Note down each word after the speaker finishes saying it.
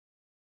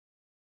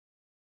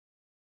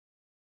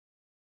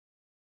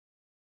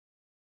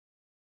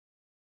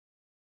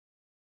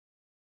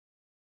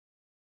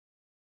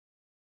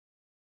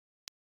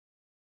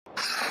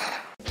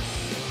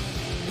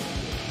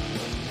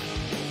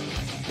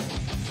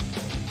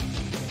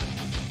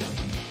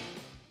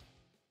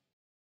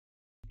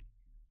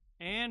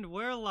And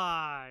we're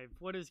live.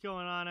 What is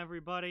going on,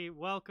 everybody?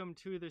 Welcome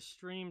to the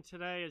stream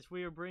today as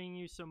we are bringing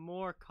you some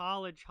more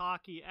college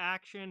hockey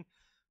action.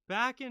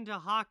 Back into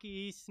Hockey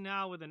East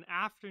now with an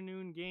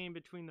afternoon game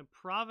between the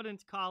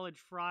Providence College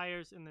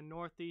Friars and the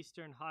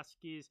Northeastern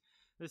Huskies.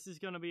 This is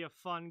going to be a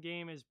fun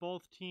game as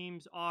both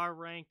teams are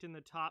ranked in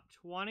the top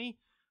 20.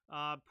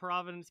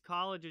 Providence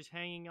College is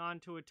hanging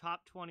on to a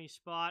top 20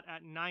 spot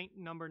at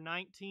number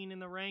 19 in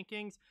the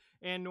rankings.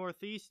 And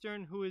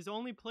Northeastern, who has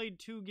only played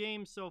 2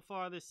 games so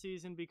far this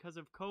season because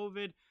of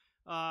COVID,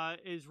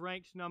 is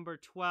ranked number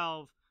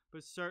 12,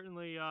 but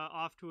certainly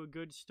off to a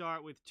good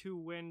start with 2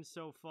 wins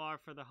so far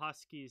for the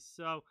Huskies.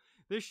 So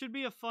this should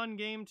be a fun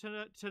game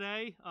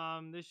today.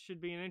 This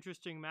should be an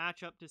interesting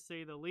matchup, to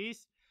say the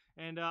least.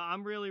 And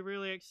I'm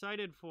really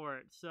excited for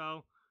it.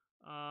 So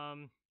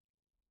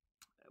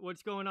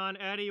what's going on,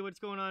 Eddie? What's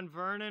going on,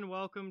 Vernon?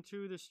 Welcome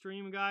to the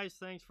stream, guys.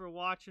 Thanks for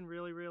watching.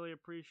 Really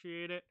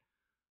appreciate it.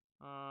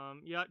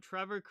 Yeah,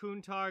 Trevor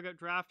Kuntar got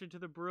drafted to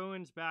the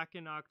Bruins back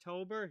in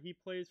October. He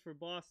plays for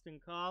Boston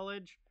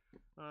College,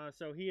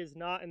 so he is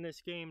not in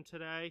this game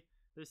today.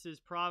 This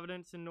is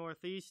Providence and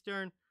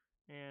Northeastern,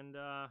 and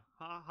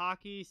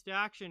Hockey East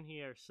action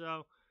here.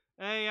 So,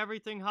 hey,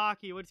 everything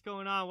hockey, what's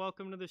going on?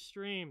 Welcome to the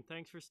stream.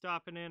 Thanks for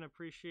stopping in.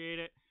 Appreciate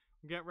it.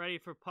 Get ready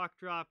for puck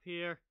drop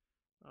here.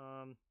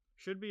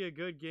 Should be a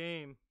good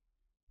game.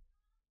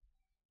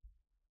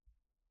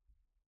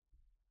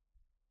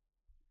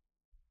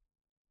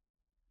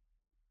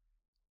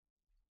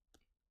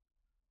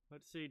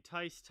 Let's see,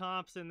 Tice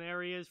Thompson,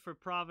 there he is for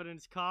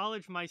Providence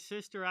College. My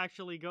sister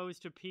actually goes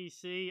to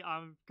PC.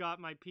 I've got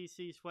my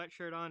PC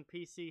sweatshirt on,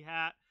 PC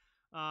hat.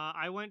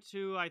 I went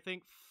to, I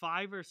think,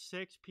 5 or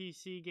 6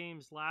 PC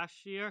games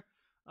last year.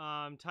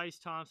 Tice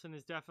Thompson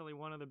is definitely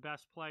one of the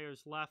best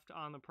players left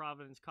on the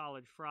Providence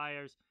College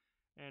Friars.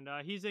 And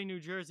he's a New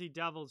Jersey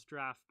Devils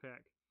draft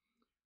pick.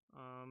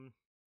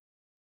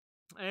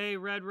 Hey,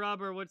 Red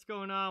Rubber, what's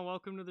going on?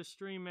 Welcome to the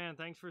stream, man.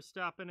 Thanks for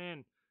stopping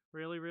in.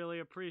 Really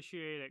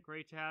appreciate it.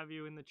 Great to have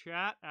you in the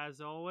chat,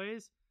 as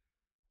always.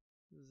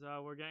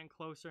 We're getting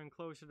closer and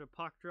closer to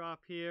puck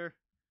drop here.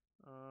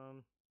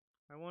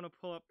 I want to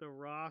pull up the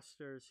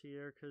rosters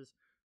here because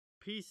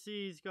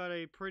PC's got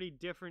a pretty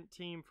different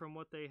team from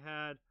what they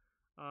had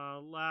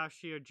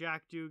last year.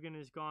 Jack Dugan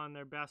is gone,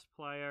 their best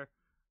player.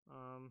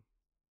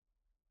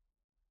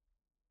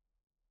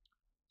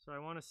 So I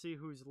want to see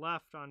who's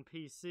left on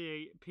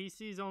PC.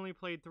 PC's only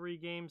played 3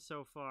 games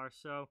so far,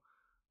 so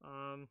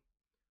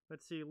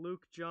let's see.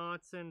 Luke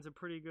Johnson's a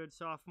pretty good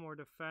sophomore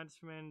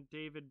defenseman.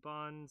 David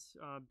Bunz,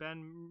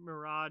 Ben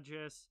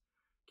Mirages,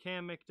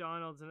 Cam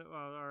McDonald's.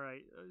 All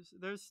right.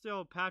 There's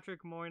still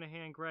Patrick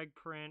Moynihan, Greg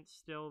Prince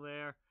still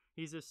there.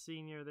 He's a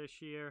senior this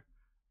year.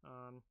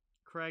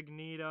 Craig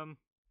Needham,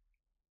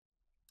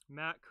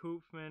 Matt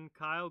Koopman,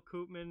 Kyle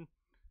Koopman.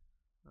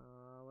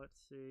 Let's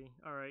see.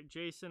 All right,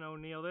 Jason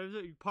O'Neill. There's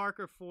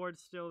Parker Ford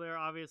still there.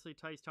 Obviously,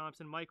 Tice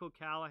Thompson. Michael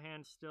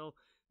Callahan still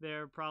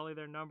there. Probably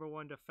their number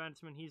 1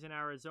 defenseman. He's an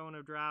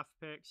Arizona draft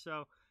pick.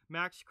 So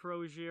Max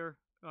Crozier,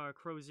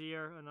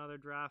 another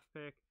draft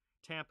pick.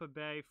 Tampa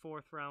Bay,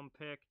 4th round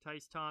pick.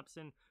 Tice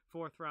Thompson,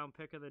 4th round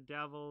pick of the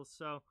Devils.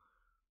 So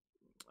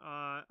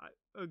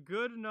a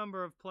good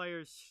number of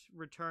players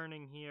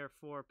returning here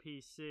for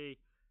PC.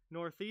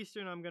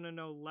 Northeastern, I'm going to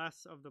know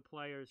less of the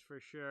players for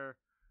sure.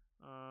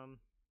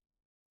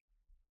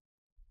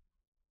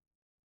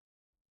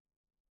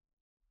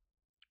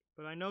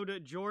 But I know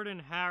that Jordan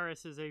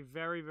Harris is a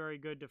very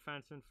good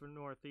defenseman for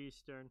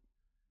Northeastern.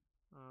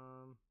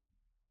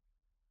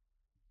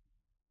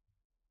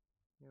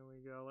 Here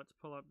we go. Let's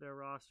pull up their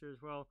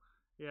rosters. Well,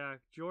 yeah,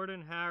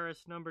 Jordan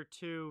Harris, number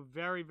 2,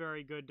 very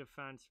good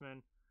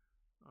defenseman.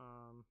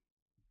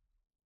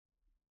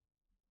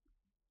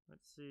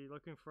 Let's see,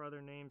 looking for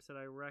other names that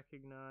I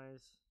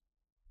recognize.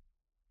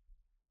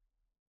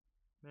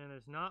 Man,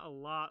 there's not a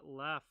lot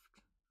left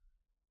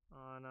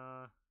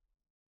on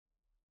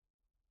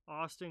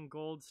Austin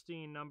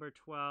Goldstein, number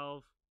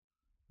 12.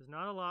 There's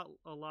not a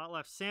lot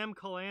left. Sam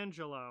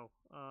Colangelo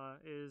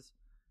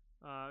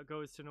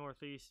goes to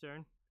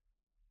Northeastern.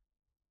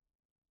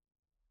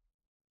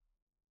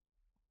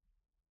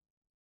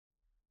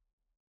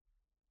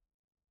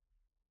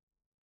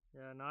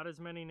 Yeah, not as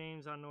many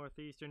names on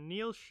Northeastern.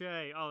 Neil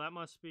Shea. Oh, that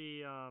must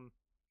be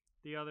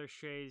the other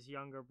Shea's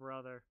younger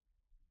brother.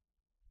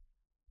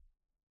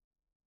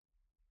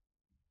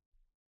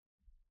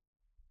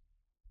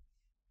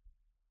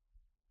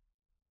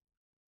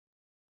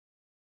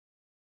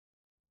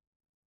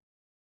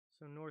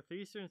 So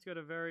Northeastern's got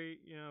a very,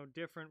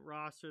 different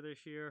roster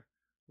this year.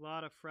 A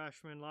lot of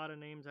freshmen, a lot of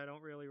names I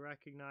don't really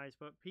recognize.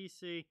 But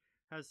PC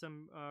has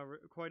some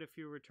quite a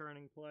few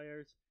returning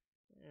players,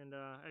 and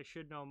I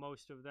should know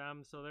most of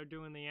them. So they're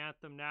doing the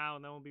anthem now,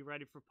 and then we'll be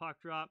ready for puck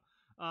drop.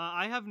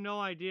 I have no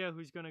idea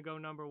who's going to go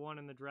number 1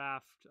 in the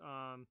draft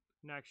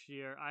next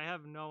year. I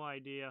have no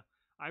idea.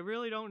 I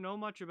really don't know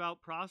much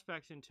about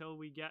prospects until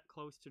we get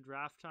close to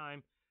draft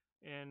time.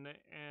 and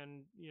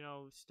you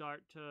know,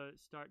 start to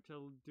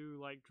do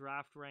like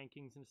draft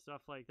rankings and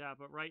stuff like that.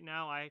 But right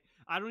now, I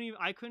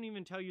couldn't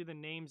even tell you the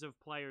names of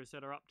players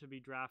that are up to be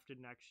drafted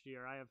next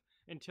year. I have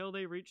until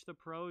they reach the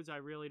pros, I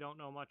really don't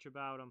know much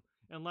about them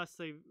unless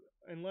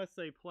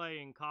they play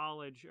in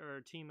college or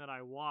a team that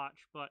I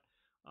watch. But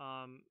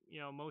you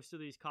know, most of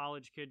these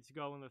college kids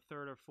go in the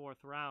third or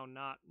fourth round,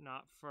 not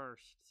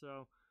first.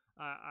 So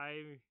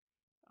I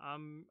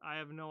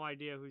have no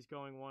idea who's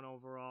going one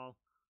overall.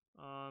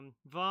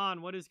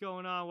 Vaughn, what is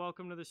going on?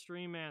 Welcome to the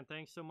stream, man.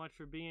 Thanks so much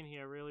for being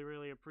here. Really,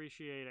 really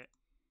appreciate it.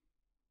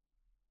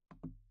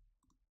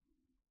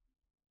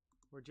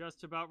 We're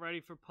just about ready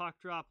for puck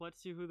drop.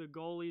 Let's see who the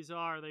goalies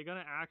are. Are they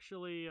gonna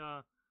actually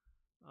have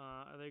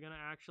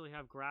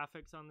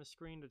graphics on the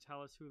screen to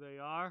tell us who they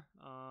are?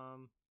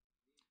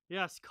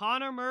 Yes,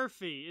 Connor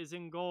Murphy is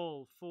in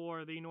goal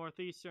for the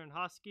Northeastern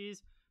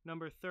Huskies,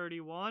 number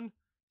 31.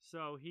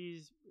 So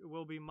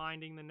will be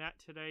minding the net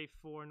today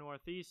for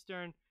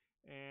Northeastern.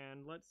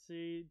 And let's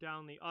see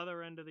down the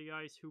other end of the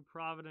ice who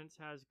Providence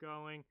has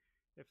going,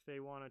 if they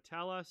want to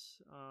tell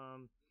us.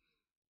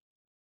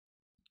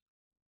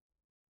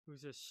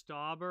 Who's a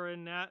Stauber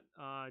in net?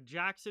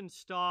 Jackson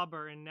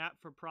Stauber in net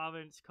for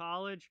Providence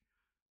College.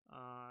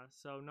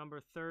 So number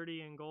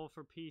 30 in goal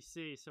for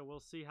PC. So we'll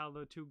see how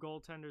the two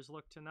goaltenders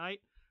look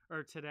tonight.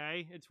 Or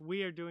today. It's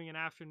weird doing an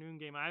afternoon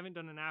game. I haven't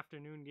done an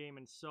afternoon game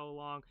in so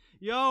long.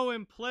 Yo,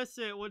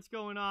 Implicit, what's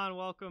going on?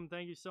 Welcome.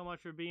 Thank you so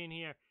much for being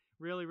here.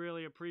 Really,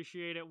 really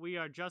appreciate it. We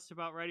are just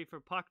about ready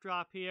for puck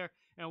drop here.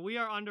 And we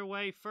are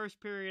underway.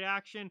 First period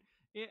action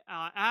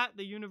at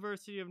the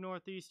University of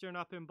Northeastern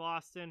up in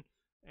Boston.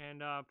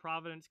 And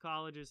Providence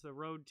College is the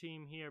road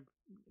team here.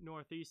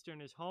 Northeastern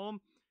is home.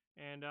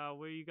 And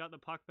where you got the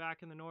puck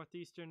back in the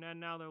Northeastern end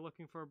now, they're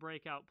looking for a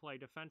breakout play.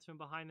 Defenseman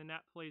behind the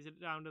net plays it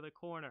down to the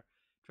corner.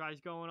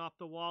 Tries going off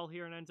the wall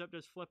here and ends up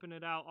just flipping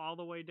it out all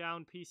the way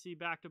down. PC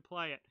back to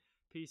play it.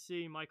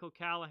 PC, Michael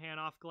Callahan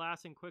off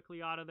glass and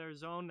quickly out of their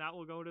zone. That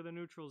will go to the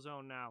neutral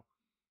zone now.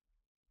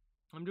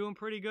 I'm doing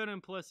pretty good,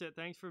 Implicit.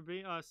 Thanks for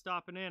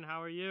stopping in. How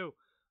are you?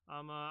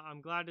 I'm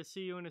glad to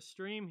see you in a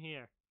stream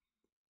here.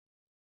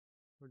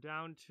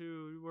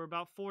 We're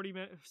about 40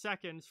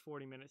 seconds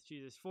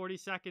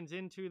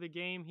into the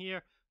game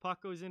here.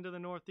 Puck goes into the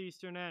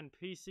Northeastern end.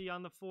 PC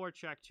on the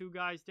forecheck. Two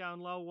guys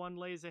down low. One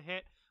lays a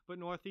hit, but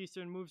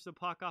Northeastern moves the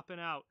puck up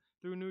and out.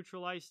 Through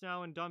neutral ice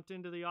now and dumped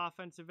into the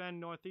offensive end.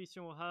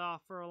 Northeastern will head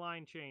off for a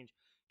line change.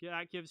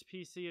 That gives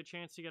PC a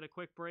chance to get a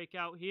quick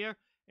breakout here,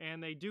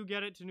 and they do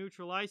get it to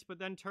neutral ice, but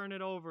then turn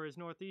it over as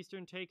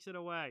Northeastern takes it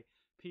away.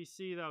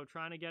 PC, though,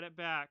 trying to get it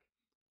back.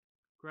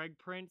 Greg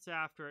Prince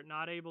after it,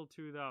 not able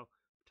to, though.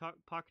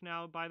 Puck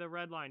now by the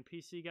red line.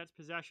 PC gets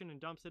possession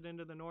and dumps it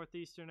into the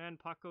Northeastern end.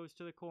 Puck goes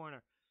to the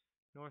corner.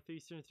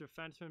 Northeastern's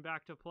defenseman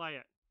back to play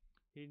it.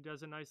 He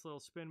does a nice little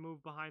spin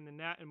move behind the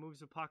net and moves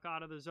the puck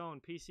out of the zone.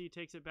 PC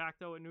takes it back,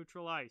 though, at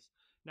neutral ice.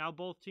 Now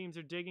both teams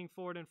are digging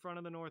for it in front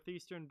of the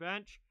Northeastern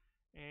bench.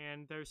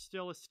 And there's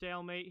still a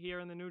stalemate here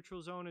in the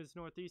neutral zone as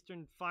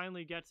Northeastern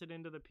finally gets it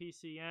into the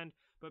PC end,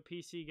 but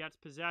PC gets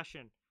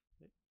possession.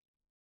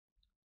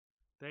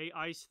 They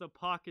ice the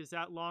puck as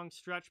that long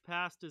stretch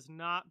pass does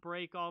not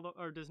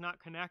does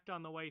not connect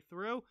on the way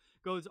through.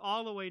 Goes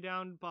all the way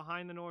down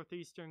behind the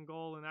Northeastern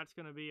goal, and that's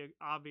going to be an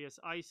obvious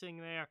icing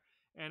there.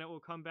 And it will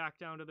come back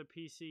down to the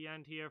PC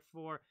end here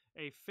for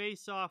a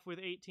face-off with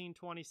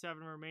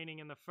 18:27 remaining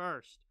in the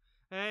first.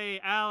 Hey,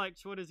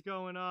 Alex, what is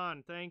going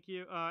on? Thank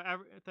you.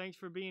 Thanks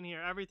for being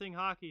here. Everything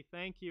Hockey,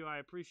 thank you. I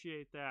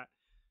appreciate that.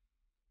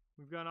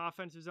 We've got an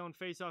offensive zone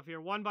face-off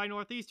here. Won by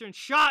Northeastern.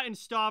 Shot, and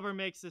Stauber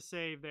makes the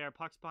save there.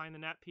 Puck's behind the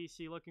net.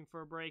 PC looking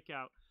for a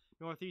breakout.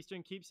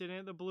 Northeastern keeps it in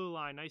at the blue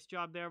line. Nice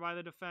job there by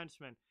the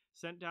defenseman.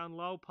 Sent down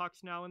low.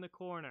 Puck's now in the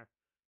corner.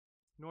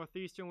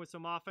 Northeastern with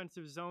some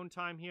offensive zone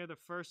time here. The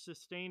first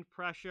sustained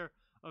pressure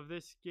of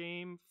this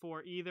game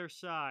for either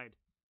side.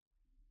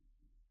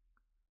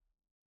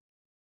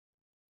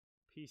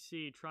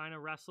 PC trying to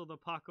wrestle the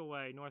puck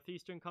away.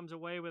 Northeastern comes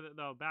away with it,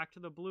 though. Back to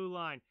the blue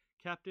line.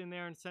 Kept in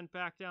there and sent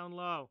back down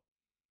low.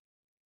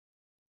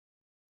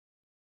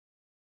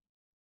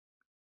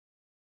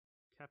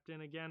 Kept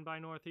in again by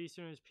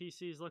Northeastern as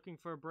PC is looking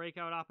for a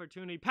breakout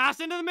opportunity. Pass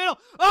into the middle.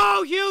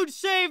 Oh, huge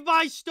save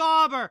by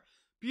Stauber.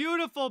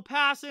 Beautiful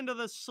pass into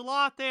the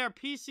slot there.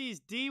 PC's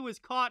D was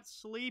caught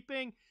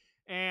sleeping,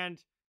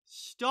 and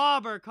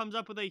Stauber comes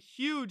up with a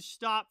huge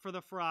stop for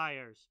the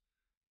Friars.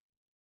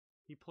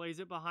 He plays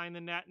it behind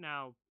the net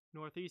now.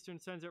 Northeastern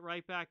sends it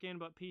right back in,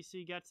 but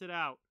PC gets it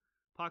out.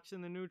 Puck's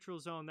in the neutral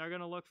zone. They're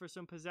going to look for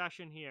some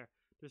possession here.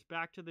 Just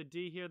back to the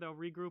D here. They'll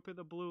regroup at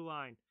the blue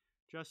line.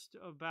 Just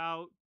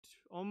about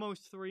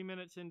almost 3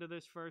 minutes into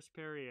this first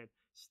period.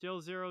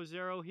 Still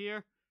 0-0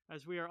 here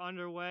as we are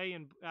underway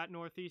at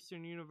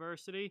Northeastern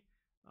University.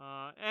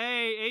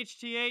 Hey,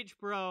 HTH,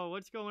 bro.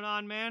 What's going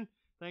on, man?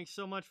 Thanks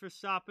so much for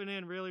stopping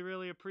in. Really,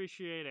 really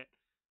appreciate it.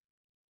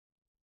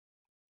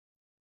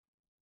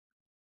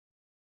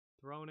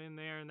 Thrown in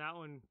there, and that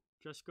one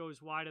just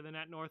goes wide of the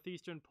net.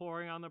 Northeastern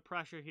pouring on the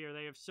pressure here.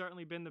 They have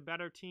certainly been the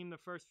better team the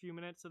first few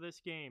minutes of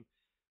this game.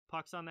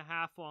 Puck's on the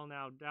half wall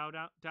now,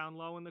 down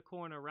low in the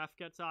corner. Ref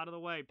gets out of the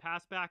way.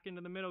 Pass back into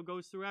the middle,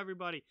 goes through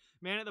everybody.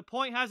 Man at the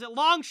point has it.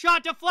 Long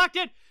shot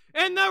deflected,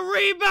 and the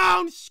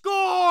rebound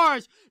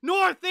scores!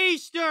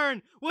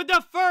 Northeastern with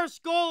the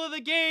first goal of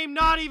the game,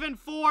 not even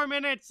 4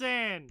 minutes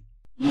in.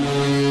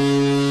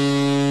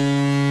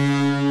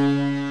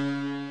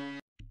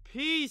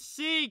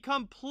 PC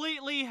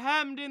completely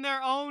hemmed in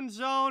their own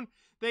zone.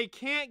 They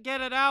can't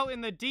get it out,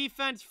 and the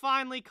defense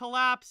finally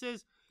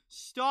collapses.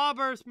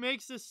 Stauber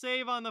makes the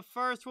save on the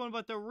first one,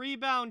 but the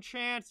rebound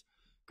chance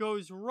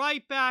goes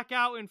right back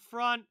out in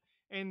front,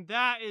 and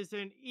that is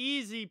an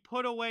easy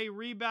put-away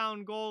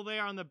rebound goal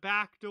there on the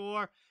back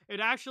door. It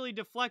actually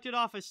deflected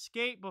off a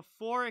skate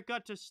before it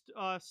got to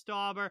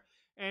Stauber,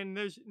 and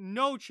there's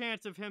no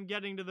chance of him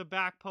getting to the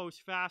back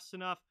post fast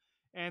enough,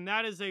 and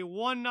that is a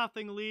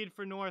 1-0 lead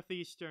for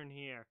Northeastern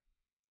here.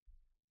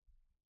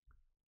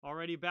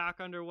 Already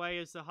back underway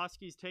as the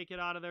Huskies take it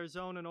out of their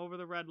zone and over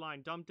the red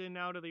line. Dumped in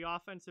now to the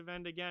offensive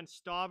end again.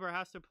 Stauber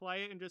has to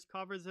play it and just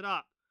covers it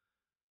up.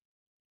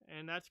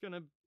 And that's going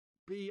to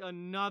be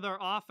another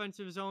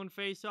offensive zone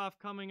faceoff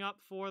coming up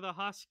for the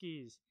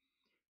Huskies.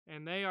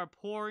 And they are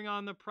pouring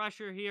on the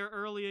pressure here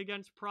early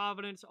against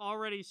Providence,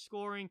 already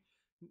scoring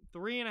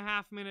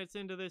 3.5 minutes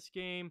into this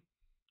game.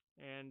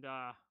 And,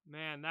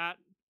 man, that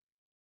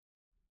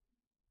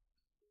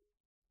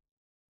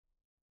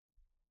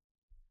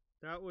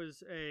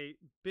was a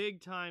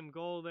big-time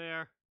goal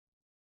there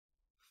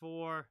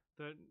for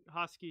the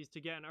Huskies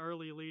to get an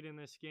early lead in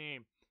this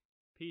game.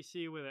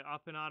 PC with it,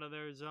 up and out of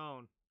their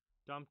zone.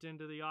 Dumped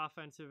into the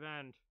offensive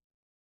end.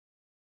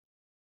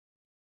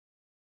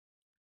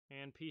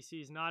 And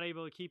PC's not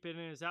able to keep it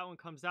in as that one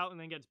comes out and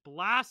then gets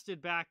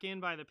blasted back in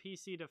by the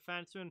PC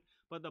defenseman.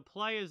 But the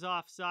play is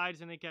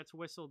offsides and it gets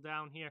whistled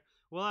down here.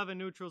 We'll have a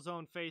neutral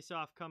zone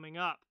face-off coming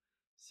up.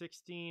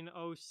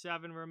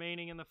 16:07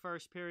 remaining in the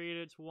first period.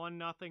 It's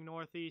 1-0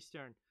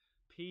 Northeastern.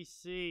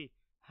 PC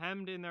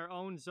hemmed in their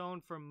own zone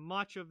for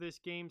much of this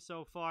game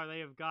so far. They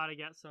have got to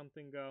get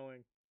something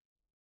going.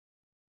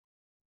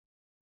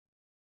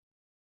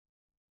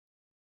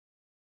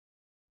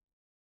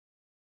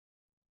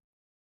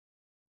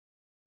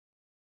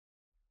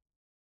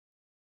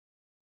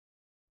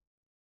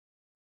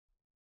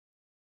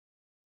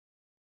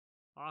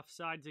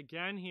 Offsides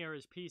again here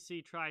as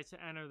PC tries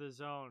to enter the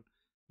zone.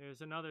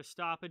 There's another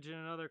stoppage and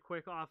another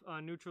quick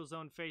neutral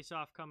zone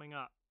face-off coming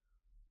up.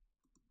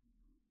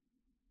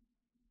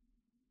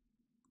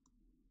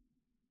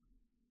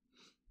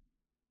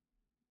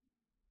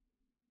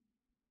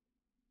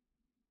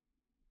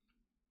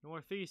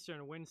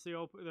 Northeastern wins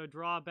the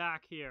draw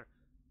back here.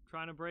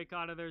 Trying to break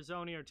out of their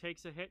zone here.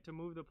 Takes a hit to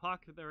move the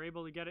puck. They're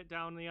able to get it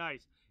down the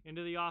ice.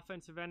 Into the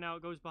offensive end now.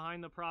 It goes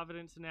behind the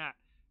Providence net.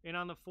 In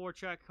on the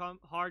forecheck.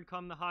 Hard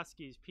come the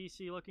Huskies.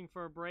 PC looking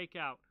for a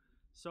breakout.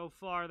 So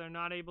far, they're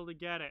not able to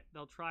get it.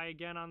 They'll try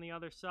again on the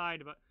other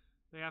side, but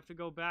they have to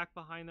go back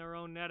behind their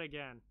own net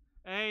again.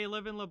 Hey,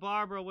 Livin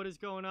LaBarbara, what is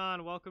going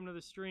on? Welcome to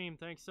the stream.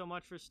 Thanks so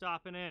much for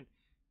stopping in.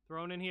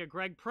 Thrown in here.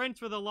 Greg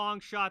Prince with a long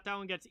shot. That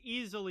one gets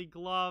easily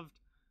gloved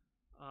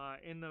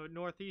in the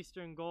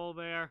Northeastern goal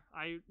there.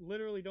 I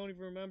literally don't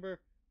even remember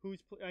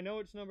I know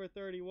it's number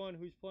 31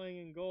 who's playing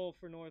in goal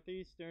for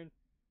Northeastern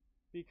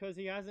because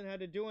he hasn't had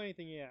to do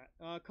anything yet.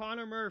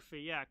 Connor Murphy.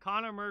 Yeah,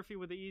 Connor Murphy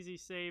with the easy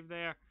save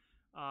there.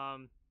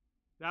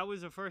 That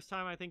was the first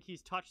time I think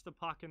he's touched the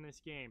puck in this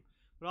game.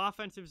 But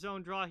offensive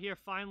zone draw here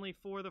finally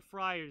for the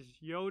Friars.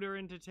 Yoder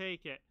in to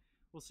take it.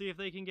 We'll see if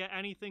they can get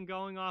anything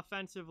going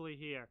offensively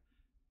here.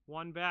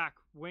 One back.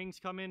 Wings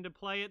come in to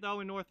play it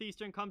though, and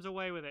Northeastern comes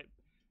away with it.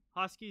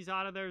 Huskies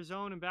out of their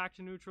zone and back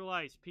to neutral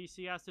ice.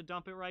 PC has to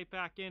dump it right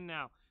back in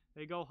now.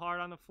 They go hard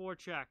on the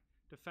forecheck.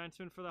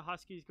 Defenseman for the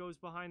Huskies goes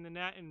behind the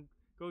net and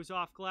goes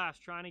off glass,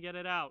 trying to get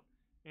it out.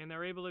 And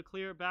they're able to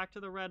clear it back to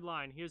the red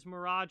line. Here's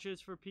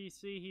Mirages for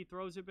PC. He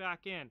throws it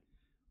back in.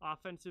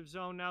 Offensive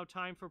zone now,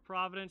 time for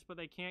Providence, but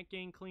they can't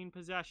gain clean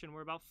possession.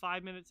 We're about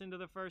 5 minutes into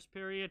the first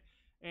period,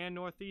 and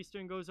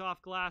Northeastern goes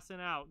off glass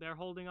and out. They're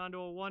holding on to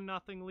a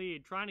 1-0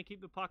 lead. Trying to keep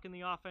the puck in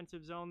the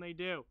offensive zone, they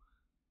do.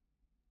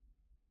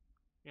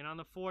 And on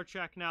the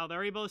forecheck now,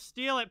 they're able to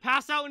steal it.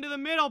 Pass out into the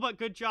middle, but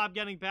good job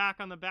getting back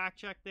on the back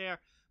check there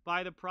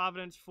by the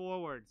Providence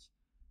forwards.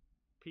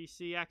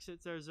 PC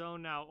exits their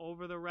zone now,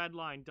 over the red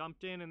line,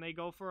 dumped in, and they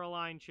go for a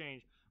line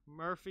change.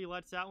 Murphy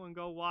lets that one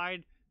go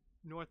wide.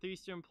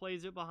 Northeastern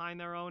plays it behind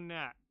their own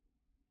net.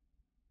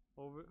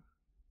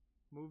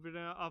 Move it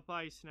up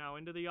ice now,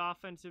 into the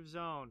offensive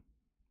zone.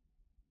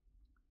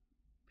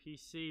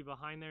 PC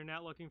behind their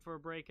net looking for a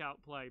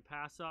breakout play.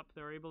 Pass up,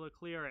 they're able to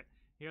clear it.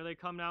 Here they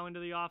come now into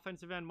the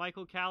offensive end.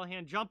 Michael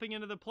Callahan jumping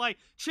into the play.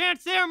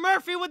 Chance there,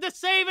 Murphy with the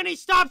save, and he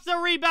stops the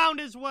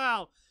rebound as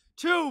well.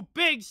 Two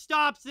big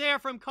stops there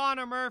from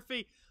Connor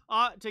Murphy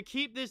to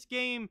keep this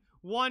game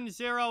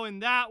 1-0,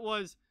 and that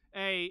was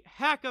a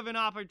heck of an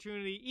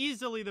opportunity.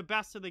 Easily the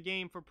best of the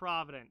game for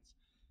Providence.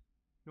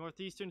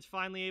 Northeastern's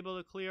finally able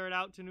to clear it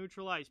out to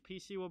neutralize.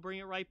 PC will bring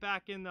it right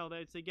back in, though,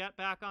 as they get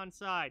back on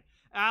side.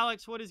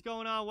 Alex, what is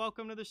going on?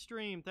 Welcome to the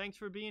stream. Thanks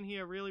for being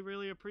here. Really,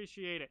 really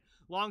appreciate it.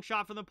 Long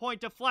shot from the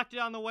point. Deflected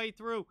on the way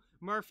through.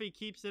 Murphy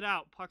keeps it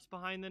out. Puck's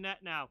behind the net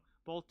now.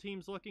 Both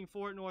teams looking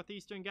for it.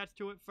 Northeastern gets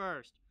to it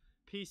first.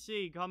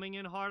 PC coming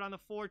in hard on the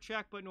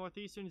forecheck, but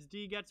Northeastern's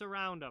D gets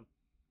around him.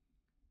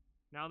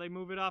 Now they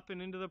move it up and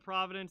into the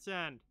Providence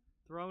end.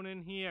 Thrown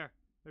in here.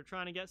 They're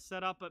trying to get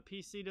set up, but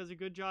PC does a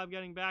good job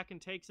getting back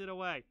and takes it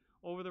away.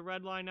 Over the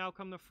red line now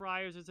come the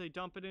Friars as they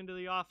dump it into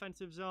the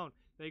offensive zone.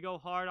 They go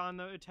hard on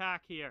the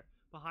attack here.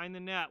 Behind the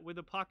net with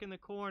the puck in the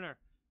corner.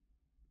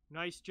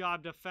 Nice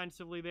job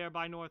defensively there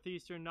by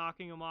Northeastern,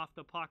 knocking them off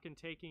the puck and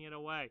taking it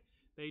away.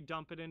 They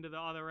dump it into the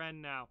other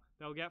end now.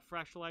 They'll get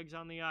fresh legs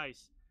on the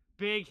ice.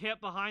 Big hit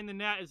behind the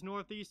net as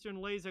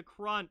Northeastern lays a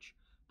crunch,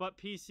 but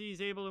PC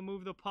is able to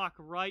move the puck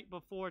right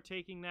before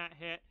taking that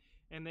hit,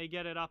 and they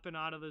get it up and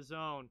out of the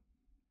zone.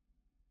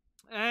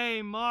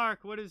 Hey,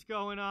 Mark, what is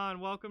going on?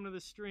 Welcome to the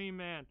stream,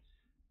 man.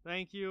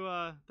 Thank you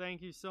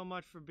so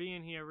much for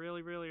being here.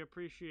 Really, really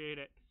appreciate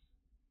it.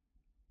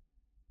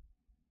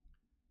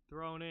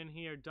 Thrown in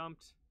here,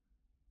 dumped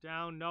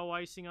down, no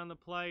icing on the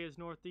play as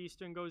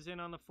Northeastern goes in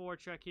on the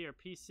forecheck here.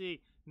 PC,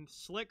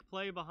 slick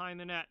play behind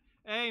the net.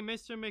 Hey,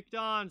 Mr.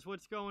 McDonald's,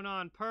 what's going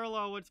on?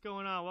 Perlo, what's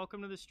going on?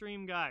 Welcome to the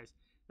stream, guys.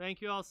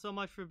 Thank you all so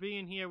much for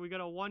being here. We got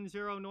a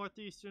 1-0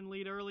 Northeastern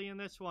lead early in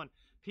this one.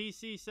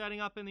 PC setting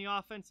up in the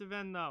offensive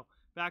end, though.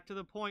 Back to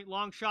the point.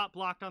 Long shot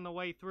blocked on the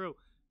way through.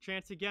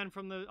 Chance again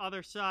from the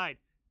other side.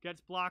 Gets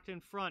blocked in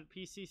front.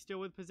 PC still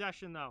with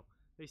possession, though.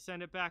 They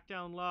send it back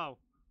down low.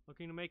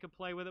 Looking to make a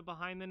play with it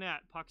behind the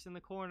net. Puck's in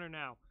the corner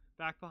now.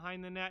 Back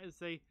behind the net as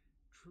they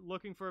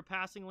looking for a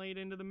passing lane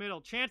into the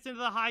middle. Chance into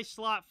the high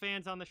slot.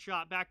 Fans on the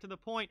shot. Back to the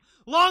point.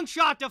 Long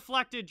shot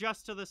deflected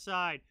just to the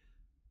side.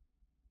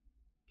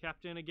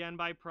 Kept in again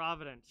by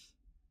Providence.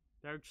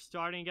 They're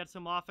starting to get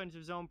some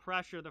offensive zone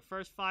pressure. The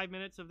first 5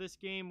 minutes of this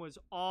game was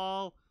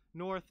all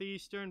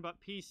Northeastern,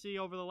 but PC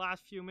over the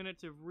last few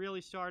minutes have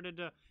really started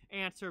to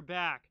answer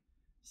back.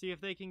 See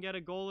if they can get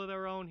a goal of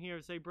their own here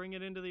as they bring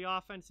it into the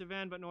offensive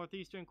end, but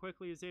Northeastern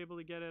quickly is able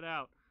to get it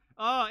out.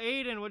 Oh,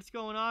 Aiden, what's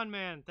going on,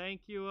 man?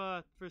 Thank you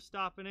for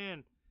stopping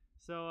in.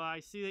 So I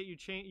see that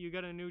you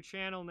got a new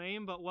channel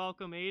name, but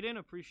welcome, Aiden.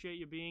 Appreciate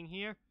you being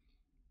here.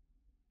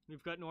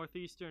 We've got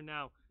Northeastern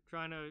now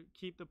trying to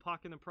keep the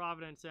puck in the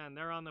Providence end.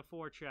 They're on the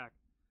forecheck.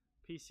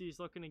 PC's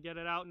looking to get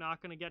it out,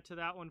 not going to get to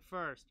that one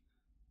first.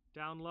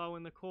 Down low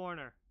in the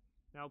corner.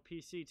 Now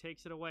PC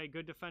takes it away.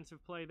 Good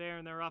defensive play there,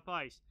 and they're up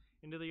ice.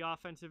 Into the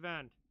offensive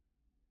end.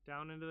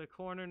 Down into the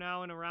corner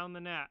now and around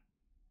the net.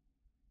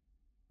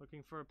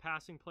 Looking for a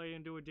passing play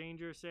into a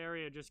dangerous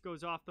area. Just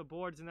goes off the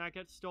boards, and that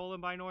gets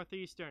stolen by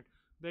Northeastern.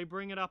 They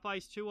bring it up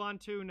ice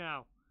 2-on-2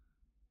 now.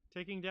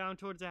 Taking down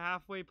towards the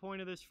halfway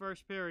point of this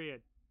first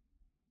period.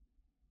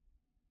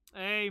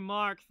 Hey,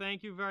 Mark,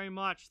 thank you very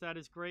much. That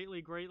is greatly,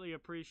 greatly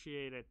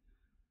appreciated.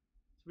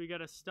 So we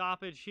got a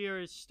stoppage here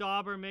as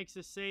Stauber makes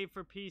a save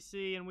for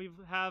PC, and we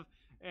have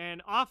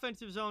an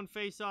offensive zone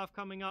face-off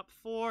coming up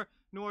for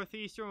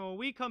Northeastern. When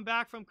we come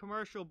back from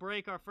commercial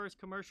break, our first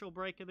commercial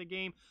break of the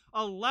game,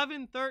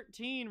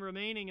 11-13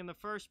 remaining in the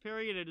first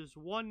period. It is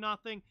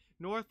 1-0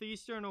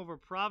 Northeastern over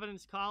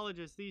Providence College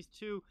as these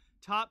two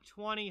top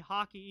 20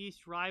 Hockey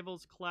East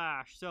rivals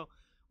clash. So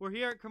we're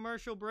here at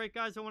commercial break,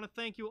 guys. I want to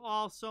thank you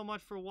all so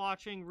much for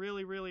watching.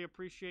 Really, really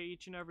appreciate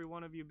each and every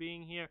one of you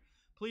being here.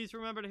 Please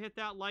remember to hit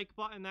that like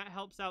button. That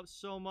helps out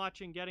so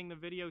much in getting the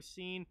video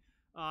seen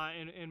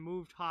and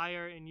moved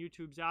higher in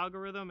YouTube's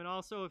algorithm. And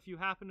also, if you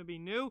happen to be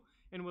new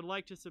and would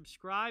like to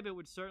subscribe, it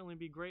would certainly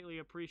be greatly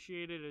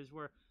appreciated as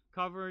we're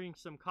covering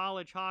some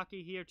college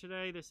hockey here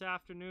today, this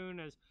afternoon,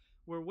 as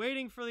we're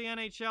waiting for the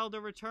NHL to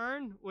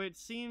return. It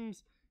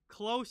seems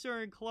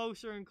closer and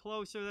closer and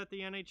closer that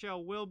the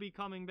NHL will be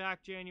coming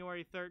back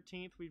January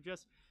 13th. We've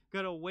just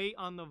got to wait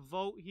on the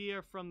vote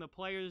here from the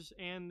players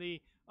and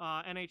the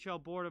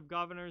NHL Board of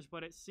Governors,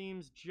 but it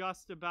seems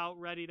just about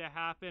ready to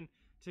happen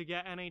to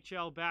get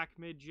NHL back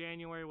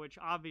mid-January, which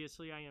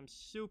obviously I am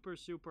super,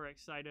 super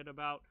excited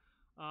about.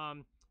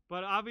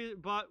 But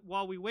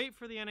while we wait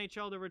for the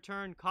NHL to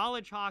return,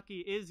 college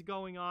hockey is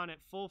going on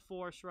at full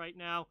force right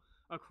now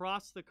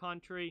across the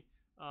country.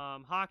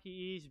 Hockey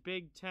East,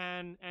 Big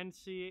Ten,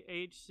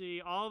 NCHC,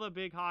 all the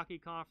big hockey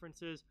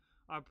conferences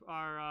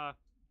are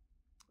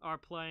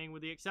playing,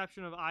 with the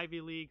exception of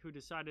Ivy League, who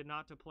decided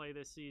not to play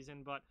this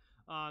season. But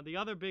the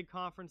other big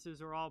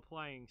conferences are all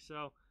playing.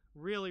 So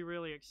really,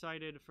 really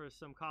excited for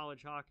some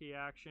college hockey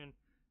action.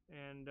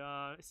 And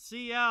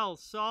CL,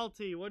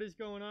 Salty, what is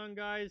going on,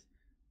 guys?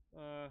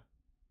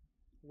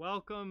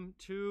 Welcome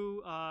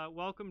to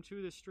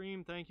the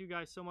stream. Thank you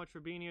guys so much for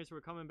being here as we're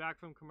coming back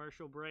from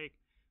commercial break.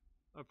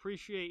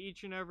 Appreciate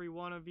each and every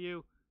one of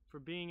you for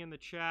being in the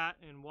chat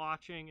and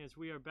watching as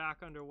we are back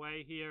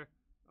underway here.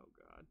 Oh,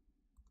 God.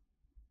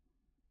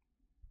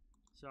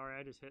 Sorry,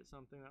 I just hit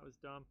something that was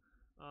dumb.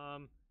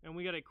 And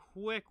we got a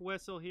quick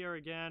whistle here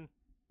again,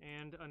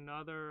 and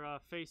another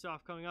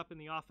face-off coming up in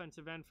the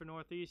offensive end for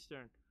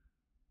Northeastern.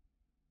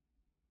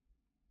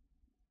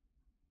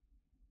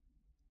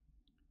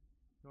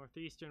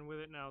 Northeastern with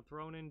it now,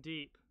 thrown in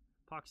deep.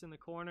 Puck's in the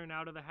corner,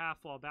 now to the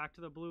half wall, back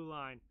to the blue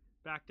line.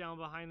 Back down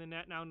behind the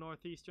net now,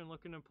 Northeastern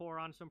looking to pour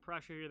on some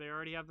pressure here. They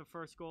already have the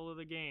first goal of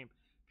the game.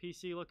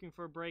 PC looking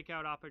for a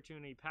breakout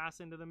opportunity.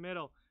 Pass into the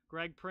middle.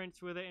 Greg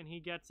Prince with it, and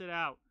he gets it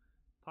out.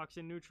 Puck's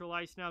in neutral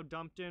ice now,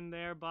 dumped in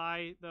there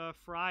by the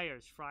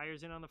Friars.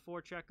 Friars in on the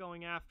forecheck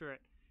going after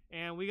it.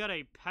 And we got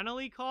a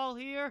penalty call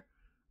here.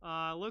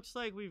 Looks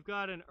like we've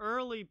got an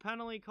early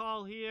penalty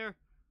call here.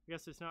 I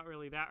guess it's not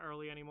really that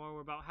early anymore.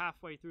 We're about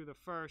halfway through the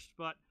first,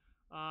 but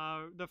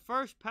the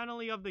first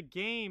penalty of the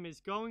game is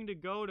going to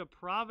go to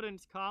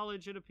Providence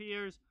College, it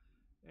appears.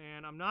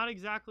 And I'm not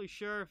exactly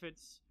sure if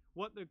it's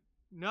what the...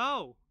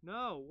 No.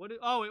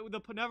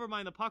 Never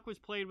mind. The puck was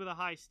played with a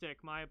high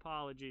stick. My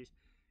apologies.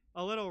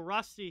 A little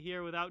rusty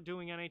here without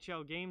doing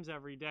NHL games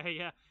every day.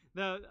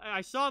 Yeah, I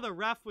saw the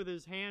ref with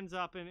his hands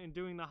up and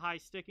doing the high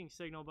sticking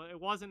signal, but it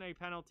wasn't a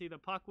penalty. The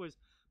puck was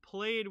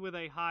played with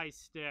a high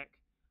stick.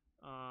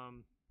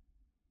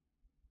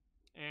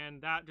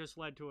 And that just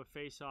led to a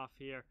face-off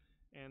here.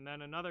 And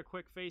then another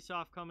quick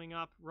face-off coming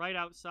up right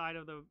outside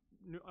of the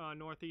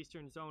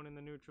Northeastern zone in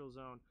the neutral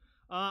zone.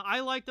 I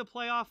like the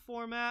playoff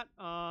format.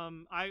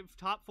 I've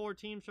top 4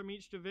 teams from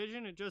each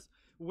division. It just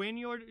win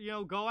your,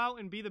 go out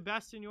and be the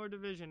best in your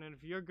division. And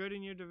if you're good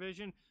in your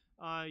division,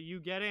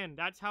 you get in.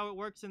 That's how it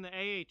works in the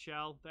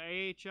AHL.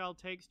 The AHL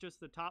takes just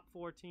the top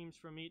 4 teams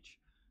from each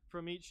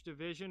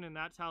division, and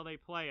that's how they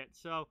play it.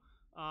 So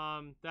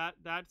I'm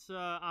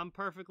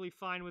perfectly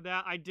fine with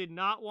that. I did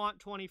not want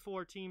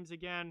 24 teams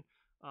again.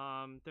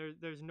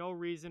 There's no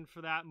reason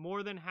for that.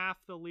 More than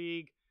half the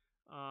league.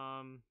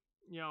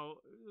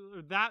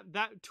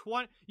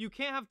 You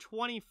can't have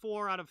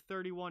 24 out of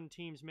 31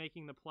 teams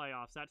making the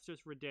playoffs. That's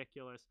just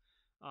ridiculous.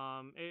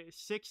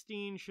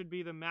 16 should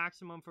be the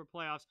maximum for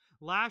playoffs.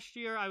 Last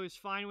year, I was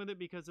fine with it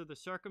because of the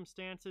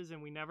circumstances,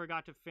 and we never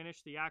got to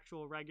finish the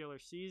actual regular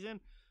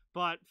season.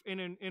 But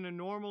in a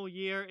normal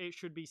year, it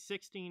should be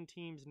 16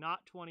 teams,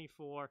 not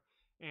 24.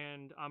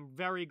 And I'm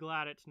very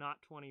glad it's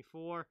not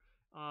 24.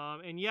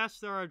 And yes,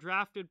 there are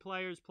drafted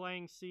players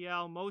playing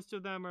CL. Most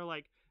of them are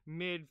like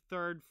mid,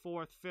 3rd,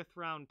 4th, 5th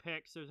round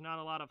picks. There's not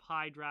a lot of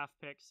high draft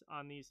picks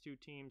on these two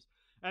teams.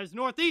 As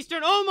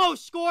Northeastern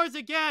almost scores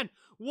again.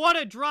 What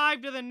a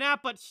drive to the net,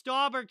 but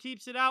Stauber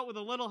keeps it out with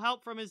a little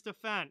help from his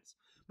defense.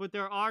 But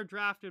there are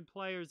drafted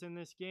players in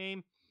this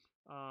game.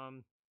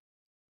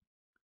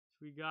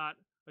 We got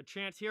a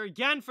chance here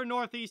again for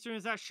Northeastern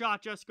as that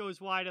shot just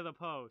goes wide of the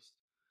post.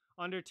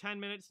 Under 10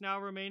 minutes now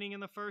remaining in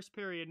the first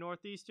period.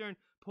 Northeastern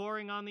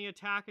pouring on the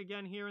attack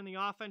again here in the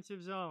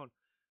offensive zone.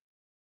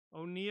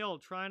 O'Neal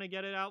trying to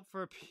get it out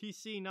for a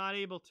PC, not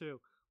able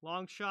to.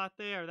 Long shot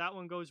there. That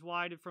one goes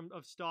wide of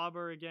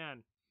Stauber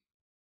again.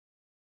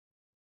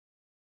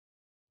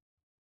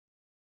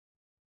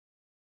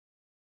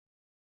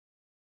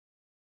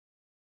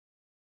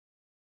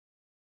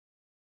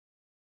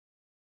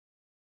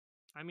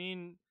 I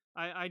mean,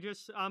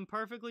 I'm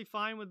perfectly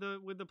fine with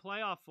the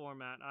playoff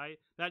format.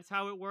 That's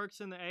how it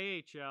works in the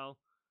AHL.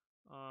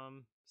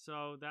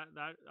 So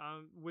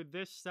with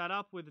this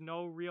setup with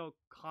no real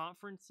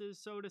conferences,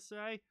 so to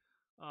say,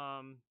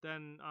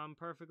 then I'm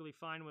perfectly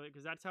fine with it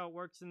because that's how it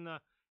works in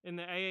the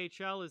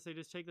AHL. Is they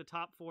just take the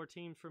top 4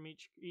 teams from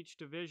each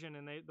division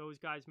and those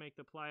guys make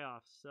the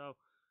playoffs. So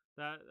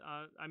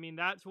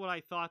that's what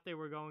I thought they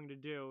were going to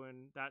do,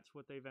 and that's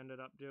what they've ended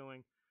up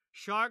doing.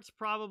 Sharks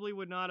probably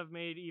would not have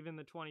made even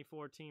the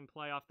 24-team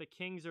playoff. The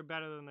Kings are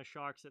better than the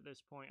Sharks at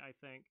this point, I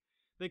think.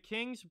 The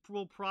Kings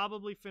will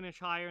probably finish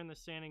higher in the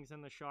standings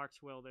than the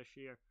Sharks will this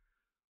year.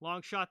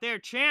 Long shot there.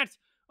 Chance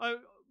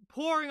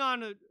pouring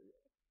on it.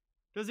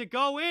 Does it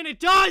go in? It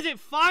does! It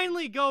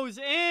finally goes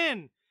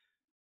in!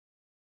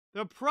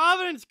 The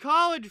Providence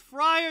College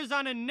Friars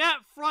on a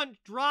net front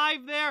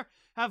drive there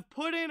have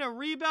put in a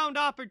rebound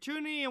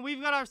opportunity, and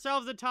we've got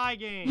ourselves a tie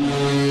game.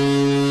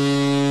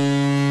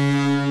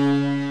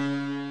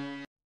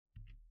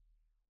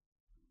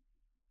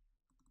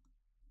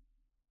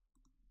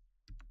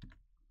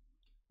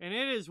 And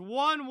it is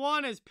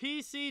 1-1 as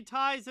PC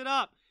ties it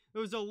up. It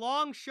was a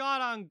long shot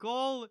on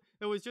goal.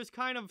 It was just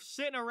kind of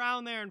sitting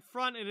around there in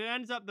front,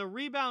 and the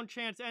rebound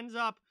chance ends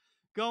up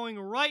going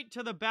right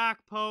to the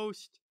back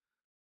post.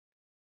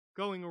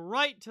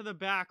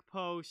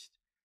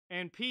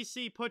 And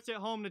PC puts it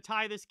home to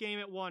tie this game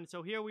at 1.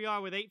 So here we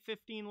are with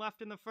 8:15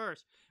 left in the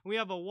first. We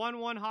have a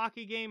 1-1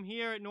 hockey game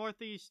here at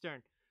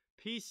Northeastern.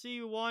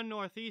 PC 1,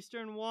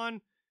 Northeastern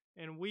 1,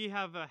 and we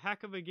have a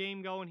heck of a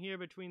game going here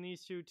between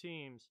these two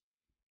teams.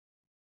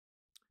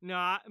 No,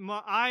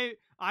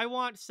 I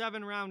want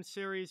 7-round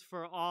series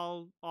for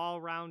all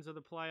rounds of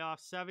the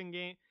playoffs.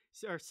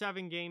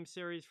 7-game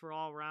series for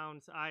all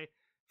rounds.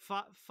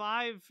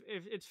 Five.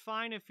 If it's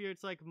fine if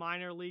it's like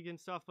minor league and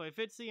stuff, but if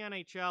it's the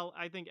NHL,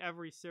 I think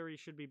every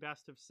series should be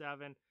best of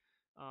 7.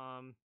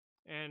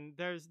 And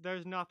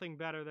there's nothing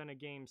better than a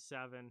game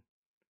 7.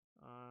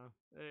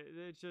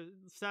 It's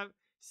just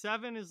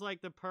 7 is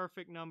like the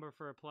perfect number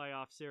for a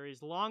playoff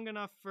series. Long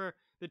enough for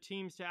the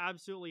teams to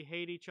absolutely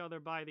hate each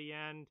other by the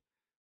end,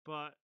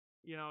 but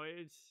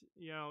it's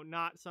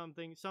not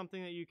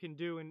something that you can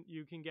do and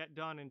you can get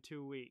done in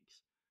 2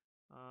 weeks.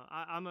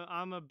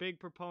 I'm a big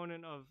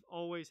proponent of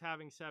always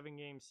having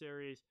 7-game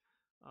series.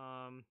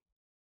 Um,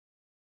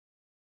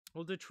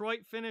 will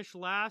Detroit finish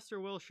last, or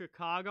will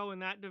Chicago in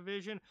that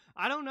division?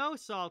 I don't know,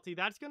 Salty.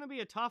 That's going to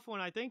be a tough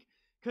one, I think,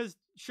 because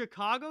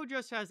Chicago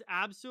just has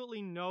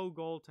absolutely no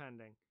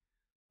goaltending.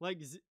 Like,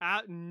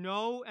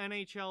 no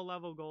NHL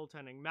level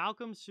goaltending.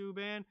 Malcolm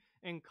Subban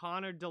and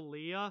Connor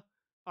D'Elia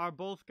are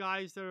both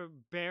guys that are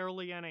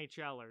barely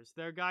NHLers.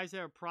 They're guys that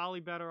are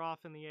probably better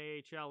off in the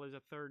AHL as a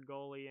third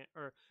goalie,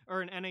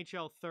 or an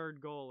NHL third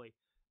goalie.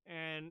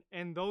 And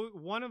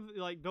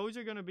those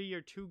are going to be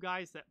your two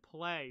guys that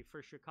play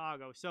for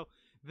Chicago. So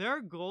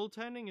their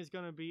goaltending is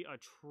going to be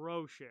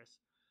atrocious.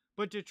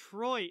 But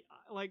Detroit,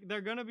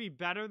 they're going to be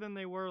better than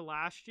they were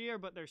last year,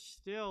 but they're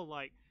still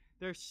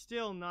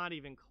not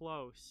even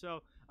close.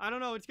 So I don't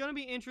know. It's going to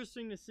be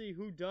interesting to see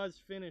who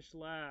does finish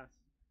last.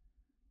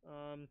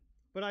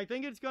 But I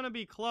think it's going to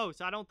be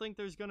close. I don't think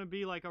there's going to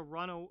be like a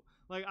run.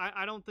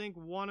 I don't think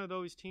one of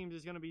those teams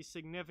is going to be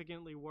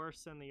significantly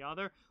worse than the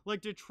other.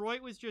 Like,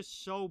 Detroit was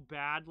just so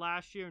bad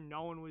last year,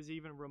 no one was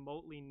even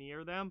remotely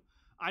near them.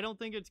 I don't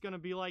think it's going to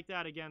be like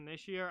that again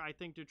this year. I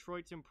think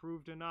Detroit's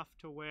improved enough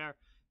to where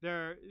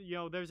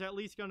there's at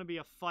least going to be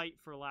a fight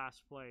for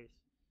last place.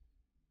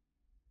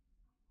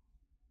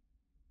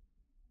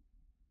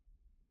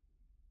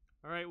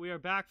 All right, we are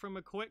back from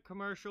a quick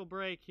commercial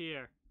break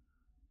here.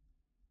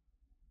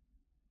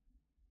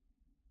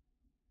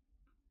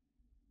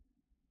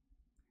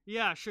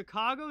 Yeah,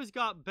 Chicago's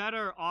got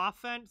better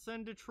offense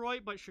than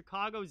Detroit, but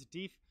Chicago's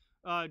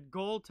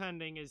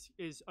goaltending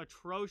is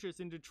atrocious.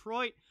 In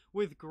Detroit,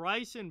 with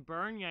Greiss and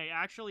Bernier,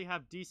 actually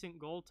have decent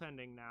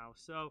goaltending now.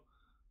 So,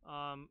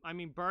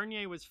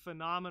 Bernier was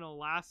phenomenal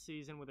last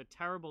season with a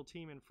terrible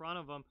team in front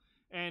of him,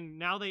 and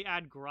now they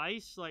add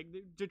Greiss. Like,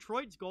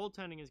 Detroit's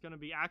goaltending is going to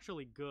be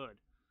actually good.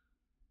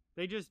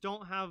 They just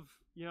don't have,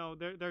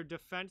 their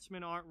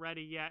defensemen aren't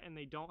ready yet, and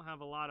they don't have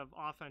a lot of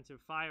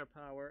offensive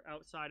firepower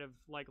outside of,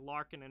 like,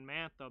 Larkin and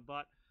Mantha.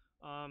 But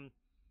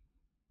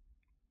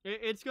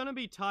it's going to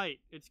be tight.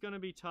 It's going to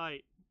be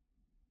tight.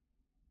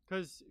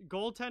 Because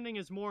goaltending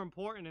is more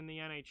important in the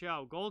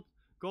NHL.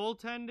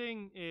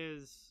 Goaltending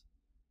is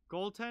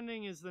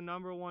the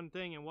number one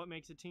thing and what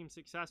makes a team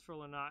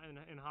successful or not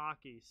in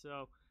hockey.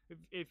 So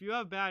if you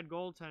have bad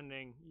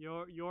goaltending,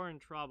 you're in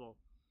trouble.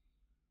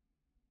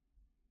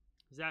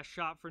 That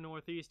shot for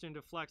Northeastern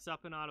deflects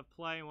up and out of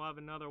play, and we'll have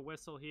another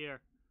whistle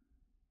here.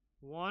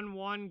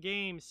 1-1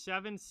 game,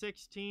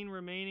 7:16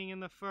 remaining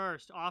in the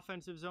first.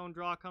 Offensive zone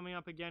draw coming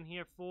up again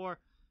here for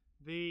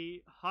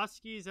the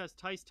Huskies as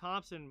Tice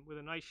Thompson, with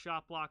a nice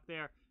shot block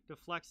there,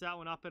 deflects that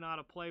one up and out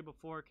of play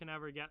before it can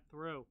ever get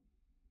through.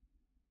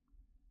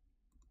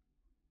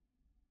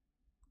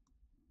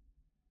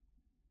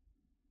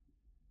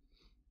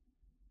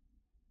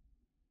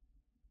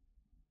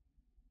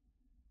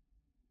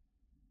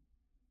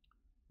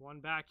 One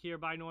back here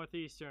by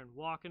Northeastern.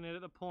 Walking it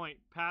at the point.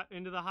 Pat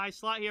into the high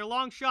slot here.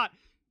 Long shot.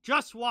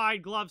 Just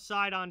wide. Glove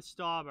side on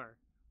Stauber.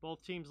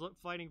 Both teams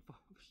fighting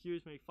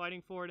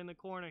for it in the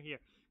corner here.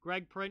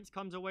 Greg Prince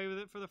comes away with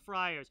it for the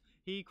Friars.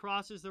 He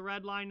crosses the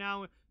red line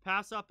now.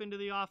 Pass up into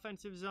the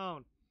offensive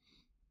zone.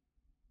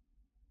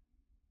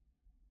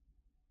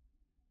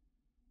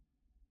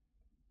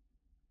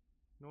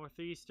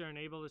 Northeastern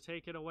able to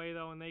take it away,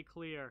 though, and they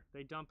clear.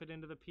 They dump it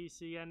into the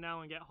PCN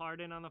now and get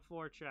Hardin on the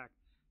forecheck.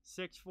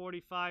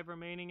 6:45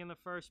 remaining in the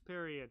first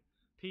period.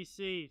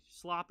 PC,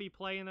 sloppy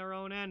play in their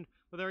own end,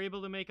 but they're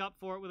able to make up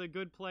for it with a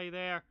good play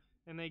there,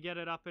 and they get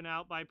it up and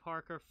out by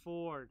Parker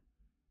Ford.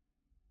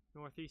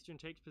 Northeastern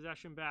takes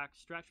possession back.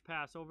 Stretch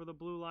pass over the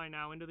blue line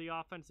now into the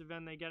offensive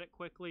end. They get it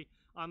quickly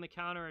on the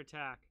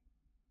counterattack.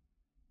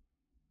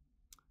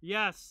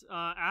 Yes,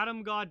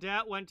 Adam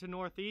Gaudette went to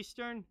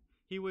Northeastern.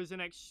 He was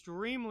an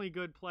extremely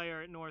good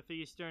player at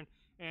Northeastern,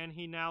 and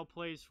he now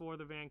plays for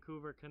the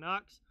Vancouver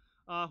Canucks.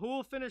 Who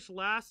will finish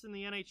last in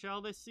the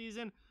NHL this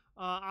season?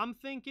 I'm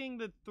thinking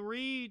the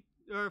 3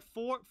 or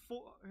 4.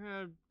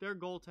 Their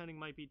goaltending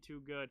might be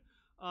too good.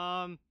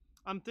 I'm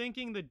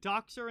thinking the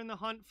Ducks are in the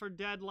hunt for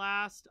dead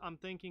last. I'm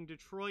thinking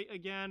Detroit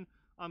again.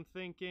 I'm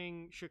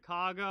thinking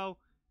Chicago,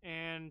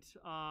 and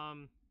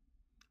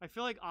I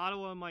feel like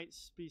Ottawa might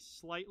be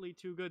slightly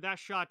too good. That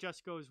shot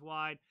just goes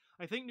wide.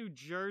 I think New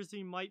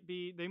Jersey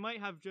they might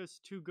have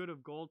just too good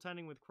of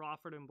goaltending with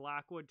Crawford and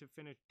Blackwood to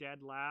finish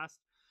dead last.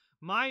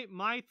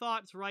 My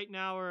thoughts right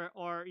now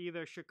are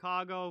either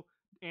Chicago,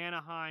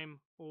 Anaheim,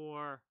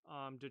 or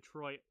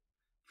Detroit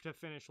to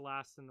finish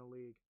last in the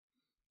league.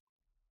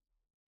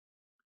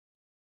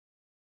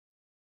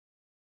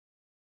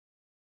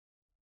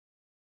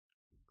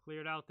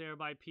 Cleared out there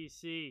by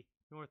PC.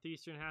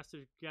 Northeastern has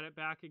to get it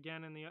back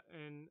again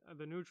in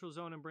the neutral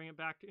zone and bring it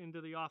back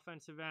into the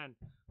offensive end.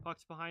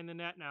 Puck's behind the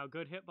net now.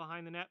 Good hit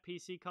behind the net.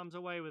 PC comes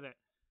away with it.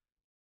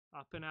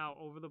 Up and out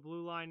over the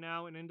blue line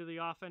now and into the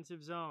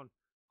offensive zone.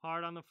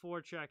 Hard on the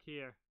forecheck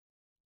here.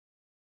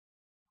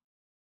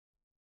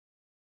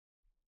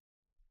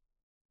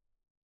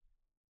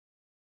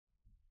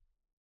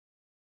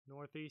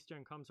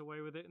 Northeastern comes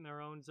away with it in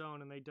their own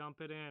zone, and they dump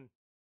it in.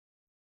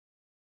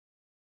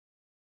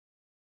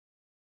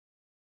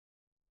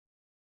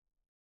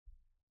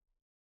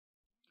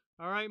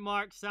 All right,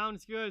 Mark,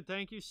 sounds good.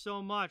 Thank you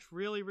so much.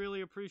 Really,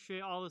 really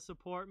appreciate all the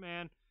support,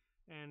 man.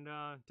 And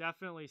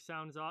definitely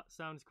sounds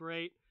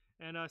great.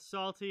 And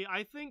Salty,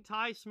 I think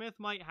Ty Smith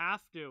might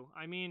have to.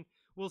 I mean,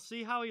 we'll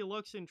see how he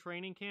looks in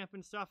training camp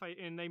and stuff,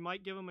 and they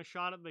might give him a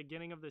shot at the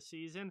beginning of the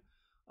season.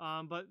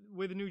 But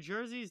with New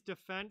Jersey's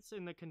defense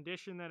in the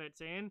condition that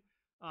it's in,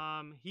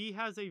 he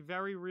has a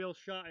very real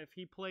shot if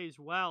he plays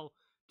well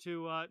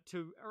to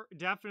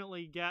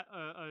definitely get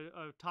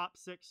a top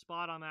 6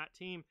 spot on that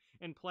team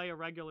and play a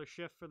regular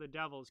shift for the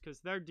Devils, because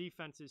their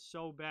defense is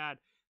so bad.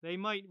 They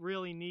might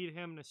really need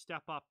him to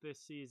step up this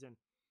season.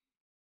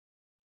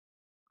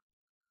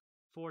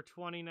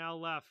 4:20 now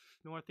left.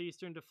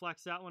 Northeastern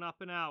deflects that one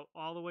up and out,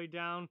 all the way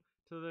down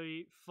to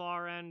the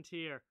far end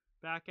here.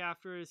 Back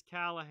after is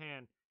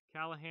Callahan.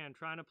 Callahan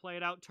trying to play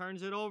it out,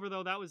 turns it over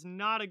though. That was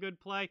not a good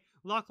play.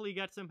 Luckily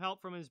gets some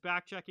help from his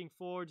back-checking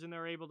forwards, and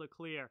they're able to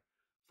clear.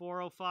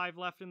 4:05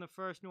 left in the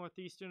first.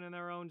 Northeastern in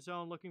their own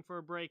zone looking for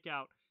a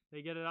breakout.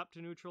 They get it up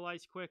to neutral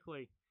ice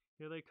quickly.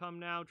 Here they come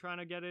now, trying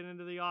to get it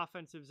into the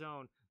offensive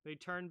zone. They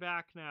turn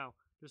back now,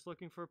 just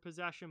looking for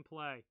possession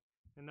play,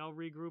 and they'll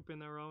regroup in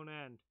their own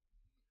end.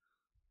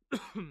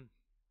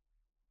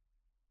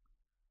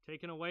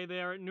 Taken away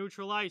there at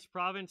neutral ice,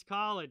 Providence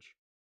College.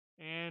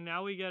 And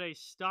now we get a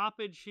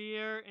stoppage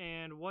here,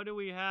 and what do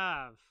we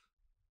have?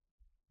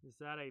 Is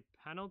that a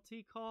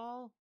penalty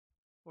call?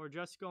 Or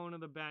just going to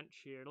the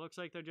bench here? It looks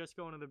like they're just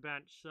going to the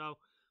bench. So,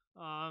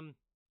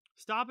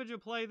 stoppage of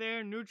play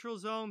there, neutral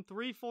zone,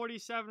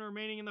 3:47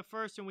 remaining in the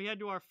first, and we head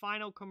to our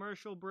final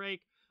commercial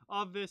break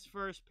of this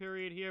first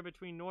period here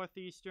between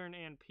Northeastern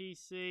and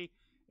PC.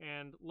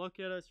 And look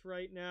at us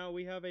right now.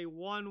 We have a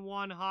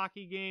 1-1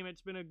 hockey game.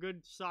 It's been a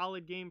good,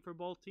 solid game for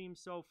both teams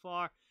so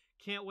far.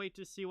 Can't wait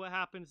to see what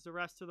happens the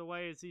rest of the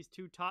way as these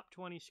two top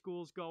 20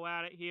 schools go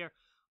at it here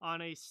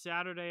on a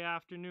Saturday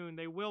afternoon.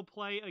 They will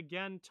play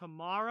again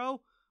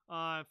tomorrow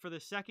for the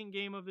second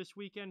game of this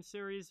weekend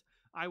series.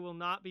 I will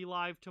not be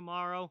live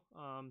tomorrow.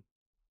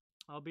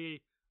 I'll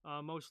be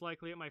most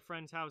likely at my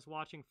friend's house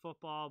watching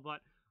football,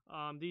 but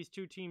these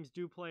two teams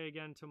do play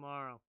again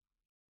tomorrow.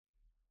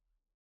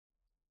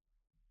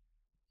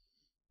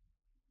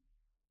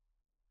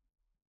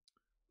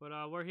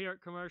 But we're here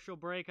at commercial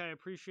break. I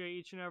appreciate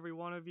each and every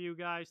one of you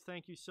guys.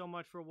 Thank you so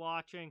much for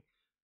watching.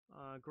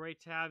 Great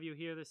to have you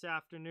here this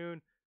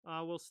afternoon.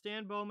 Will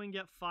Stan Bowman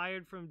get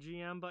fired from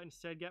GM but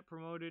instead get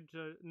promoted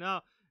to...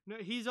 No,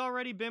 he's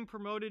already been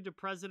promoted to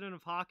president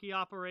of hockey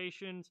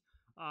operations.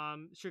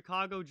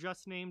 Chicago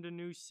just named a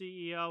new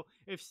CEO.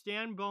 If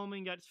Stan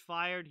Bowman gets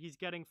fired, he's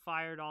getting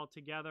fired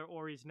altogether,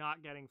 or he's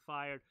not getting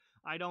fired.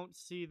 I don't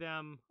see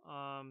them...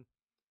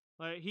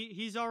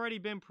 he's already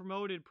been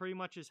promoted pretty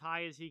much as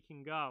high as he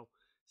can go.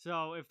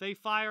 So if they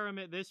fire him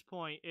at this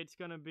point, it's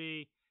gonna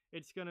be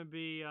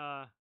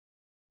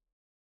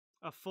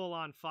a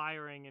full-on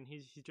firing, and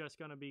he's just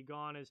gonna be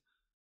gone.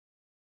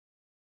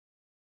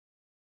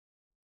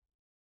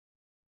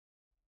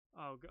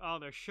 Oh,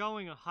 they're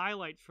showing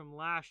highlights from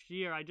last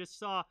year. I just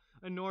saw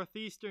a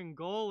Northeastern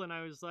goal, and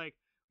I was like,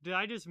 did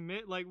I just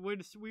miss? Like,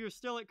 we were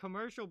still at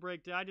commercial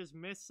break. Did I just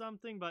miss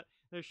something? But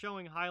they're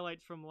showing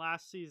highlights from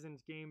last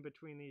season's game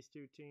between these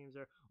two teams,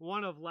 or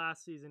one of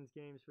last season's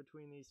games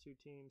between these two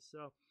teams.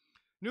 So,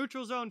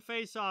 neutral zone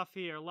face-off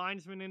here.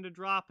 Linesman in to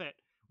drop it.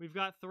 We've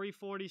got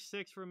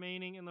 3:46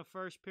 remaining in the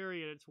first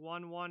period. It's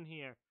 1-1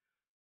 here.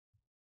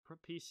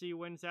 PC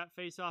wins that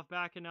face-off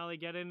back, and now they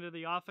get into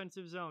the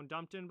offensive zone.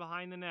 Dumped in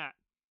behind the net.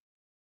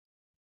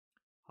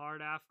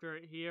 Hard after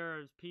it here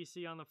is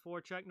PC on the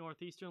forecheck.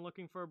 Northeastern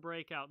looking for a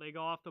breakout. They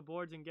go off the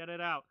boards and get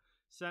it out.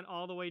 Sent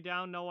all the way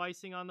down. No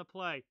icing on the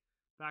play.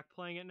 Back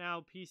playing it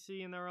now.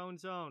 PC in their own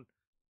zone.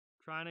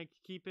 Trying to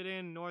keep it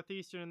in.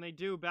 Northeastern, and they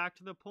do. Back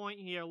to the point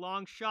here.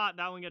 Long shot.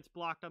 That one gets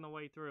blocked on the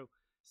way through.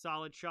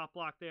 Solid shot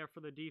block there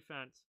for the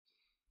defense.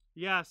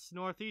 Yes,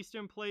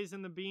 Northeastern plays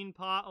in the Bean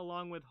Pot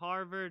along with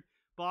Harvard,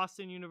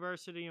 Boston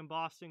University, and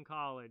Boston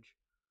College.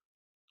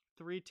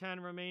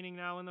 3:10 remaining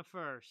now in the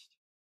first.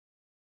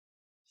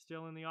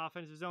 Still in the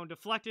offensive zone.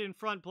 Deflected in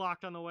front,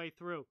 blocked on the way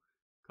through.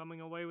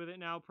 Coming away with it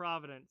now,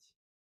 Providence.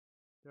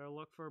 They'll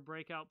look for a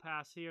breakout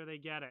pass here. They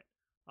get it.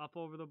 Up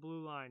over the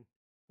blue line.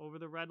 Over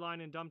the red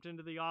line and dumped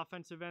into the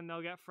offensive end.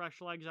 They'll get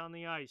fresh legs on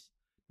the ice.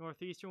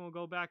 Northeastern will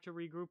go back to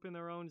regroup in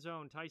their own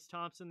zone. Tice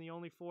Thompson, the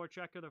only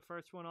forechecker, the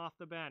first one off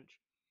the bench.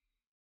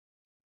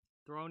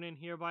 Thrown in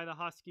here by the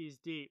Huskies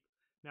deep.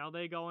 Now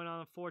they go in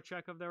on a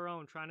forecheck of their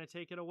own, trying to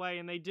take it away,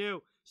 and they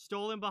do.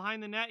 Stolen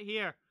behind the net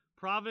here.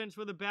 Providence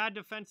with a bad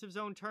defensive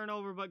zone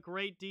turnover, but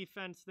great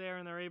defense there,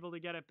 and they're able to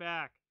get it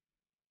back.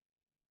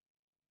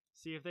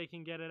 See if they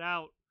can get it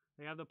out.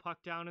 They have the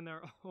puck down in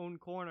their own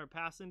corner.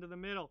 Pass into the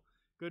middle.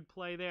 Good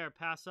play there.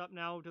 Pass up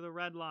now to the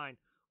red line.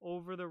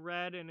 Over the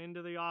red and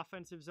into the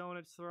offensive zone,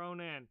 it's thrown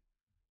in.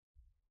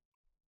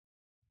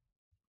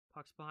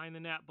 Puck's behind the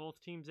net.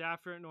 Both teams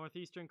after it.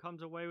 Northeastern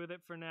comes away with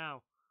it for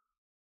now.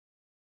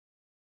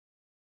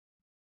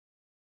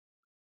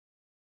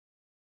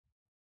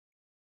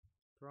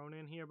 Thrown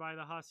in here by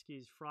the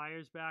Huskies.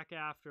 Friars back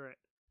after it.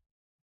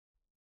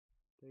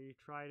 They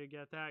try to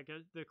get that.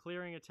 The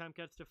clearing attempt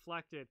gets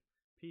deflected.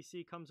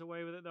 PC comes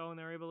away with it, though, and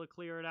they're able to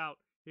clear it out.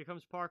 Here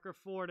comes Parker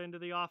Ford into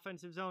the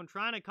offensive zone,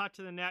 trying to cut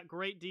to the net.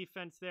 Great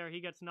defense there.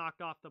 He gets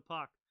knocked off the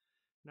puck.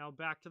 Now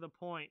back to the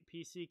point.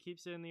 PC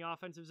keeps it in the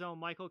offensive zone.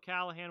 Michael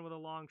Callahan with a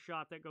long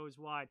shot that goes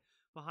wide.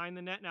 Behind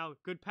the net now.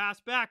 Good pass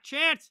back.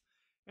 Chance!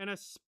 And a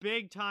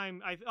big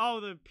time.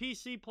 The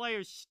PC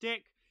player's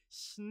stick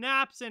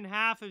snaps in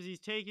half as he's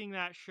taking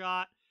that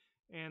shot.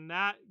 And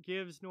that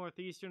gives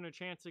Northeastern a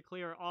chance to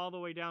clear all the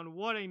way down.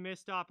 What a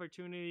missed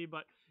opportunity,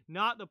 but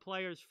not the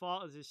player's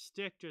fault as his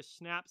stick just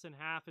snaps in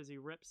half as he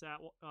rips that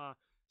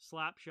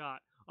slap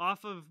shot.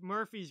 Off of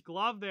Murphy's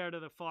glove there to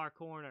the far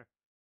corner.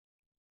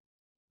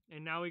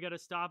 And now we got a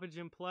stoppage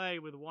in play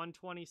with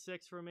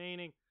 1:26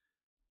 remaining.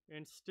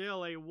 And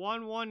still a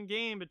 1-1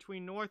 game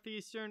between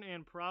Northeastern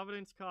and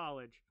Providence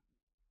College.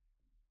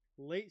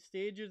 Late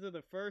stages of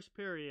the first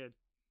period.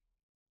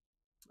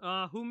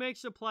 Who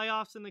makes the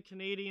playoffs in the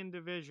Canadian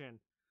division?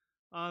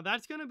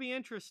 That's going to be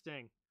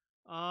interesting.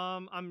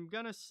 I'm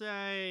going to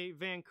say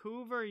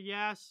Vancouver,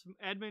 yes.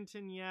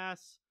 Edmonton,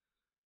 yes.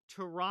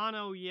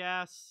 Toronto,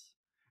 yes.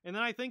 And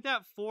then I think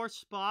that fourth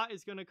spot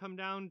is going to come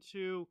down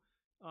to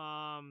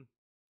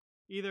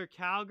either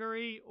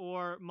Calgary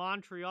or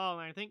Montreal.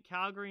 And I think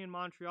Calgary and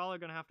Montreal are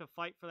going to have to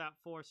fight for that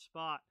fourth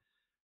spot.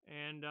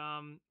 And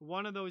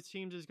one of those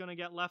teams is going to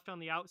get left on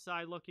the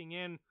outside looking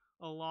in,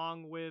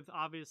 along with,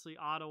 obviously,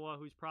 Ottawa,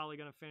 who's probably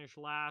going to finish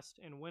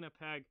last, and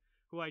Winnipeg,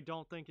 who I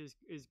don't think is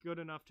good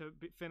enough to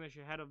finish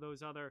ahead of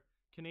those other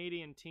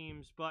Canadian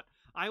teams. But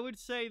I would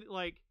say,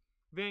 like,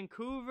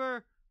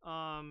 Vancouver,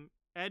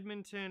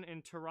 Edmonton,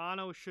 and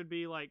Toronto should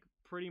be, like,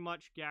 pretty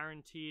much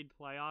guaranteed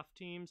playoff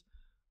teams.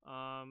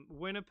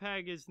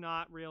 Winnipeg is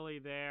not really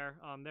there.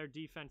 Their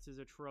defense is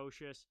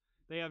atrocious.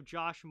 They have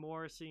Josh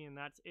Morrissey, and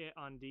that's it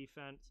on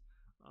defense.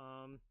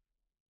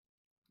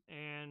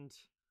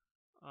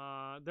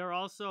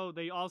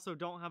 They also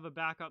don't have a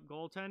backup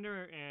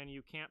goaltender, and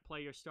you can't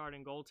play your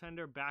starting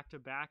goaltender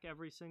back-to-back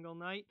every single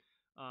night,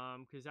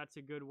 because that's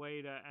a good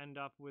way to end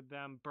up with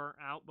them burnt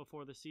out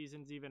before the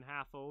season's even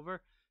half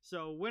over.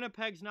 So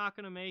Winnipeg's not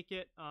going to make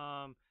it.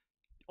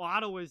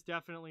 Ottawa's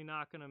definitely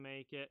not going to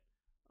make it.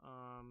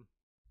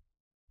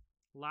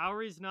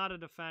 Lowry's not a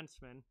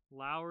defenseman.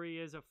 Lowry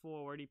is a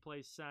forward. He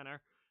plays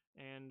center.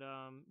 And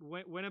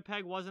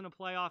Winnipeg wasn't a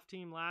playoff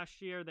team last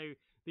year.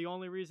 The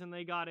only reason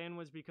they got in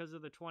was because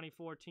of the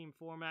 24-team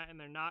format, and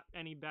they're not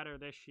any better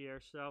this year.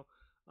 So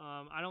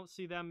I don't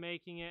see them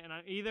making it. And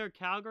either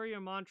Calgary or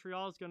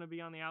Montreal is going to be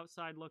on the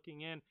outside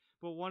looking in,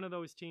 but one of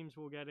those teams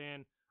will get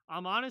in.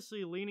 I'm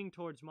honestly leaning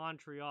towards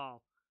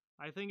Montreal.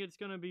 I think it's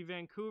going to be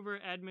Vancouver,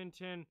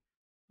 Edmonton,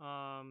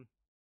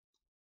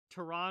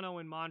 Toronto,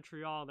 and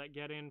Montreal that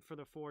get in for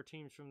the 4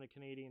 teams from the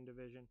Canadian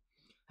division.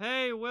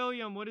 Hey,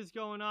 William, what is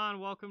going on?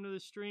 Welcome to the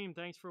stream.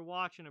 Thanks for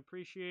watching.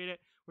 Appreciate it.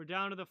 We're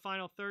down to the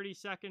final 30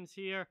 seconds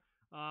here.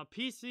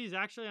 PC is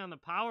actually on the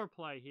power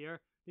play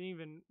here.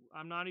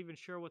 I'm not even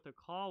sure what the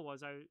call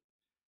was. I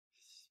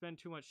spent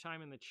too much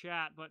time in the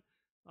chat, but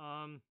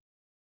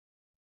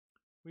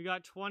we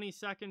got 20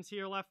 seconds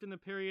here left in the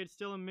period.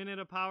 Still a minute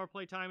of power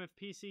play time. If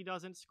PC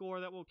doesn't score,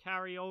 that will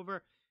carry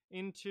over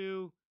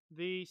into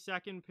the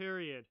second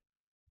period.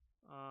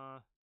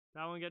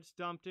 That one gets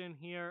dumped in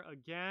here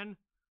again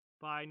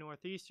by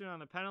Northeastern on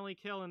the penalty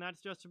kill, and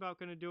that's just about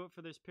going to do it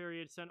for this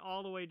period. Sent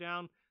all the way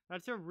down.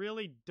 That's a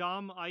really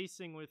dumb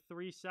icing with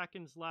 3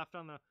 seconds left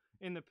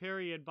in the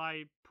period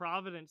by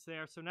Providence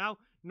there. So now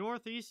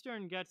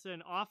Northeastern gets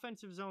an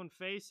offensive zone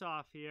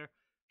face-off here,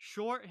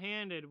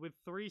 short-handed with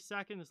 3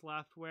 seconds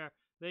left, where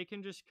they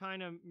can just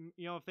kind of,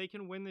 if they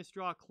can win this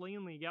draw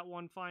cleanly, get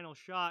one final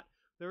shot.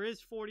 There is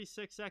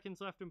 46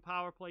 seconds left in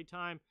power play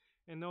time,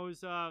 and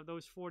those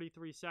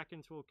 43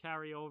 seconds will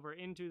carry over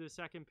into the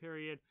second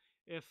period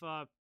if,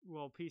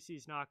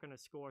 PC's not going to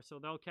score. So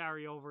they'll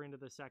carry over into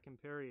the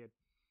second period.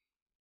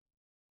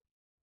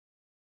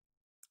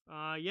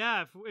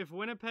 If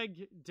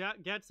Winnipeg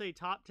gets a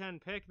top 10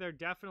 pick, they're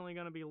definitely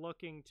going to be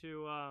looking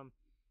to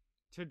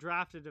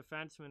draft a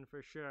defenseman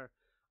for sure.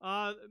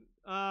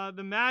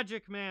 The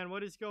Magic Man,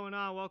 what is going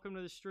on? Welcome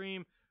to the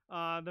stream.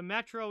 The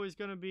Metro is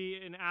going to be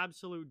an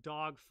absolute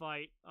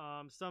dogfight.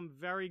 Some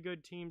very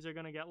good teams are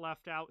going to get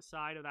left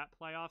outside of that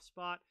playoff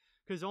spot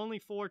because only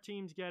 4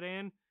 teams get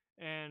in,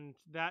 and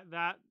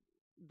that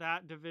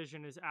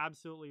division is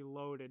absolutely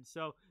loaded.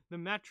 So the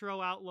Metro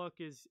outlook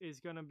is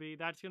going to be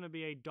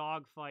a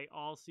dogfight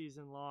all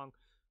season long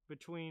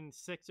between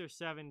 6 or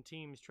 7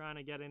 teams trying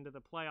to get into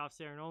the playoffs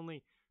there, and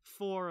only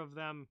 4 of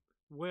them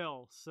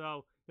will.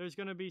 So there's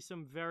going to be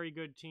some very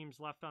good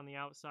teams left on the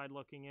outside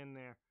looking in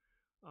there.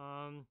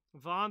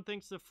 Vaughn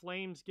thinks the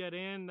Flames get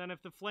in. Then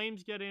if the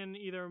Flames get in,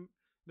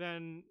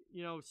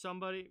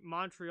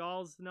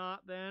 Montreal's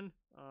not then,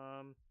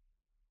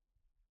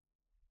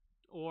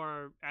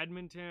 or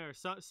Edmonton, or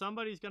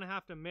somebody's going to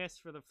have to miss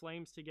for the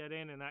Flames to get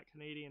in that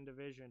Canadian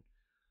division.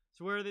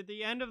 So we're at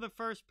the end of the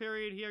first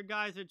period here,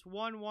 guys. It's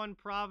 1-1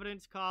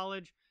 Providence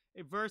College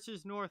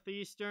versus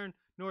Northeastern.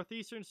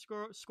 Northeastern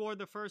scored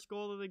the first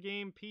goal of the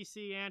game.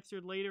 PC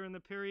answered later in the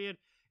period,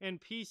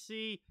 and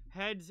PC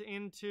heads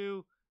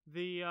into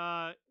the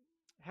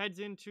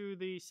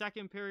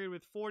second period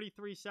with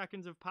 43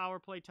 seconds of power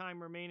play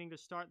time remaining to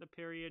start the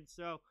period.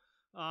 So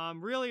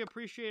really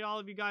appreciate all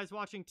of you guys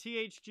watching.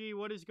 THG,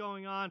 what is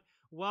going on?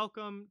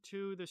 Welcome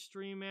to the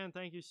stream, man.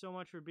 Thank you so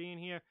much for being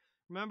here.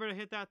 Remember to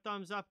hit that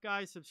thumbs up,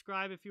 guys.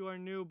 Subscribe if you are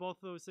new. Both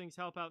of those things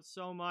help out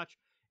so much.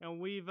 And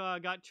we've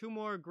got 2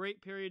 more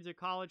great periods of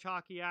college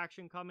hockey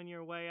action coming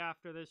your way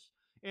after this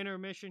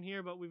intermission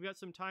here. But we've got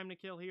some time to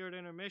kill here at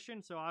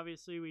intermission, so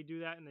obviously we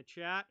do that in the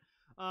chat.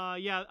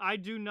 Yeah, I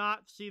do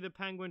not see the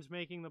Penguins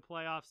making the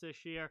playoffs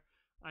this year.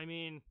 I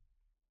mean,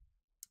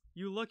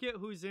 you look at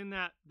who's in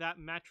that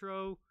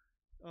Metro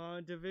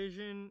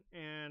division,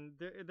 and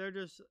they're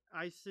just,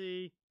 I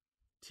see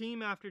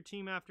team after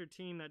team after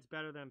team that's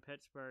better than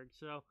Pittsburgh.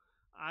 So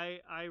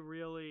I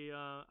really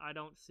I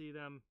don't see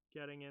them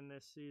getting in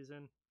this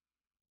season.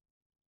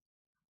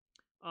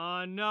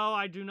 No,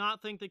 I do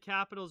not think the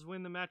Capitals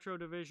win the Metro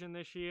division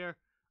this year.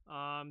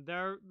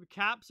 Their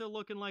Caps are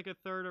looking like a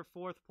 3rd or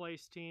 4th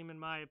place team in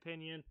my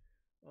opinion.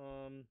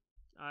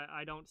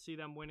 I don't see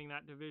them winning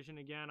that division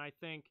again. I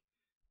think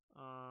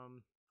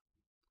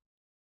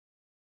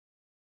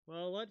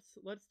well,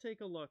 let's take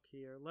a look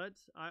here.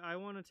 I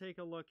want to take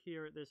a look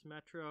here at this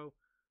Metro.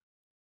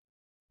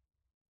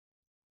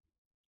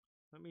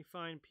 Let me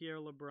find Pierre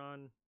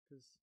LeBrun,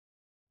 because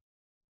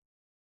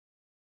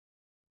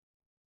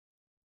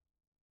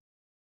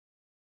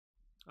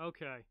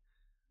okay.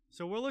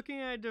 So we're looking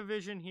at a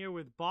division here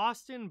with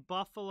Boston,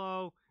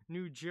 Buffalo,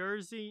 New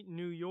Jersey,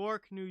 New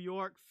York,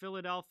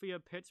 Philadelphia,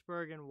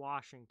 Pittsburgh, and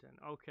Washington.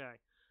 Okay.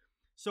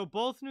 So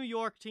both New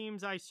York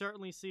teams I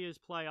certainly see as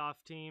playoff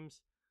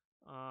teams.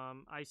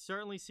 I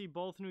certainly see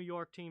both New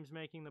York teams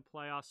making the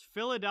playoffs.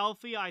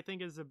 Philadelphia, I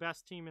think, is the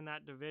best team in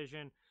that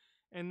division.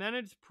 And then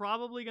it's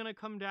probably going to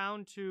come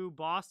down to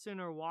Boston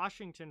or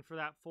Washington for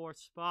that 4th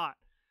spot.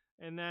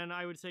 And then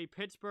I would say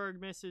Pittsburgh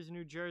misses,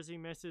 New Jersey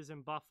misses,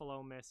 and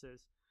Buffalo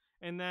misses.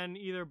 And then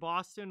either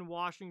Boston,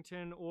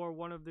 Washington, or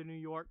one of the New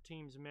York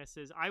teams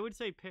misses. I would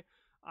say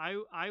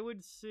I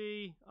would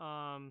see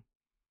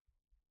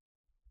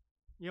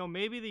you know,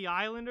 maybe the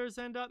Islanders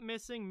end up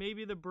missing,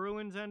 maybe the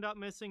Bruins end up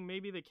missing,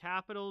 maybe the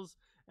Capitals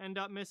end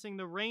up missing.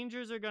 The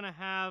Rangers are going to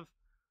have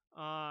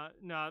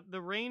no,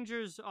 the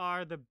Rangers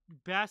are the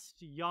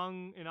best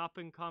young and up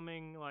and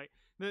coming, like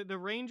the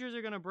Rangers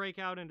are going to break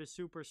out into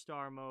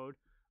superstar mode.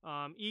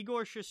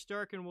 Igor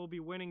Shesterkin will be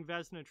winning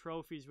Vezina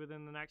trophies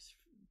within the next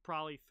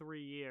probably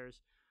 3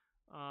 years.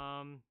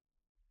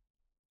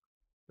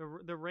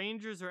 The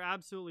Rangers are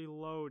absolutely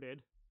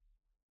loaded.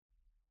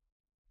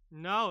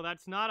 No,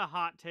 that's not a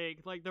hot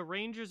take. Like, the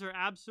Rangers are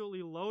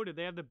absolutely loaded.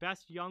 They have the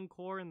best young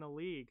core in the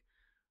league.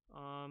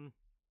 I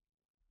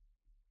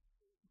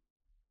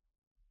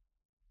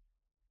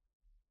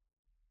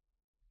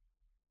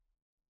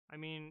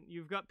mean,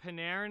 you've got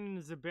Panarin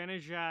and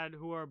Zibanejad,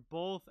 who are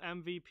both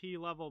MVP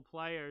level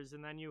players,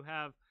 and then you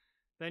have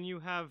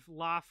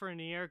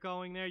Lafreniere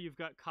going there. You've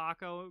got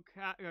Capo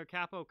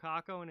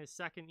Caco in his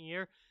 2nd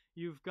year.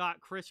 You've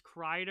got Chris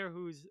Kreider,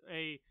 who's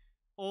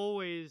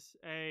always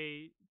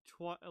a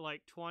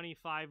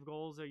 25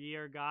 goals a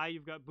year guy.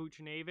 You've got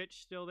Buchnevich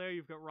still there.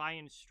 You've got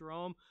Ryan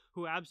Strome,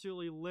 who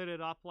absolutely lit it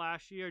up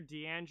last year.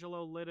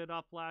 D'Angelo lit it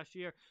up last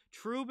year.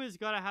 Trouba's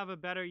got to have a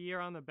better year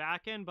on the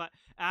back end, but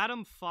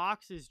Adam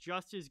Fox is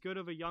just as good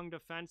of a young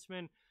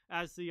defenseman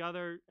as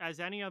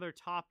any other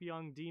top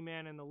young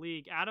D-man in the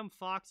league. Adam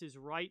Fox is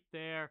right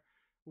there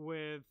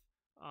with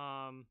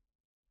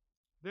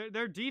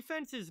their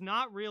defense is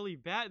not really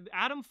bad.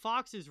 Adam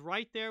Fox is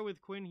right there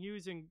with Quinn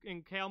Hughes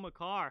and Cale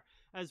Makar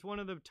as one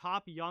of the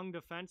top young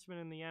defensemen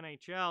in the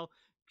NHL.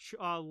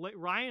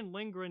 Ryan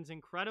Lindgren's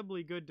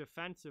incredibly good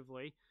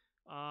defensively.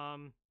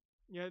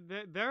 Yeah,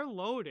 they're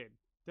loaded.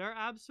 They're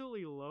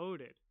absolutely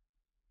loaded.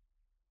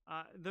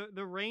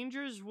 The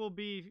Rangers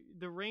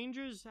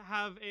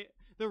have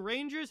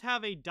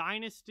a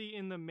dynasty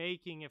in the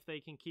making if they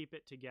can keep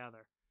it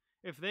together.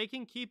 If they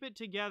can keep it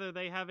together,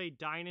 they have a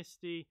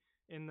dynasty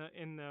in the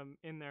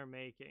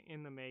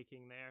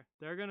making there.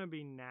 They're gonna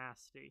be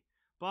nasty.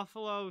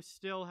 Buffalo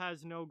still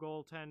has no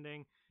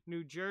goaltending.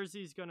 New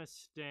Jersey's gonna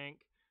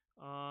stink.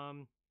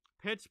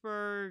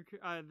 Pittsburgh,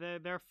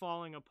 they're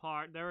falling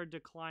apart. They're a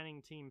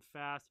declining team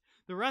fast.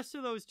 The rest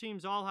of those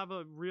teams all have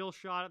a real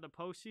shot at the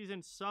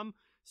postseason.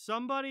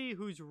 Somebody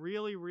who's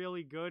really,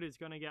 really good is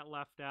gonna get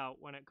left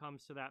out when it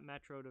comes to that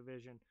Metro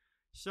division.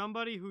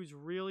 Somebody who's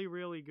really,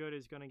 really good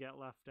is gonna get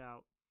left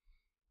out.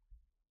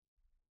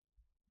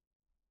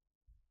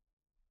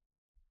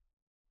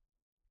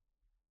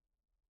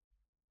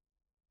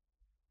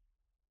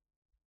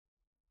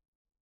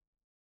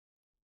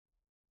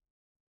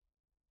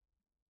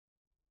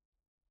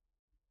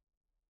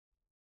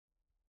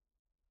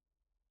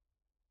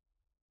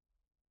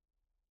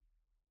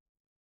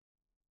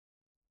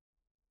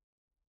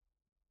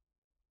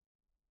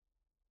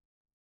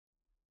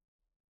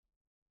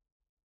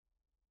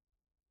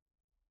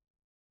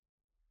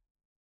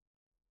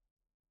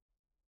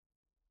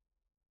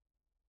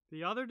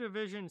 The other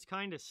divisions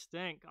kind of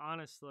stink,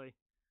 honestly.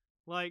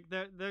 Like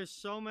there's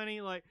so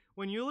many. Like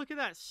when you look at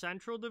that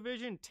Central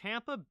Division,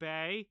 Tampa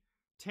Bay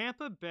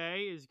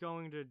is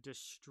going to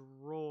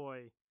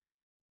destroy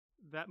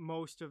that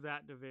most of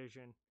that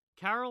division.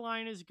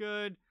 Carolina's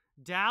good.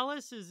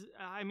 Dallas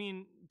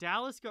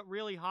got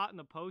really hot in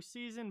the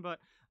postseason, but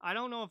I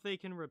don't know if they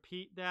can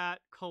repeat that.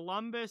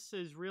 Columbus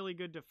is really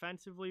good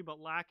defensively, but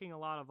lacking a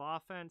lot of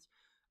offense.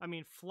 I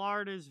mean,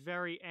 Florida's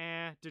very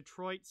eh.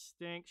 Detroit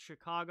stinks.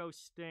 Chicago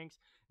stinks.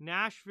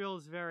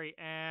 Nashville's very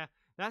eh.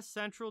 That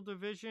Central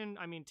Division,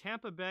 I mean,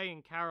 Tampa Bay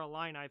and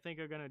Carolina, I think,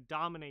 are going to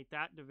dominate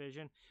that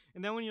division.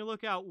 And then when you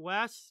look out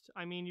west,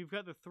 I mean, you've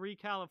got the 3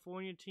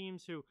 California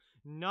teams who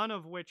none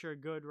of which are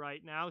good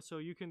right now, so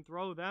you can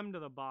throw them to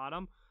the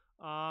bottom.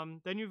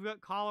 Then you've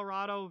got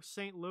Colorado,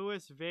 St.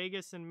 Louis,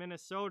 Vegas, and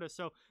Minnesota.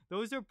 So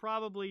those are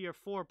probably your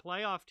 4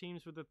 playoff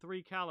teams with the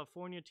 3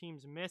 California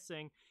teams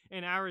missing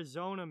and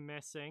Arizona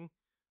missing.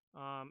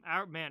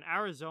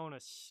 Arizona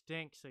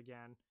stinks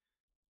again.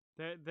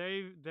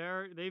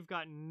 They've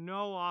got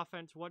no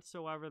offense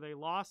whatsoever. They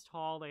lost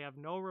Hall. They have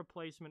no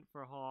replacement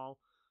for Hall.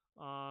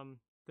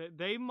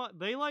 They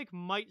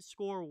might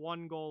score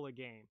 1 goal a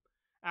game.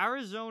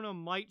 Arizona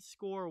might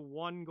score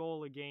 1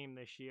 goal a game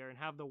this year and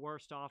have the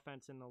worst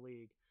offense in the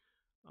league.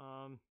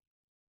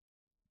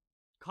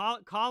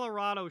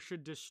 Colorado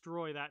should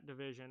destroy that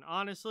division.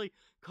 Honestly,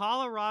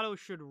 Colorado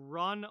should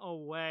run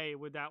away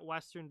with that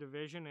Western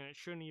Division, and it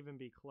shouldn't even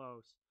be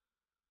close.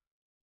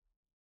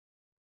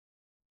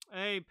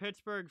 Hey,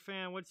 Pittsburgh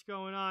fan, what's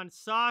going on?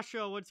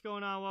 Sasha, what's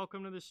going on?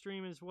 Welcome to the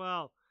stream as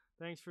well.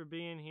 Thanks for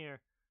being here.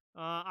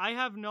 I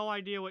have no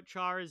idea what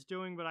Char is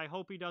doing, but I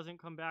hope he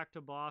doesn't come back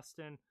to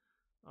Boston.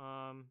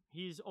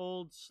 He's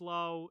old,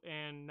 slow,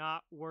 and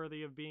not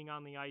worthy of being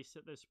on the ice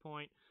at this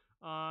point.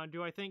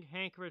 Do I think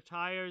Hank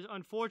retires?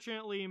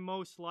 Unfortunately,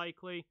 most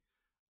likely.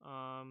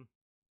 Hank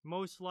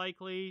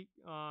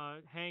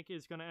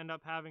is going to end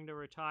up having to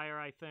retire,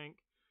 I think.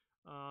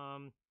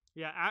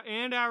 Yeah,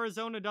 and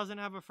Arizona doesn't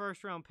have a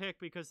first-round pick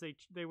because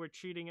they were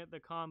cheating at the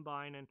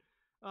combine, and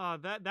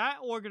that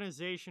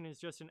organization is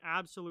just an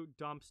absolute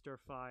dumpster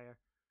fire.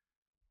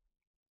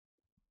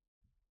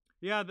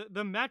 Yeah,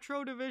 the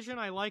Metro division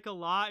I like a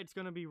lot. It's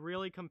going to be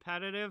really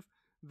competitive.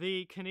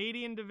 The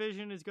Canadian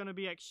division is going to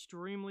be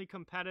extremely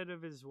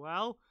competitive as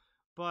well,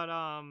 but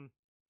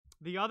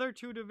the other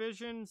 2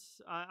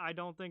 divisions I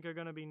don't think are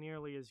going to be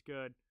nearly as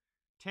good.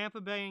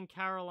 Tampa Bay and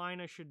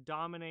Carolina should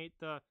dominate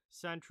the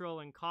Central,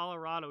 and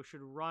Colorado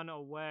should run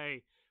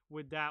away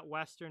with that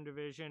Western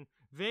Division.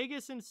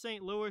 Vegas and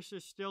St. Louis are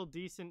still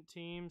decent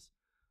teams.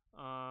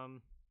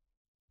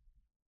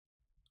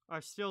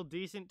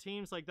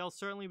 Like, they'll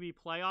certainly be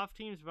playoff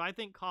teams, but I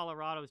think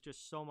Colorado is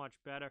just so much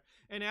better.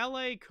 And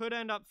LA could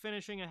end up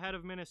finishing ahead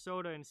of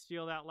Minnesota and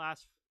steal that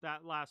last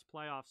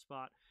playoff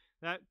spot.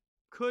 That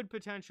could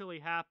potentially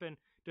happen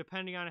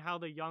depending on how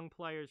the young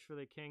players for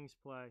the Kings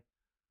play.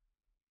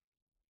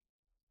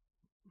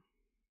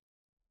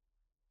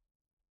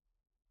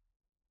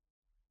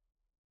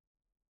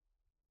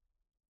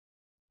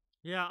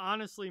 Yeah,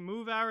 honestly,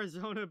 move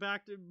Arizona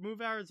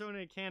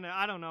to Canada.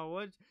 I don't know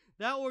what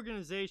that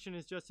organization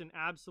is, just an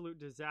absolute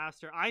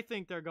disaster. I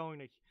think they're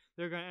going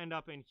to end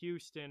up in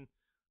Houston.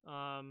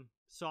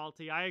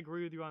 Salty, I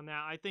agree with you on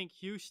that. I think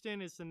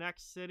Houston is the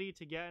next city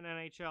to get an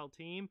NHL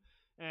team,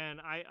 and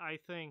I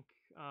think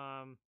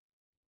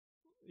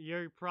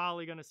you're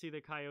probably going to see the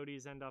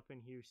Coyotes end up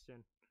in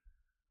Houston.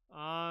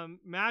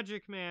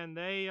 Magic Man,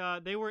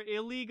 they were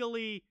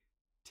illegally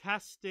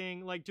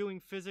testing, like doing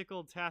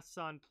physical tests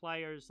on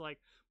players, like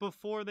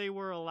before they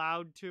were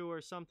allowed to or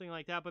something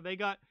like that, but they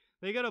got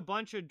a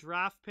bunch of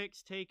draft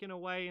picks taken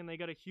away and they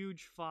got a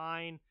huge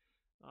fine.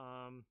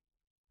 And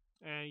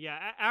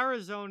yeah,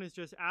 Arizona is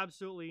just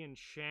absolutely in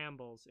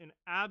shambles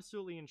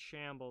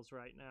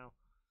right now.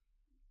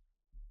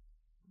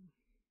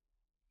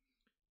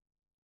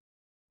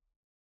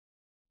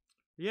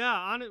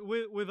 Yeah,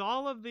 with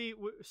all of the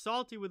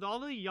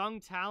young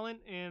talent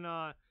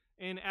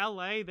in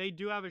LA, they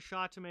do have a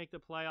shot to make the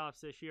playoffs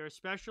this year,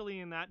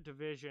 especially in that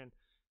division.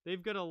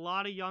 They've got a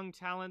lot of young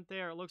talent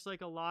there. It looks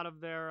like a lot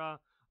of their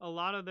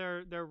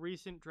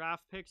recent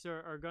draft picks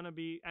are going to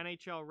be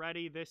NHL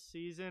ready this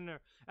season, or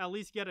at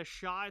least get a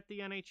shot at the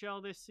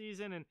NHL this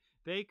season, and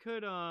they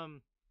could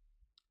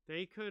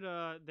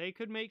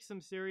make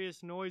some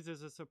serious noise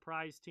as a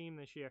surprise team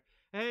this year.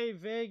 Hey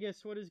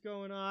Vegas, what is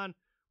going on?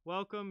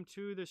 Welcome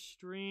to the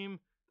stream.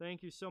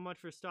 Thank you so much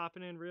for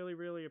stopping in. Really,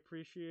 really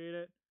appreciate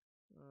it.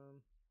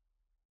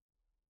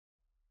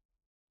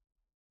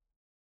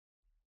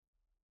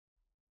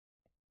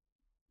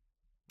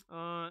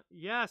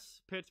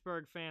 Yes,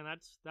 Pittsburgh fan.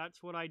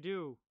 That's what I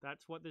do.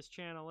 That's what this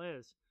channel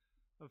is.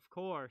 Of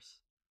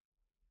course.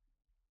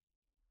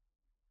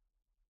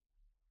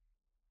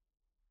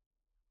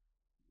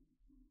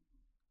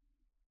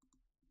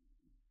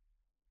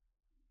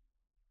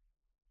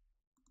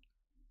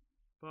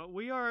 But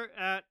we are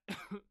at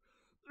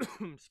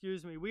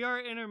excuse me. We are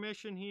at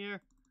intermission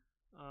here.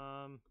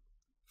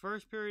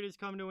 First period has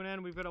come to an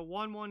end. We've got a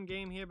 1-1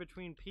 game here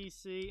between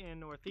PC and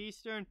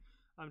Northeastern.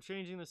 I'm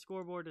changing the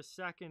scoreboard to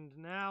second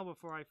now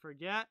before I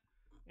forget.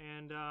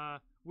 And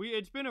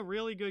it's been a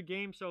really good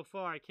game so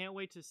far. I can't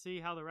wait to see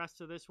how the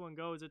rest of this one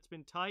goes. It's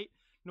been tight.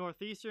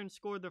 Northeastern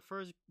scored the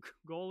first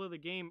goal of the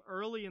game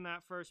early in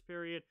that first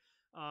period.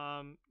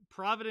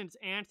 Providence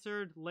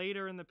answered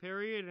later in the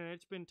period, and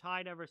it's been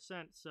tied ever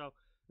since. So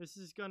this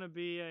is going to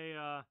be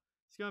a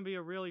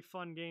really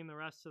fun game the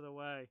rest of the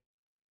way.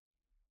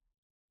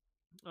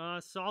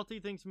 Salty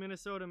thinks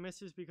Minnesota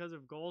misses because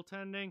of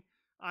goaltending.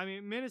 I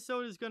mean,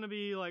 Minnesota is going to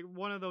be like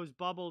one of those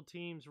bubble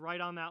teams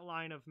right on that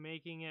line of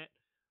making it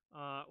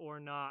or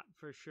not,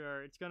 for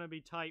sure. It's going to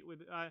be tight.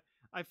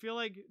 I feel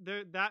like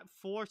that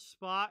fourth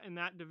spot in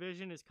that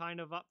division is kind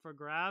of up for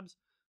grabs,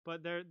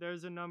 but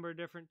there's a number of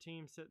different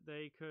teams that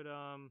they could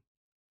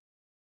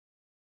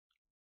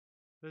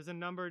there's a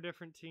number of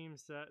different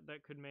teams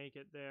that could make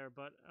it there.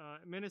 But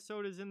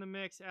Minnesota's in the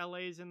mix,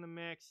 LA's in the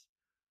mix.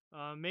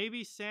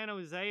 Maybe San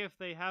Jose, if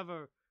they have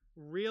a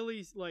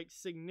really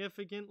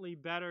significantly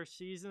better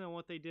season than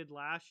what they did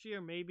last year,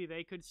 maybe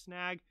they could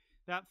snag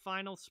that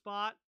final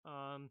spot.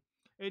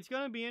 It's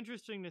going to be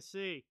interesting to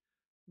see.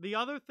 The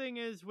other thing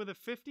is, with a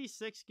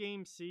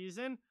 56-game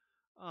season,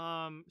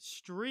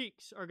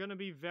 streaks are going to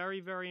be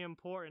very, very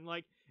important.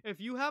 Like, if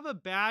you have a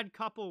bad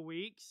couple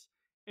weeks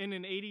in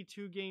an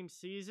 82-game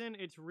season,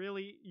 it's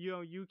really,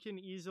 you can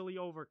easily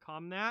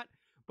overcome that.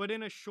 But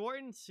in a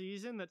shortened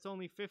season that's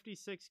only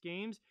 56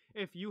 games,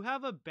 if you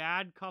have a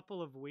bad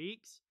couple of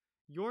weeks,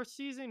 your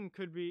season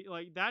could be,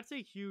 that's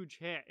a huge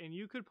hit. And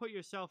you could put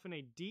yourself in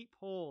a deep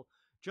hole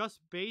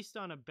just based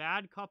on a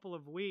bad couple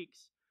of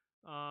weeks,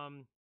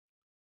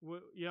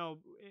 with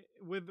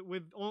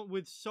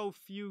so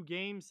few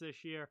games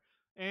this year.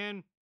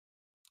 And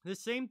the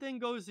same thing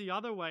goes the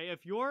other way.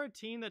 If you're a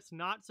team that's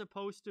not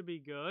supposed to be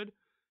good,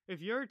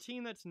 but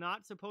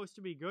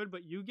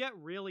you get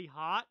really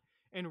hot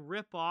and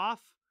rip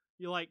off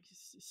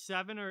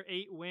 7 or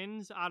 8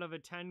 wins out of a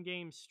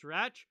 10-game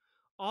stretch,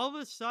 all of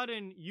a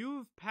sudden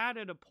you've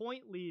padded a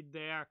point lead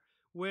there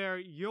where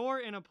you're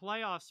in a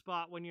playoff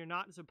spot when you're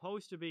not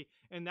supposed to be,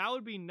 and that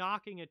would be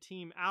knocking a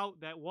team out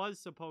that was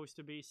supposed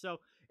to be. So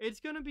it's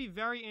going to be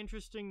very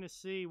interesting to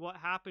see what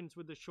happens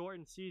with the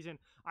shortened season.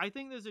 I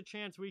think there's a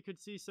chance we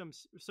could see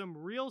some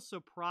real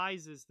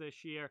surprises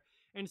this year,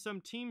 and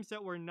some teams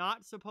that were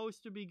not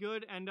supposed to be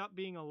good end up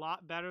being a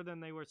lot better than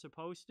they were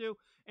supposed to,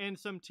 and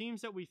some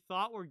teams that we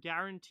thought were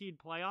guaranteed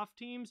playoff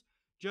teams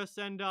just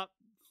end up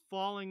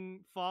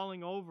falling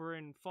over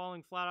and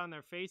falling flat on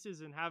their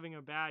faces and having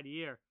a bad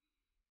year.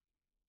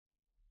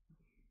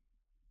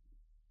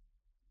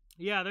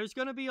 Yeah, there's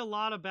going to be a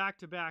lot of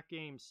back-to-back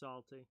games,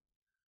 Salty.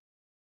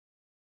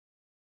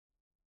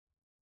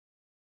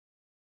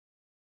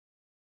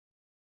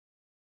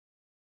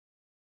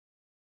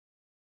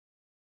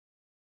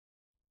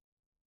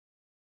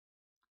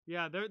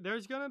 Yeah,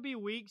 there's going to be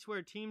weeks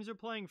where teams are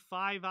playing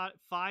five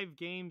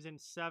games in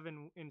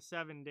 7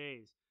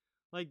 days.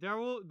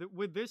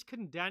 With this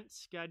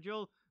condensed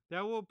schedule,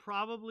 there will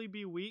probably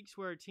be weeks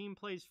where a team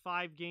plays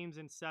 5 games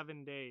in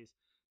 7 days.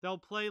 They'll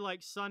play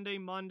Sunday,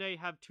 Monday,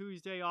 have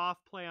Tuesday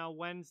off, play on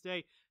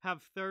Wednesday,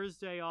 have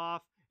Thursday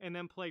off, and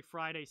then play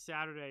Friday,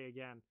 Saturday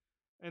again.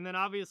 And then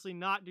obviously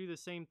not do the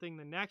same thing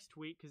the next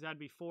week, because that'd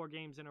be 4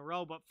 games in a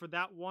row. But for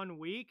that 1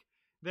 week,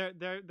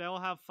 they'll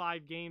have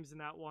 5 games in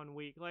that 1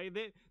 week.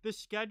 The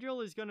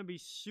schedule is going to be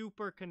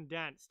super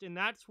condensed, and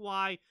that's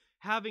why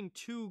having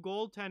 2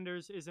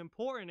 goaltenders is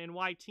important, and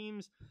why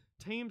teams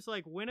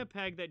like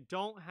Winnipeg that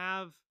don't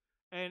have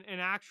an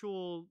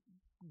actual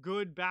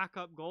good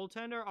backup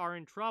goaltender are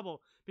in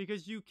trouble,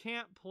 because you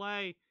can't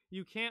play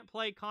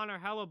Connor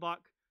Hellebuck,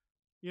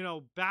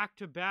 back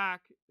to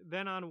back,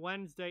 then on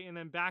Wednesday, and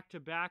then back to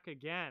back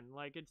again.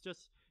 It's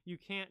just, you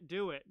can't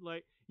do it.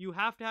 You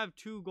have to have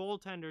 2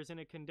 goaltenders in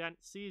a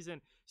condensed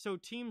season. So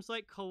teams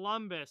like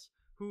Columbus,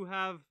 who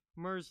have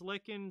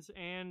Merzlikins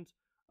and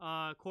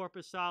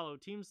Korpisalo,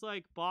 teams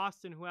like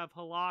Boston, who have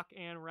Halak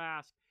and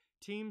Rask,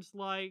 teams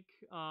like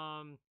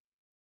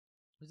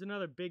there's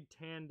another big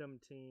tandem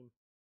team.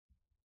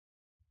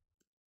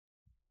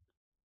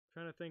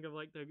 Trying to think of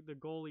the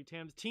goalie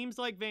teams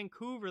like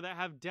Vancouver that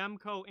have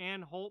Demko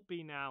and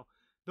Holtby now.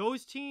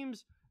 Those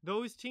teams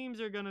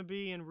are going to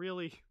be in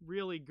really,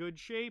 really good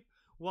shape,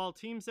 while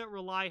teams that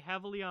rely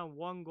heavily on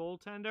one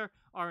goaltender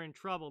are in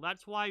trouble.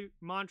 That's why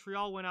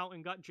Montreal went out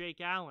and got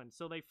Jake Allen,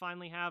 so they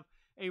finally have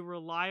a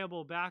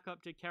reliable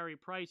backup to Carey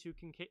Price who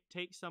can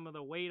take some of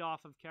the weight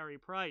off of Carey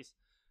Price.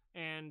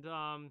 And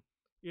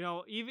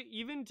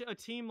even a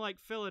team like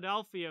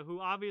Philadelphia, who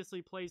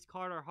obviously plays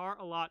Carter Hart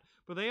a lot,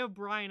 but they have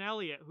Brian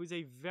Elliott, who's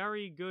a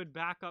very good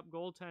backup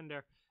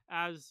goaltender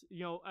as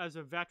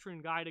a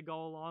veteran guy to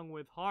go along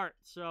with Hart.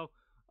 So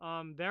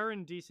they're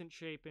in decent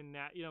shape in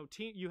that.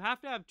 You have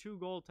to have 2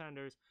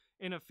 goaltenders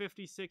in a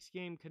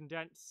 56-game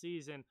condensed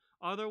season.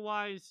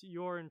 Otherwise,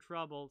 you're in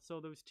trouble. So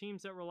those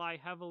teams that rely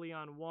heavily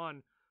on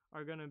one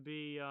are going to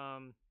be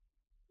an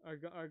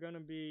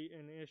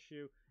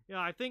issue.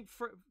 I think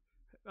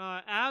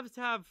Avs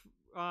have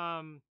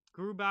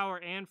Grubauer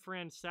and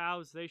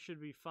Francouz. They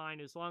should be fine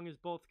as long as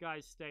both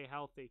guys stay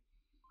healthy.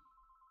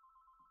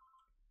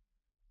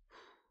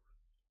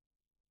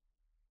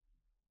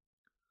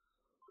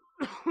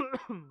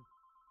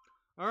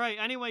 All right,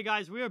 anyway,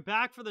 guys, we are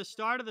back for the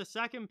start of the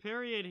second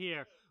period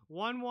here.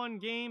 1-1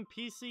 game,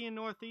 PC and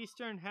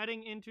Northeastern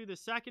heading into the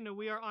second, and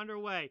we are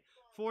underway.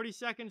 40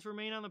 seconds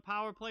remain on the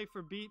power play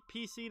for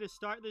PC to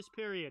start this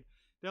period.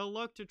 They'll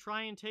look to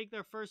try and take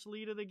their first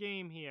lead of the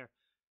game here.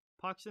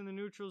 Puck's in the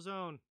neutral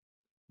zone.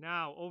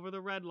 Now, over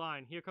the red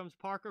line. Here comes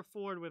Parker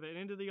Ford with it.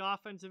 Into the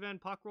offensive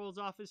end. Puck rolls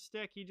off his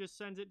stick. He just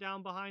sends it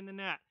down behind the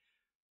net.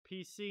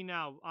 PC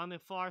now on the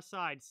far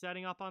side,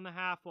 setting up on the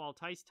half wall.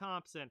 Tice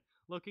Thompson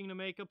looking to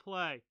make a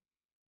play.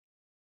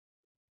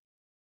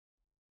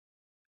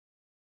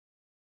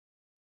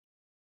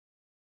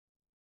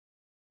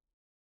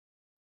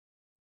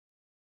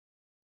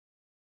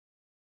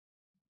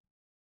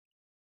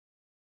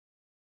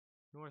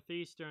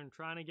 Northeastern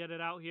trying to get it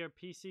out here.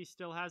 PC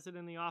still has it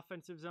in the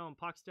offensive zone.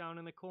 Puck's down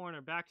in the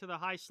corner. Back to the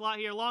high slot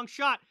here. Long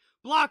shot.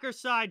 Blocker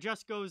side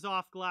just goes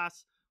off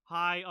glass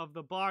high of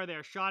the bar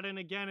there. Shot in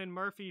again, and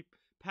Murphy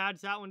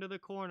pads that one to the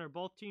corner.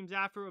 Both teams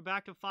after it.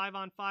 Back to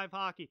 5-on-5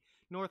 hockey.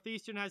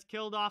 Northeastern has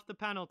killed off the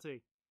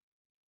penalty.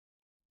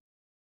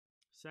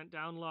 Sent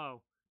down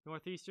low.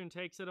 Northeastern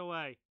takes it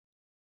away.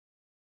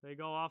 They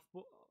go off...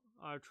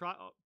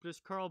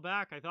 just curl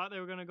back. I thought they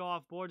were going to go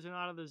off boards and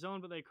out of the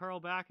zone, but they curl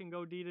back and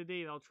go D to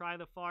D. They'll try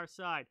the far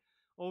side.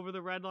 Over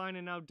the red line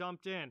and now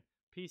dumped in.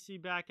 PC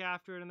back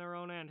after it in their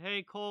own end.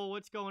 Hey, Cole,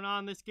 what's going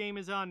on? This game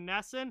is on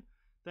Nesson.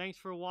 Thanks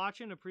for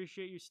watching.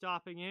 Appreciate you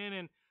stopping in.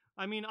 And,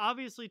 I mean,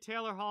 obviously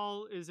Taylor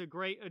Hall is a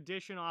great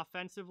addition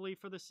offensively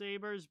for the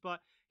Sabres, but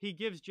he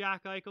gives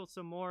Jack Eichel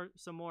some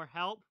more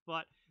help.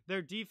 But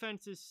their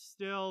defense is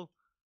still...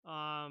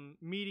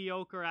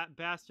 mediocre at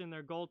best, and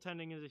their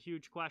goaltending is a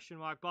huge question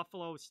mark.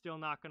 Buffalo is still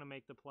not going to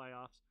make the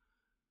playoffs.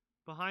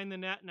 Behind the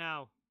net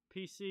now.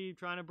 PC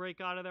trying to break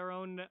out of their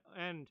own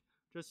end.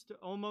 Just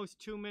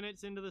almost 2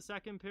 minutes into the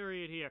second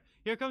period here.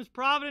 Here comes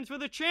Providence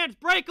with a chance.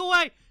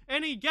 Breakaway!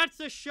 And he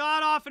gets a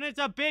shot off, and it's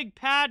a big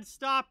pad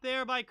stop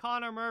there by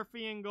Connor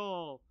Murphy in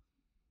goal.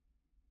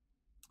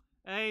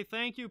 Hey,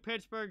 thank you,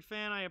 Pittsburgh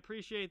fan. I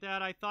appreciate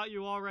that. I thought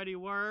you already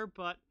were,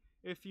 but...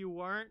 if you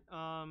weren't,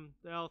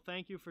 well,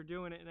 thank you for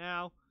doing it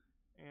now.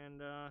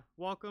 And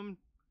welcome.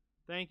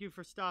 Thank you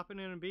for stopping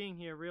in and being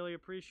here. Really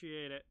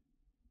appreciate it.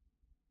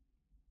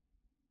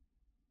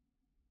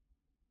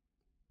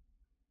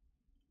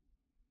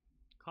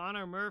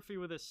 Connor Murphy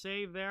with a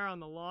save there on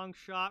the long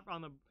shot.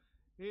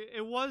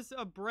 It was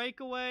a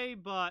breakaway,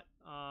 but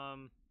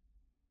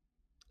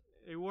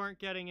they weren't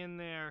getting in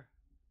there.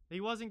 He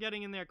wasn't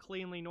getting in there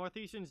cleanly.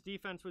 Northeastern's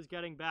defense was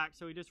getting back,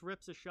 so he just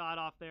rips a shot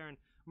off there, and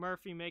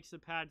Murphy makes the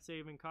pad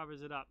save and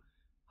covers it up.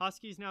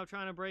 Huskies now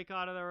trying to break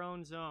out of their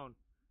own zone.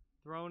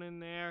 Thrown in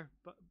there,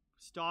 but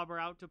Stauber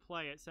out to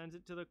play it. Sends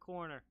it to the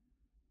corner.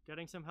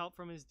 Getting some help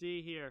from his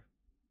D here.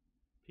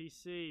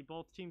 PC,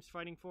 both teams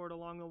fighting for it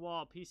along the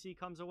wall. PC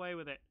comes away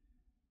with it.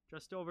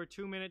 Just over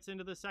 2 minutes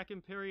into the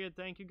second period.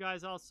 Thank you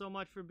guys all so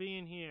much for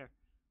being here.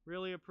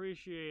 Really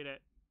appreciate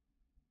it.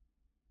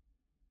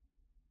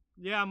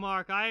 Yeah,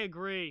 Mark, I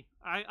agree.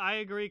 I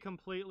agree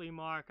completely,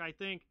 Mark. I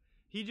think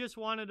he just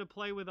wanted to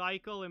play with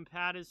Eichel and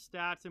pad his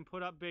stats and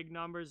put up big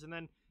numbers and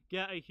then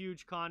get a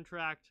huge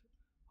contract,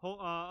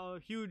 a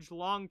huge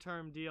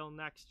long-term deal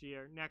next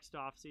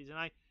offseason.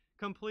 I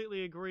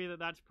completely agree that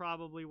that's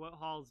probably what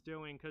Hall's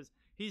doing because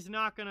he's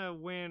not going to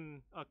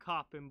win a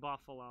cup in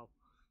Buffalo.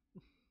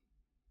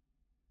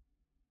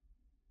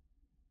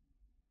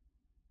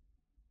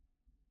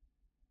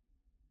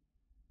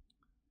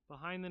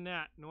 Behind the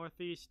net,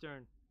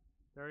 Northeastern.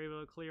 They're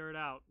able to clear it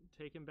out.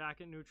 Taken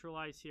back at neutral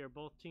ice here.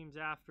 Both teams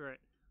after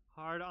it.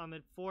 Hard on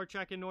the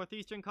forecheck, and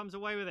Northeastern comes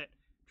away with it.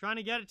 Trying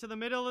to get it to the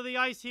middle of the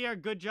ice here.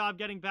 Good job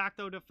getting back,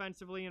 though,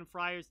 defensively, and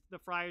the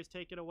Friars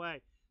take it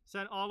away.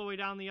 Sent all the way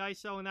down the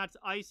ice, and that's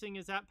icing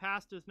as that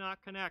pass does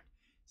not connect.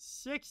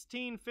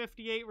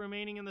 16:58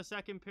 remaining in the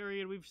second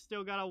period. We've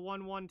still got a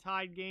 1-1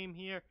 tied game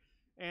here,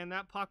 and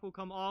that puck will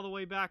come all the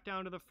way back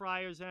down to the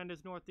Friars' end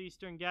as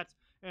Northeastern gets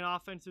an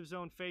offensive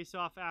zone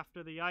face-off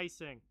after the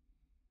icing.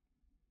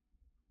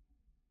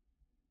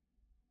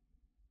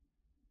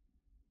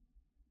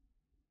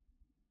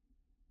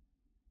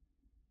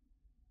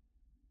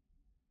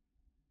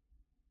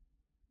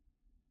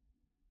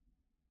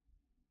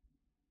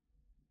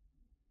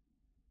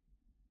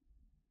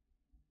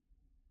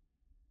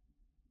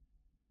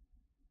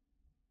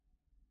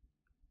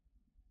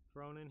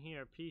 Thrown in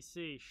here.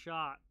 PC,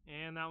 shot.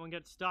 And that one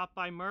gets stopped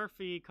by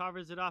Murphy.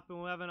 Covers it up, and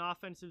we'll have an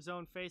offensive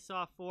zone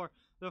face-off for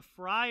the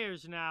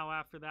Friars now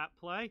after that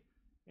play.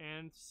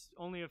 And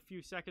only a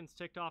few seconds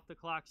ticked off the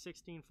clock.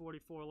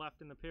 16:44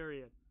 left in the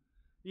period.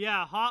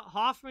 Yeah,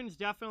 Hoffman's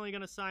definitely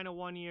going to sign a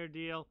one-year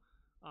deal.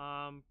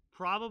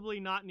 Probably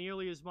not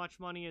nearly as much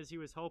money as he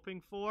was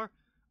hoping for.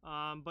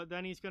 But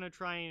then he's going to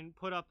try and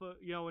put up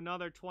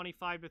another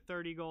 25 to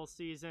 30 goal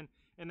season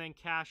and then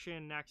cash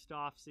in next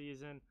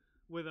offseason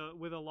with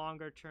a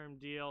longer term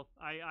deal.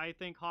 I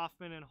think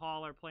Hoffman and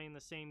Hall are playing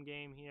the same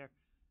game here.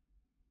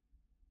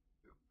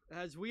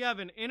 As we have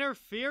an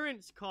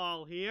interference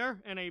call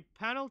here and a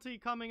penalty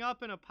coming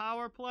up in a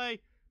power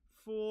play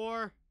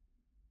for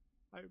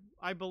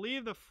I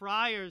believe the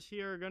Friars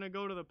here are going to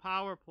go to the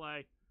power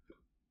play.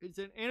 It's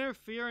an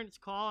interference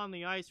call on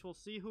the ice. We'll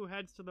see who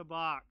heads to the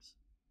box.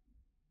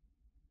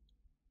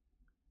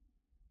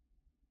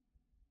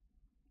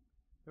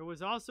 There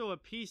was also a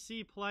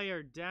PC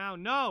player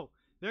down. No,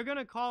 they're going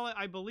to call it,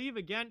 I believe,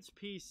 against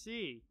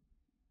PC.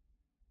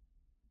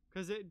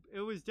 Because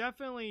it was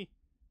definitely,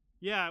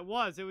 yeah, it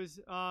was. It was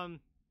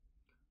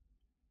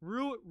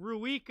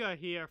Ruika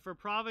here for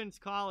Providence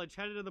College,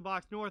 headed to the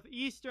box.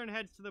 Northeastern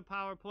heads to the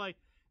power play.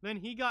 Then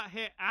he got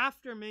hit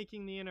after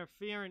making the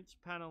interference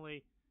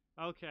penalty.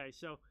 Okay,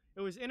 so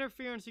it was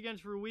interference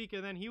against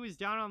Ruika. Then he was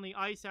down on the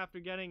ice after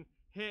getting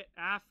hit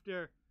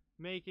after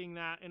making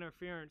that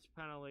interference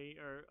penalty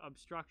or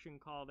obstruction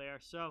call there.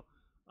 So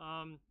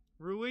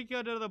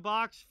Ruika to the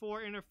box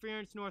for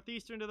interference.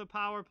 Northeastern to the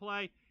power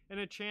play. And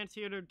a chance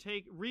here to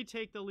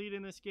retake the lead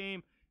in this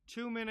game.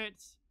 2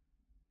 minutes.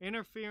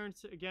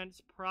 Interference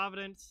against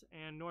Providence,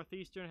 and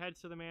Northeastern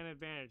heads to the man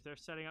advantage. They're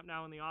setting up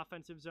now in the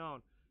offensive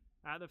zone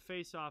at the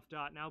faceoff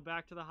dot. Now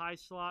back to the high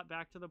slot,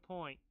 back to the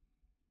point.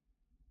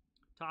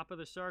 Top of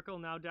the circle,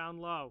 now down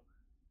low.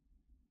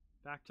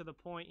 Back to the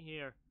point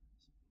here.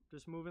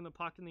 Just moving the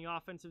puck in the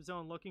offensive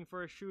zone, looking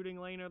for a shooting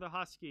lane or the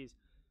Huskies.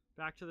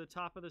 Back to the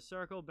top of the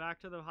circle, back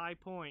to the high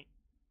point.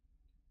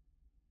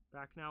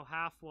 Back now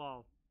half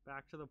wall,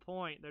 back to the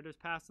point. They're just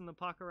passing the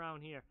puck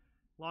around here.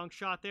 Long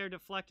shot there,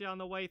 deflected on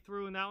the way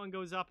through, and that one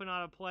goes up and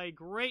out of play.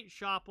 Great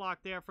shot block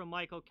there from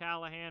Michael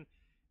Callahan,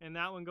 and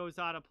that one goes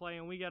out of play,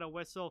 and we get a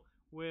whistle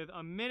with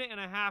 1.5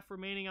 minutes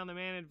remaining on the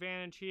man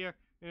advantage here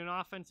in an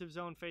offensive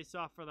zone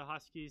face-off for the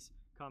Huskies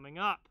coming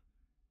up.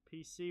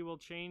 PC will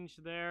change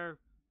their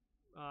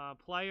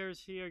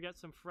players here, get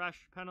some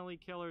fresh penalty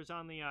killers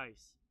on the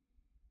ice.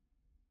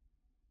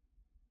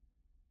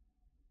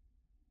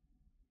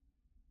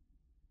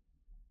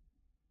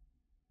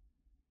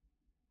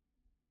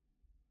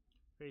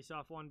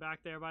 Face-off one back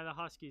there by the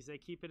Huskies. They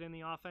keep it in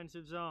the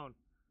offensive zone.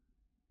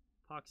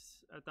 Puck's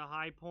at the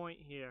high point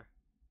here.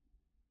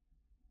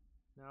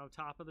 Now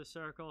top of the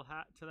circle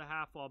to the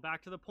half wall.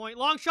 Back to the point.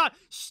 Long shot.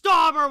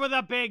 Stauber with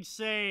a big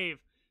save.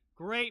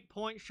 Great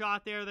point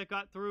shot there that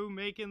got through,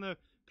 making the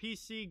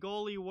PC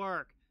goalie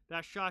work.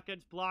 That shot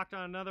gets blocked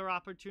on another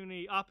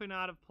opportunity. Up and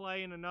out of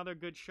play, and another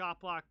good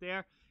shot block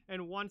there.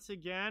 And once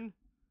again,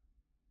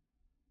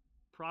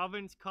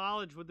 Providence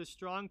College with the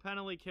strong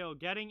penalty kill,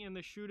 getting in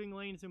the shooting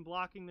lanes and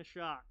blocking the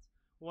shots.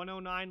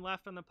 1:09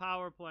 left on the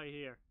power play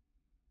here.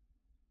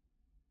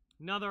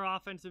 Another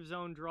offensive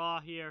zone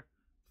draw here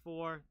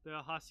for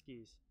the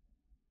Huskies.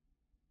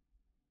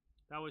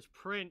 That was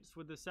Prince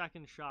with the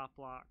second shot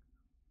block.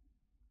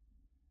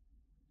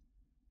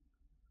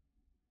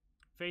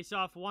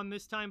 Face-off won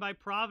this time by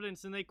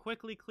Providence, and they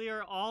quickly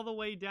clear all the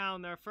way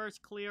down. Their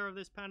first clear of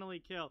this penalty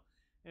kill.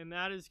 And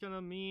that is going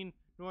to mean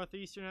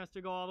Northeastern has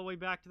to go all the way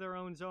back to their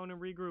own zone and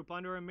regroup.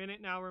 Under 1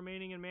 minute now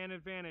remaining in man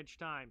advantage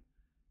time.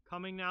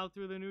 Coming now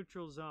through the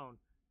neutral zone.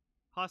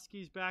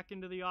 Huskies back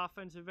into the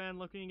offensive end,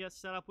 looking to get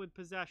set up with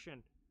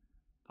possession.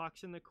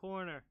 Puck's in the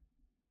corner.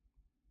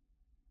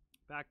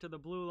 Back to the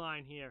blue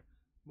line here.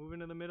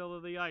 Moving to the middle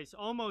of the ice.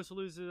 Almost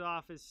loses it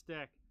off his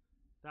stick.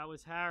 That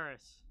was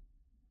Harris.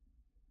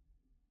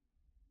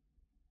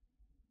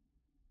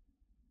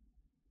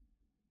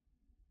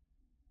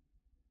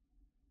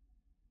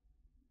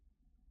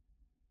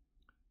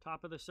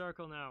 Top of the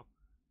circle now.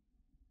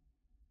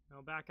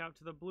 Now back out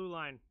to the blue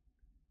line.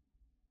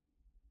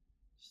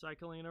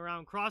 Cycling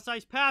around. Cross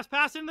ice pass.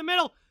 Pass in the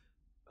middle.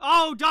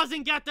 Oh,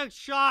 doesn't get the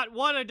shot.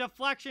 What a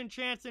deflection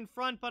chance in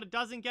front, but it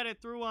doesn't get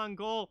it through on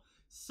goal.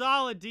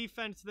 Solid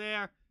defense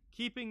there.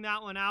 Keeping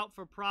that one out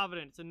for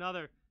Providence.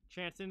 Another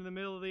chance into the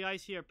middle of the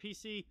ice here.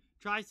 PC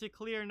tries to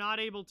clear. Not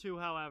able to,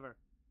 however.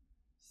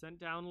 Sent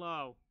down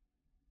low.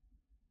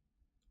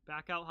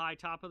 Back out high.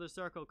 Top of the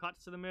circle.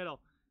 Cuts to the middle.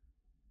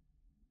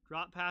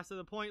 Drop pass to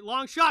the point.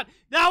 Long shot.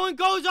 That one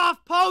goes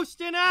off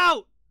post and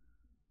out.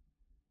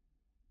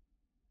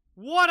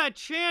 What a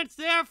chance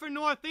there for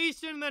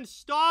Northeastern. Then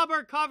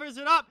Stauber covers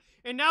it up.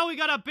 And now we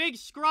got a big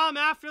scrum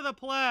after the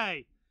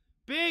play.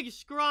 Big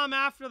scrum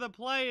after the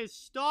play as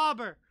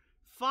Stauber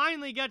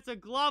finally gets a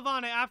glove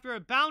on it after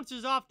it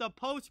bounces off the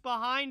post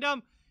behind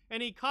him.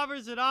 And he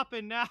covers it up.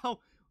 And now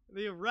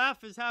the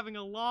ref is having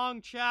a long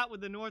chat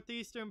with the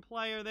Northeastern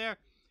player there.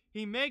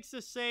 He makes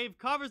the save,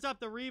 covers up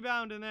the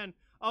rebound, and then,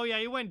 oh yeah,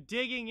 he went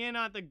digging in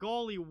at the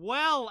goalie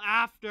well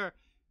after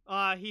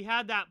he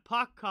had that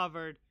puck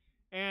covered.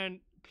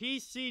 And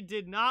PC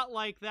did not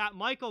like that.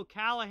 Michael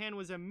Callahan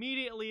was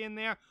immediately in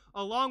there,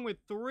 along with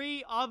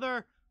 3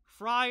 other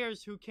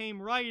Friars who came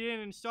right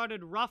in and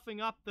started roughing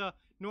up the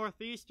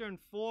Northeastern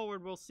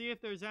forward. We'll see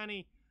if there's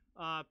any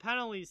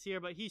penalties here,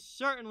 but he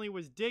certainly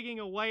was digging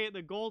away at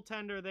the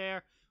goaltender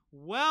there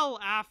well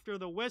after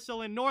the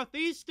whistle. And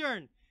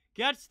Northeastern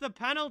gets the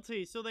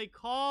penalty, so they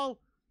call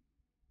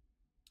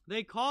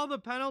the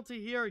penalty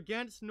here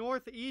against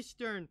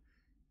Northeastern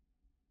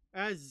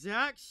as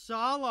Zach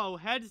Salo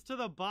heads to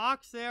the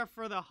box there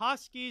for the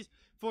Huskies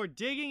for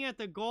digging at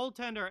the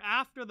goaltender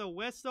after the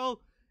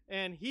whistle.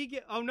 And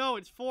oh no,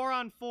 it's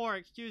 4-on-4.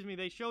 Excuse me.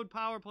 They showed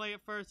power play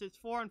at first. It's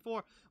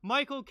 4-on-4.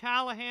 Michael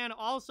Callahan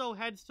also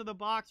heads to the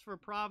box for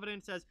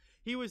Providence as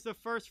he was the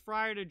first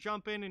Friar to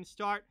jump in and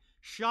start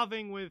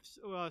shoving with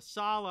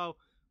Salo.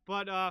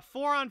 But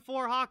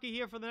 4-on-4 hockey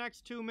here for the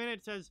next 2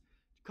 minutes as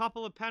a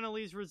couple of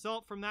penalties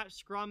result from that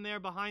scrum there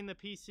behind the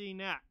PC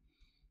net.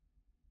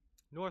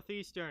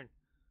 Northeastern.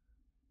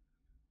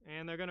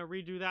 And they're going to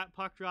redo that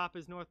puck drop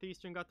as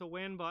Northeastern got the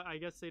win, but I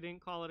guess they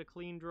didn't call it a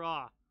clean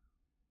draw.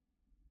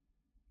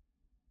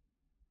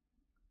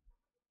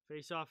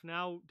 Face off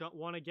now,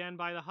 won again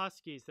by the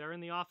Huskies. They're in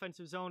the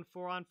offensive zone,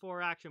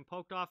 4-on-4 action.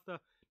 Poked off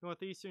the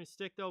Northeastern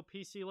stick, though.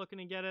 PC looking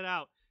to get it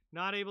out.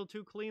 Not able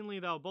to cleanly,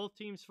 though. Both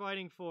teams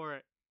fighting for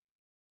it.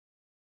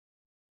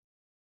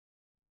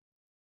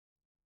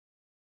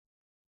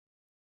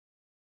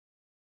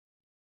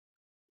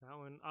 That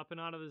one up and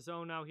out of the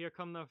zone now. Here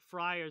come the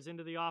Friars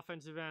into the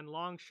offensive end.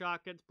 Long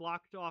shot gets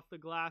blocked off the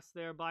glass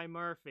there by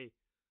Murphy.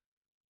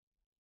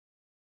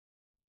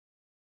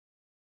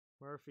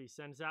 Murphy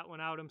sends that one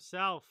out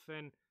himself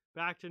and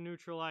back to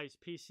neutral ice.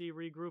 PC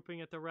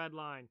regrouping at the red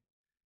line.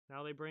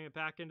 Now they bring it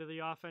back into the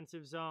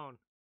offensive zone.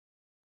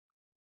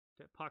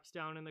 Get pucks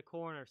down in the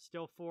corner.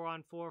 Still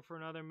 4-on-4 for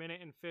another minute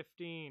and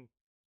 15.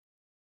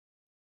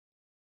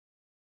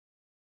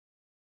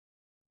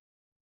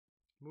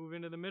 Move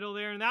into the middle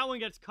there, and that one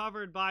gets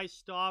covered by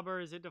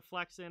Stauber as it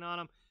deflects in on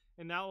him,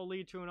 and that will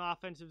lead to an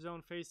offensive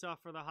zone faceoff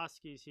for the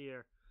Huskies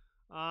here.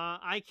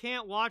 I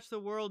can't watch the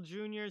World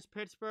Juniors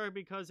Pittsburgh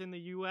because in the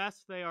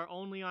U.S. they are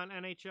only on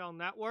NHL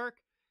Network,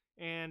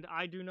 and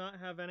I do not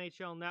have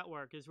NHL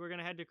Network, as we're going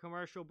to head to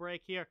commercial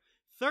break here.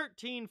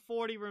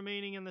 13:40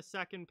 remaining in the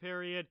second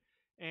period,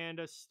 and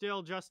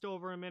still just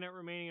over a minute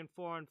remaining in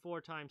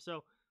 4-on-4 time.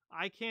 So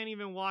I can't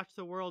even watch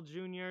the World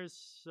Juniors,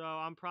 so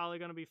I'm probably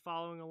going to be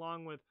following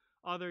along with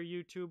other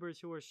YouTubers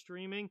who are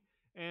streaming.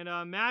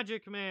 And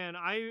Magic Man,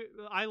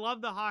 I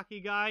love the hockey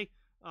guy.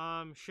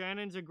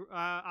 Shannon's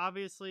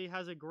obviously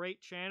has a great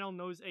channel,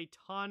 knows a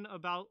ton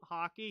about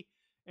hockey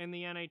and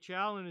the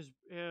NHL, and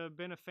has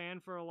been a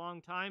fan for a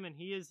long time. And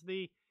he is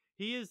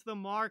the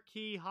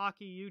marquee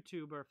hockey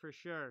YouTuber for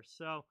sure.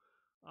 So,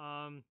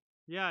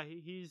 yeah,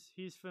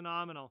 he's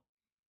phenomenal.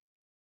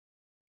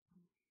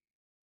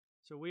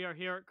 So we are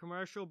here at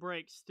commercial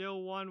break.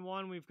 Still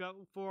 1-1. We've got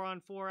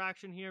 4-on-4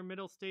 action here.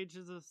 Middle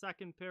stages of the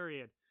second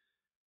period.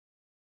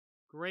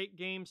 Great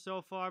game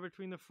so far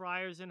between the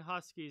Friars and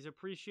Huskies.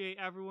 Appreciate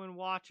everyone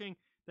watching.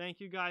 Thank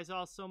you guys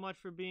all so much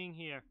for being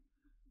here.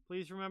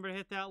 Please remember to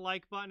hit that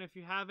like button if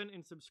you haven't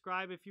and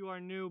subscribe if you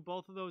are new.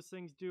 Both of those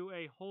things do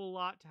a whole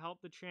lot to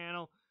help the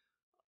channel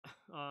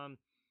and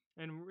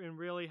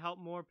really help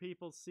more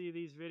people see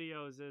these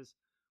videos as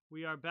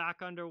we are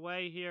back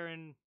underway here.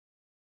 And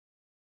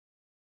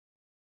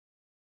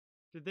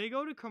did they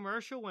go to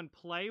commercial when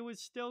play was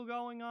still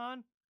going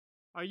on?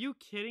 Are you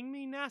kidding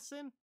me,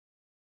 Nesson?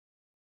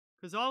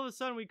 Because all of a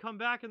sudden we come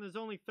back and there's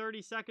only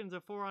 30 seconds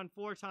of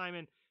 4-on-4 time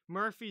and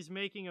Murphy's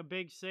making a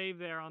big save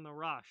there on the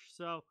rush.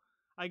 So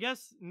I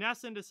guess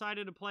Nesson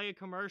decided to play a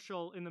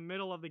commercial in the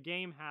middle of the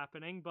game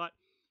happening. But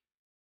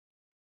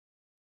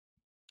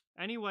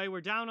anyway, we're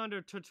down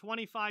under to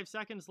 25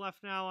 seconds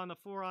left now on the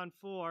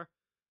 4-on-4.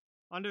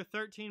 Under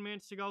 13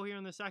 minutes to go here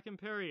in the second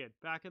period.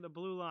 Back at the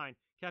blue line.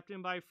 Kept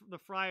in by the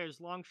Friars.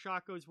 Long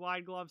shot goes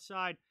wide glove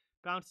side.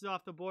 Bounces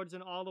off the boards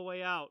and all the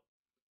way out.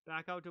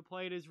 Back out to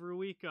play it is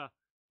Ruika.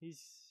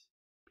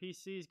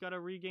 PC's got to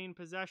regain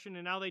possession,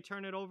 and now they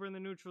turn it over in the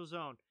neutral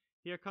zone.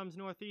 Here comes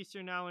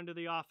Northeastern now into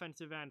the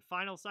offensive end.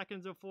 Final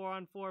seconds of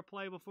 4-on-4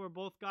 play before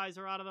both guys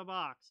are out of the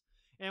box.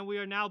 And we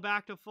are now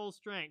back to full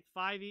strength.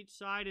 5 each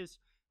side as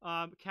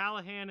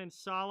Callahan and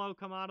Salo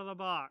come out of the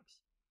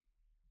box.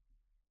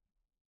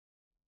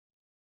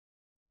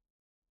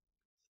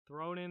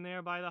 Thrown in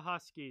there by the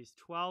Huskies.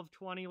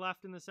 12:20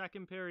 left in the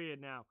second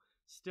period now.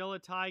 Still a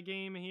tie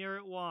game here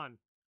at 1.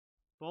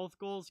 Both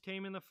goals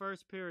came in the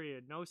first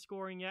period. No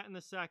scoring yet in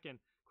the second.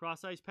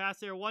 Cross-ice pass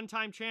there.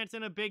 One-time chance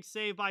and a big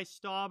save by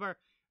Stauber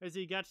as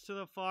he gets to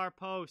the far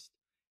post.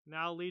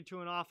 Now lead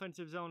to an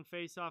offensive zone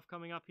face-off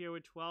coming up here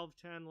with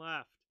 12:10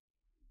 left.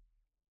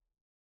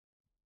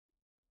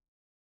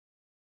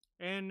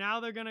 And now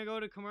they're going to go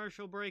to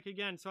commercial break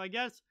again. So I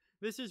guess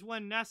this is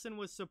when Nesson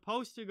was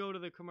supposed to go to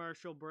the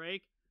commercial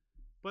break,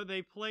 but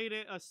they played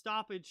it a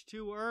stoppage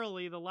too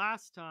early the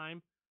last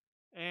time,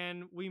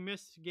 and we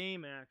missed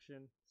game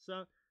action.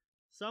 So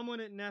someone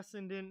at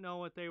Nesson didn't know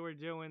what they were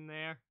doing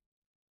there.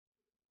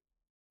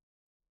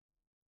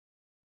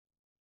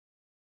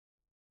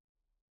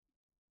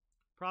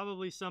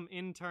 Probably some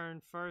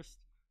intern first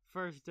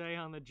day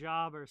on the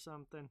job or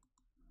something.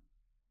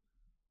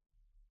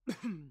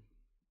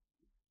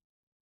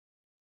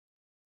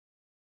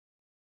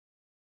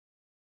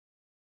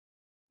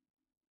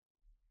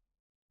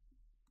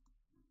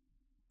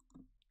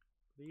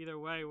 Either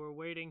way, we're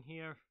waiting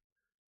here.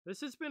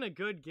 This has been a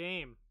good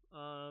game.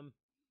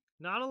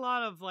 Not a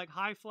lot of like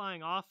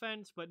high-flying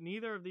offense, but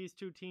neither of these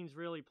two teams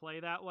really play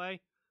that way.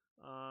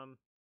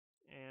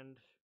 And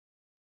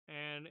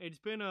it's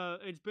been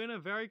a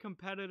very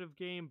competitive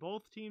game.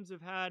 Both teams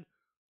have had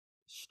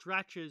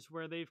stretches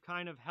where they've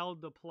kind of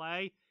held the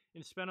play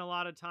and spent a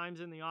lot of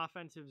times in the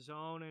offensive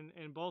zone,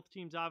 and both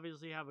teams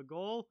obviously have a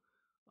goal.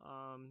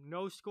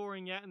 No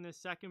scoring yet in this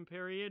second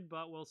period,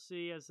 but we'll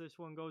see as this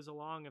one goes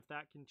along if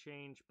that can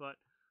change. But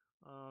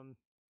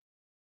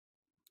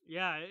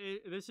yeah,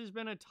 this has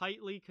been a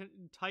tightly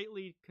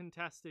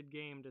contested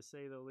game, to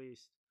say the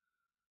least.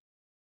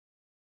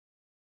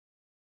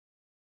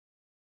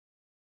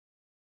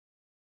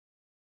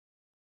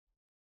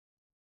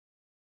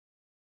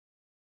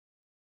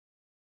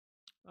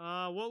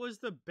 What was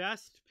the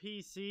best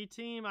PC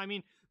team? I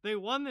mean, they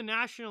won the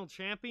national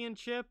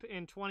championship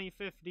in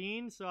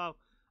 2015, so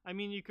I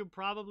mean, you could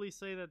probably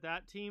say that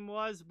that team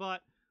was.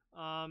 But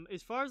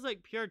as far as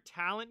like pure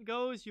talent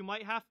goes, you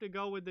might have to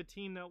go with the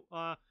team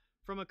that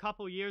from a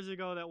couple years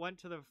ago that went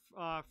to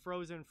the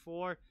Frozen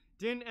Four.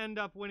 Didn't end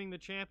up winning the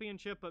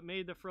championship, but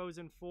made the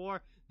Frozen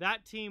Four.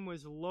 That team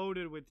was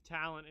loaded with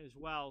talent as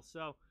well.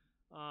 So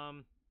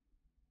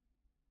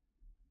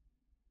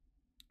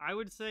I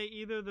would say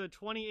either the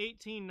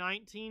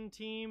 2018-19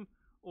 team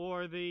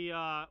or the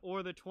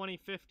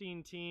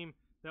 2015 team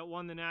that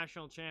won the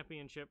national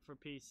championship for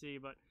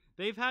PC. But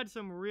they've had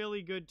some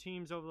really good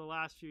teams over the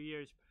last few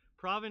years.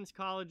 Providence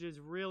College has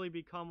really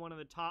become one of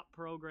the top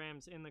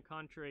programs in the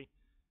country.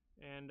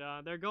 And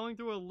they're going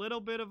through a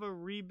little bit of a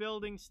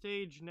rebuilding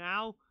stage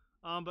now,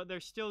 but they're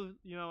still,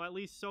 at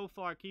least so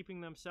far,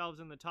 keeping themselves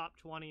in the top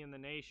 20 in the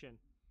nation.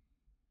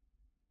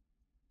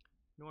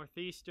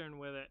 Northeastern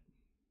with it.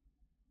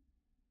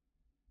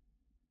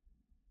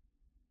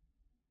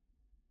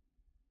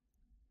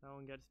 That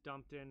one gets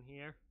dumped in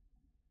here.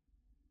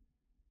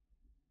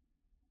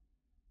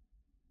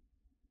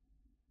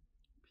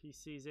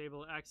 PC is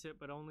able to exit,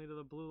 but only to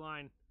the blue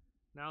line.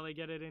 Now they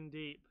get it in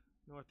deep.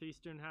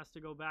 Northeastern has to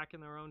go back in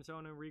their own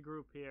zone and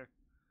regroup here.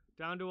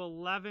 Down to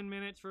 11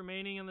 minutes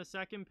remaining in the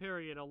second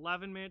period.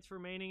 11 minutes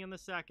remaining in the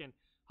second.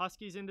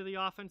 Huskies into the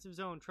offensive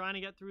zone, trying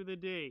to get through the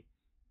D.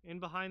 In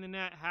behind the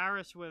net,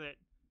 Harris with it.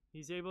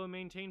 He's able to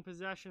maintain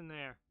possession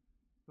there.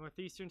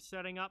 Northeastern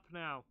setting up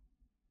now.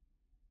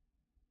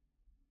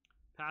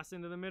 Pass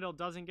into the middle,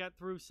 doesn't get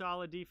through.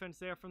 Solid defense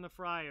there from the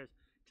Friars.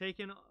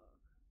 Taken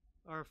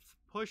or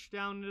pushed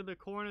down into the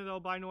corner, though,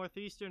 by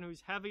Northeastern,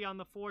 who's heavy on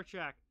the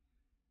forecheck.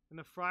 And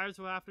the Friars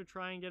will have to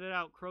try and get it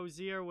out.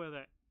 Crozier with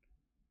it.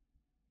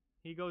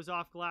 He goes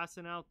off glass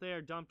and out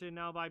there. Dumped in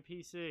now by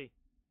PC.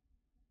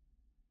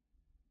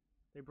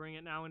 They bring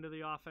it now into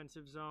the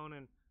offensive zone,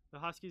 and the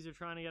Huskies are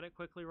trying to get it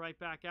quickly right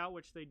back out,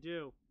 which they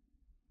do.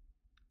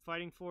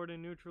 Fighting for it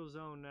in neutral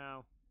zone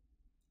now.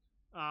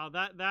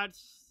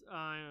 That's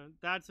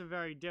a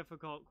very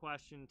difficult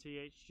question,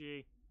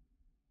 THG.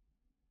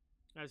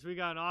 As we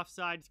got an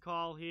offsides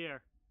call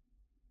here.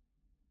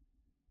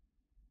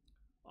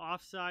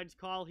 Offsides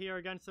call here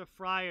against the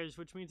Friars,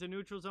 which means a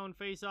neutral zone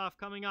face-off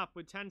coming up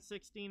with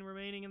 10:16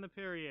 remaining in the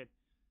period.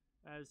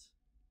 As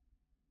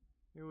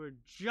we were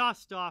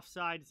just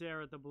offsides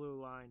there at the blue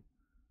line.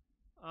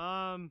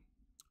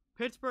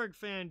 Pittsburgh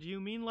fan, do you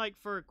mean like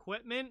for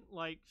equipment?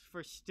 Like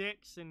for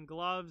sticks and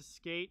gloves,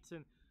 skates,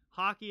 and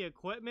hockey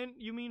equipment?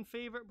 You mean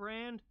favorite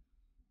brand?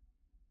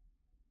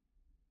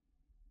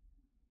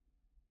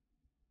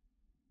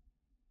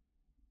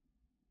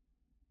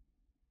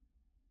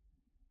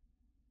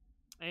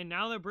 And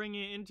now they're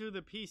bringing it into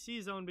the PC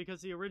zone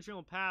because the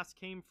original pass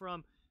came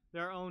from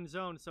their own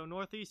zone. So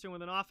Northeastern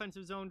with an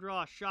offensive zone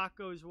draw. Shot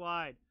goes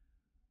wide.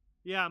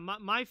 Yeah,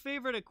 my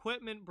favorite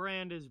equipment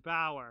brand is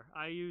Bauer.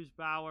 I use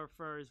Bauer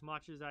for as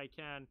much as I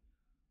can.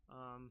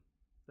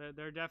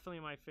 They're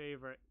definitely my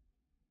favorite.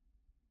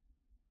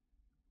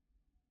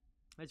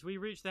 As we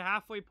reach the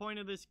halfway point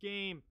of this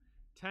game,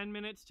 10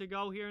 minutes to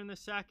go here in the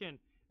second.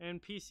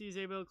 And PC is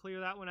able to clear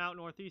that one out.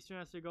 Northeastern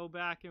has to go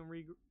back and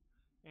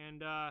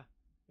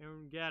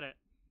get it.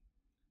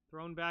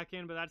 Thrown back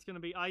in, but that's going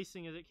to be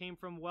icing as it came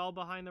from well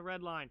behind the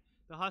red line.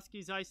 The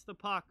Huskies ice the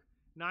puck.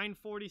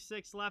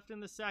 9:46 left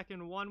in the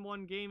second.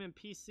 1-1 game, and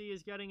PC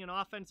is getting an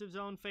offensive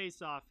zone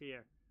face-off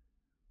here.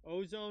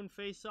 O-zone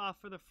face-off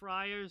for the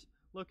Friars,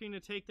 looking to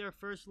take their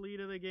first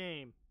lead of the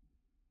game.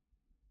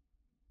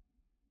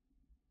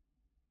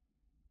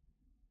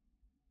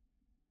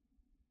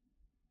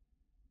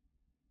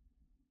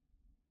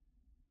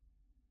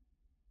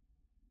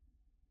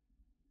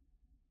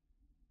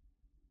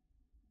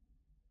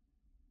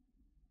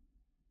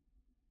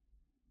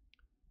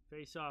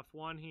 Face-off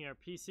one here.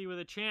 PC with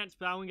a chance.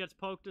 Bowen gets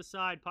poked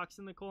aside. Puck's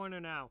in the corner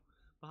now.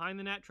 Behind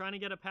the net, trying to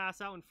get a pass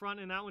out in front,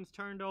 and that one's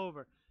turned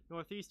over.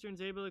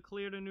 Northeastern's able to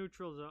clear to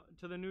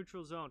the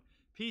neutral zone.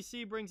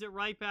 PC brings it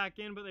right back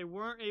in, but they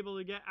weren't able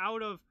to get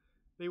out of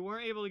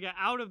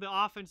the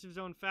offensive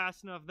zone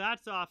fast enough.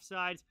 That's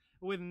offsides.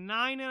 With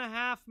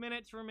 9.5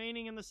 minutes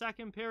remaining in the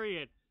second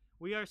period,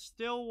 we are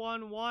still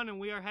 1-1, and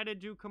we are headed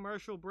to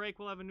commercial break.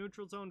 We'll have a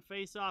neutral zone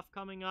face-off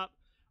coming up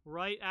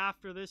right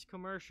after this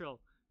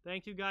commercial.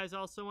 Thank you guys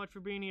all so much for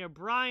being here.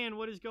 Brian,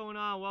 what is going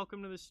on?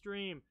 Welcome to the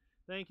stream.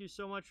 Thank you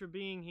so much for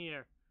being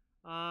here.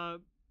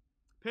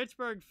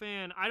 Pittsburgh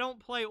fan, I don't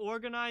play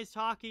organized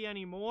hockey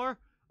anymore,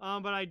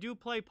 but I do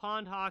play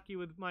pond hockey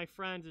with my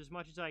friends as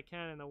much as I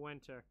can in the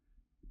winter.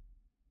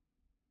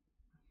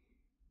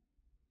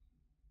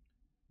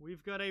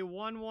 We've got a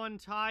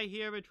 1-1 tie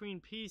here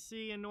between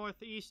PC and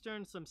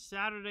Northeastern. Some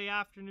Saturday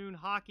afternoon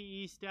Hockey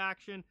East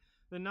action.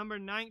 The number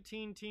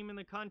 19 team in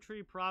the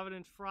country,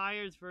 Providence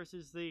Friars,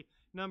 versus the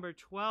number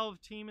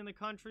 12 team in the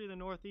country, the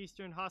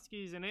Northeastern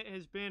Huskies. And it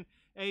has been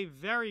a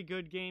very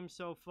good game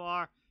so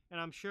far. And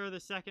I'm sure the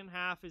second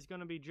half is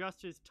going to be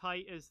just as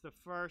tight as the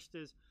first,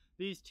 as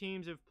these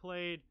teams have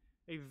played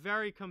a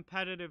very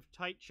competitive,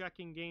 tight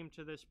checking game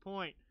to this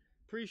point.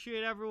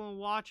 Appreciate everyone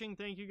watching.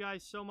 Thank you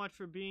guys so much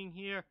for being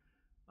here.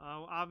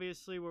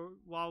 Obviously,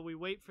 while we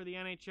wait for the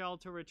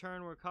NHL to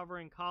return, we're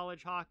covering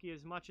college hockey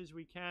as much as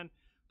we can.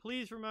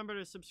 Please remember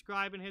to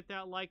subscribe and hit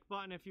that like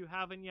button if you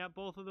haven't yet.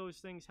 Both of those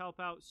things help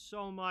out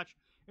so much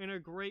and are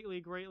greatly,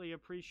 greatly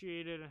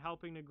appreciated in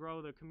helping to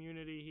grow the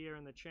community here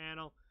in the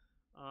channel.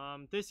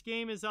 This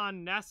game is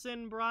on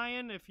Nessun,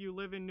 Brian, if you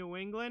live in New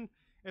England.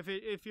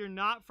 If you're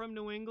not from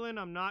New England,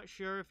 I'm not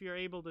sure if you're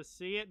able to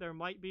see it. There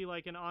might be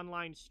like an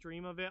online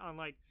stream of it on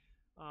like...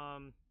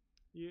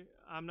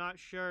 I'm not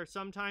sure.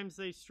 Sometimes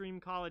they stream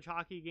college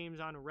hockey games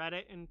on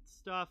Reddit and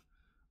stuff.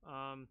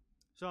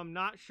 So I'm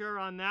not sure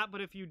on that.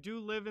 But if you do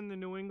live in the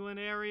New England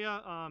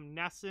area,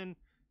 Nessun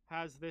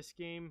has this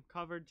game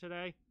covered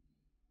today.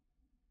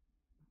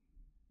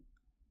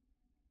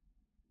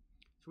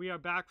 So we are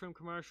back from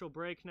commercial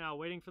break now.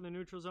 Waiting for the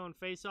neutral zone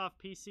face-off.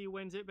 PC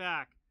wins it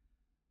back.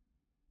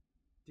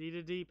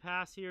 D-to-D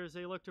pass here as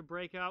they look to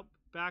break out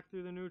back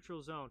through the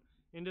neutral zone.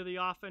 Into the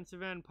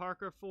offensive end.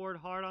 Parker Ford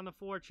hard on the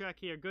forecheck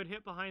here. Good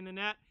hit behind the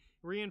net.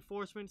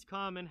 Reinforcements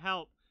come and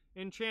help.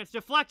 In chance.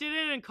 Deflected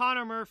in, and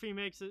Connor Murphy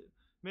makes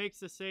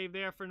the save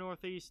there for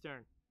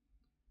Northeastern.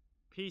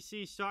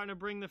 PC starting to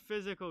bring the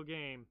physical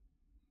game.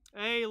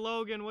 Hey,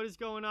 Logan, what is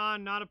going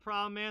on? Not a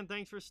problem, man.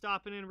 Thanks for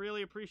stopping in.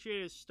 Really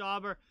appreciate it.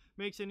 Stauber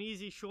makes an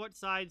easy short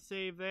side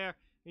save there.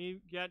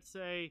 He gets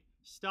a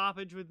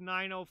stoppage with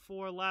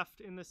 9:04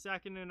 left in the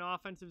second, and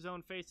offensive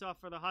zone faceoff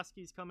for the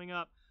Huskies coming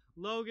up.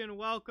 Logan,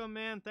 welcome,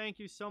 man. Thank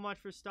you so much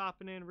for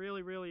stopping in.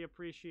 Really, really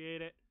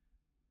appreciate it.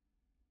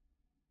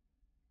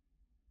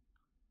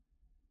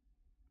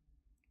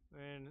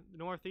 And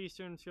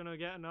Northeastern's going to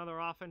get another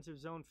offensive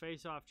zone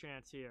face-off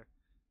chance here.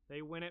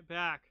 They win it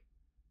back.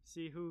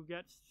 See who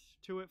gets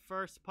to it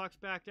first. Puck's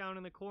back down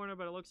in the corner,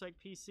 but it looks like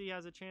PC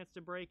has a chance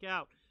to break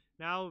out.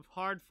 Now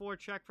hard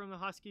forecheck from the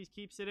Huskies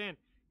keeps it in.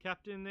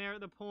 Kept in there at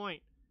the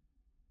point.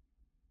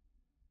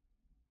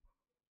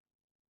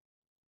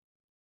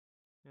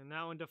 And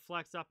that one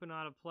deflects up and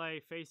out of play.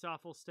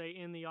 Face-off will stay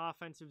in the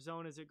offensive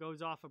zone as it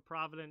goes off a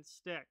Providence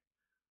stick.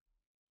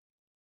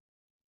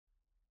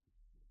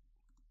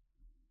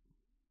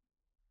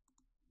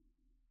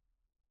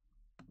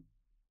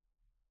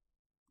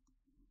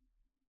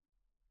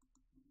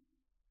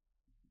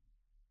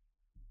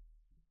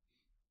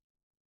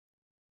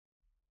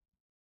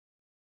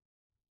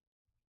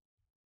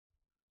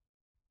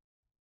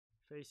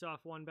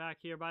 Face-off one back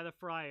here by the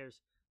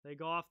Friars. They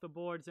go off the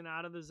boards and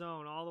out of the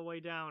zone all the way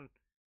down.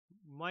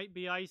 Might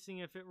be icing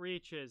if it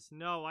reaches.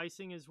 No,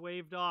 icing is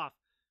waved off.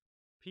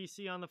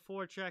 PC on the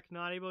forecheck,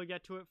 not able to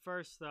get to it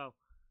first, though.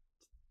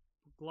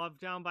 Glove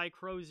down by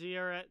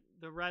Crozier at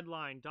the red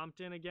line.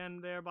 Dumped in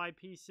again there by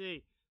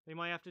PC. They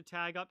might have to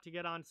tag up to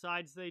get on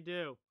sides. They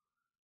do.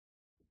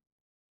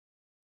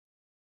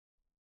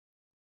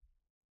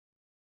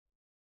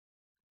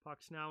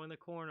 Puck's now in the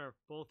corner.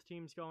 Both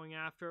teams going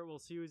after it. We'll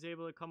see who's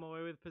able to come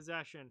away with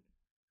possession.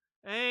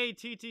 Hey,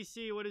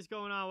 TTC, what is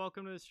going on?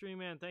 Welcome to the stream,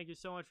 man. Thank you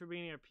so much for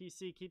being here.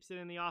 PC keeps it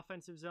in the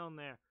offensive zone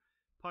there.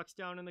 Puck's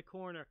down in the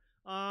corner.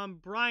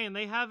 Brian,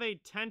 they have a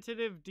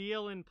tentative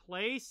deal in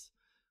place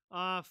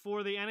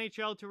for the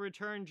NHL to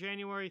return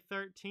January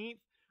 13th,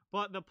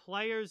 but the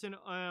players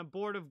and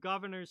Board of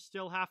Governors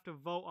still have to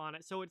vote on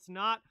it. So it's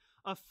not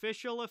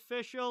official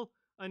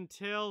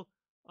until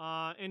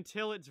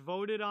it's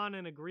voted on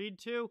and agreed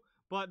to.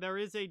 But there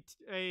is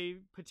a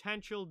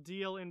potential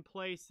deal in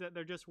place that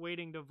they're just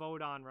waiting to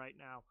vote on right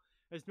now.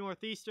 As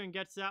Northeastern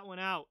gets that one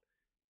out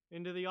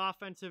into the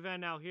offensive end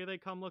now. Here they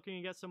come looking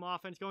to get some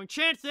offense going.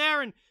 Chance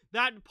there, and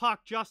that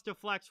puck just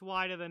deflects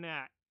wide of the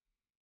net.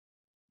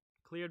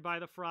 Cleared by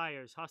the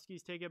Friars.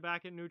 Huskies take it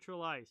back at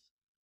neutral ice.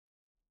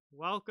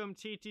 Welcome,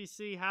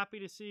 TTC. Happy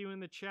to see you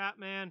in the chat,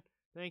 man.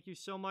 Thank you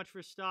so much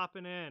for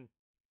stopping in.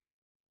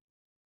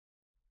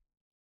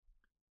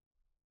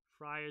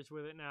 Friars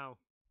with it now.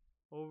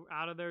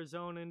 Out of their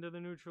zone into the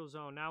neutral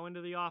zone. Now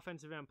into the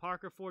offensive end.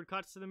 Parker Ford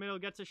cuts to the middle.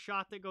 Gets a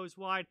shot that goes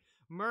wide.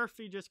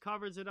 Murphy just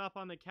covers it up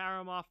on the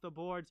carom off the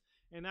boards.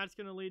 And that's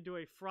going to lead to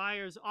a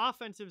Friars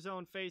offensive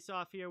zone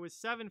face-off here with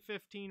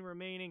 7:15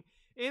 remaining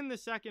in the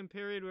second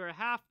period. We're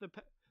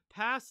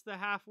past the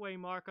halfway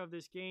mark of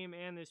this game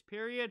and this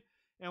period.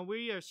 And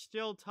we are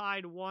still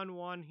tied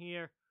 1-1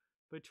 here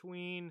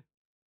between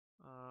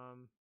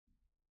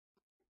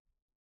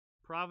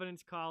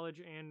Providence College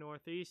and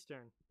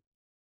Northeastern.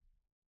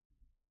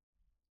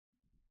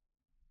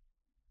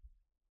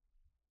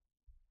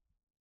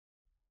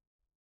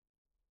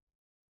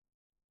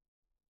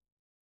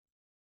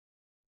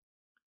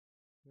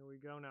 Here we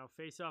go now.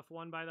 Face-off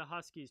won by the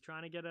Huskies,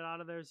 trying to get it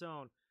out of their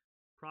zone.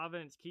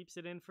 Providence keeps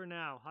it in for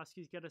now.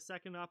 Huskies get a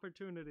second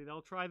opportunity.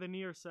 They'll try the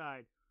near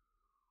side.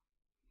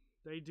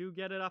 They do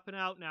get it up and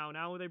out now.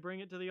 Now they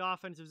bring it to the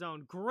offensive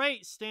zone.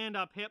 Great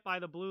stand-up hit by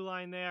the blue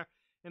line there.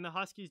 And the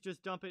Huskies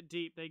just dump it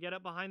deep. They get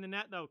it behind the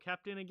net, though.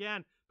 Kept in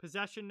again.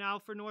 Possession now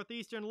for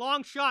Northeastern.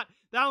 Long shot.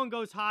 That one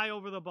goes high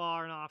over the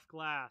bar and off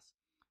glass.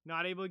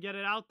 Not able to get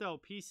it out, though.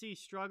 PC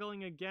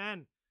struggling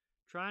again.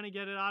 Trying to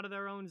get it out of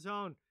their own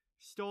zone.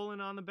 Stolen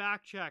on the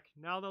back check.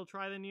 Now they'll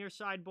try the near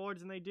side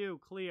boards, and they do.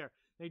 Clear.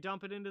 They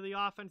dump it into the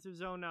offensive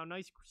zone now.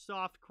 Nice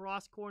soft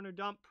cross-corner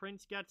dump.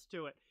 Prince gets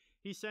to it.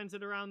 He sends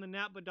it around the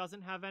net, but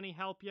doesn't have any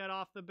help yet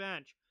off the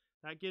bench.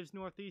 That gives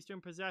Northeastern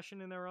possession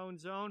in their own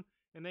zone,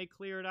 and they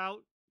clear it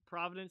out.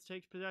 Providence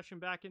takes possession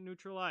back at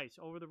neutral ice.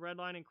 Over the red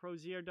line, and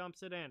Crozier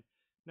dumps it in.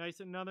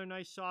 Another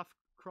nice soft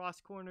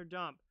cross-corner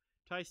dump.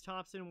 Tice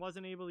Thompson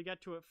wasn't able to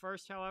get to it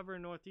first, however,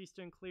 and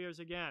Northeastern clears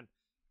again.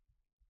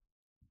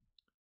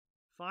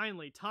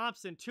 Finally,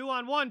 Thompson,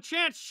 2-on-1,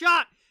 chance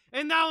shot,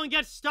 and that one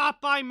gets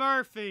stopped by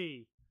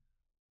Murphy.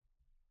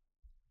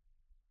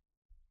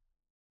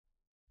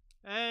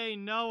 Hey,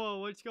 Noah,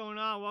 what's going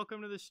on?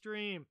 Welcome to the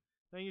stream.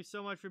 Thank you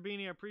so much for being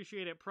here.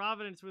 Appreciate it.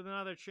 Providence with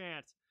another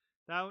chance.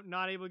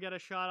 Not able to get a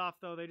shot off,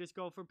 though. They just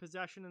go for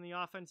possession in the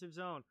offensive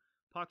zone.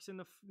 Puck's in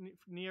the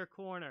near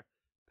corner.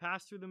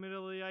 Pass through the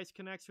middle of the ice,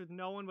 connects with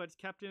no one, but it's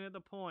kept in at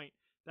the point.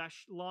 That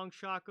long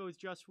shot goes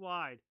just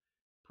wide.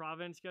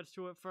 Providence gets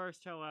to it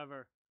first,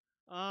 however.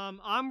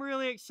 I'm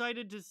really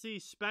excited to see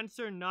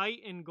Spencer Knight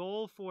in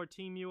goal for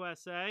Team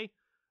USA.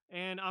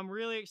 And I'm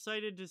really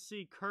excited to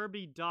see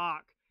Kirby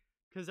Doc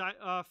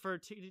for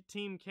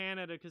Team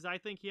Canada, because I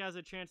think he has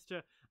a chance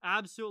to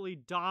absolutely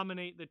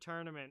dominate the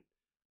tournament.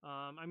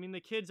 I mean, the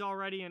kid's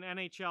already an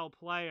NHL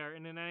player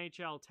and an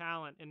NHL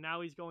talent, and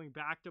now he's going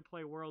back to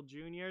play World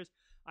Juniors.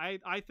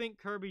 I think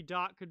Kirby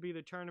Doc could be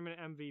the tournament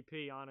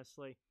MVP,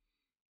 honestly.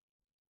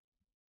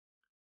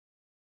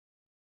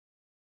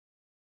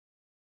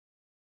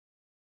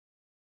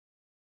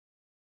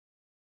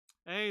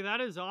 Hey,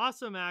 that is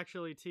awesome,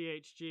 actually,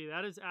 THG.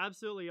 That is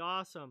absolutely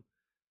awesome.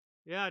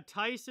 Yeah,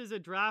 Tice is a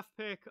draft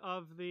pick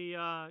of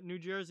the New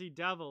Jersey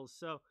Devils,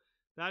 so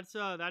that's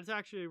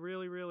actually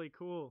really, really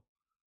cool.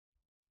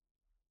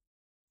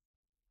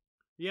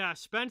 Yeah,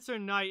 Spencer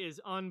Knight is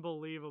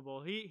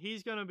unbelievable.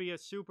 He's going to be a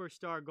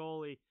superstar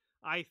goalie,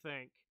 I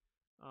think,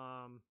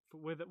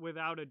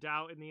 without a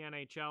doubt in the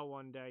NHL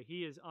one day.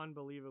 He is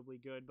unbelievably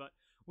good. But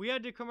we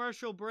had the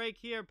commercial break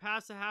here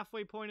past the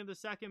halfway point of the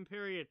second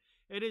period.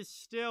 It is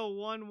still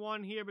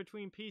 1-1 here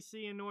between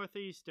PC and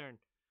Northeastern.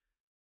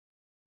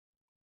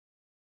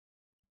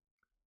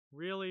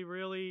 Really,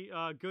 really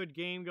good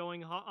game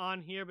going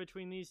on here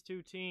between these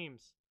two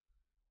teams.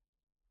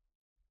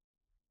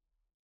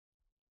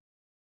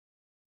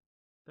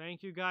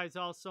 Thank you guys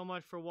all so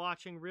much for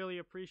watching. Really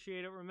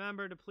appreciate it.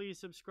 Remember to please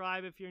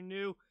subscribe if you're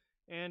new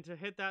and to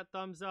hit that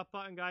thumbs up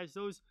button, guys.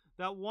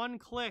 That one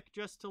click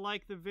just to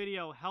like the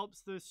video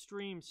helps the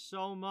stream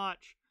so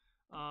much.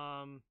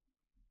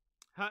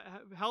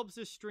 Helps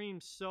the stream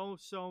so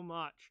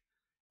much.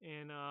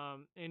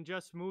 And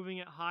just moving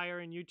it higher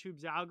in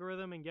YouTube's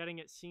algorithm and getting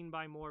it seen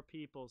by more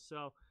people.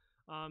 So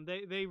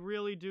they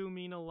really do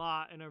mean a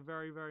lot and are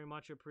very, very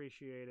much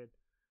appreciated.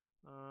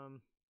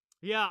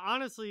 Yeah,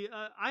 honestly,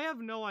 I have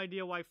no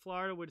idea why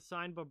Florida would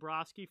sign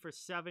Bobrovsky for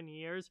 7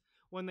 years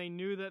when they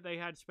knew that they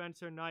had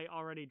Spencer Knight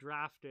already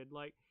drafted.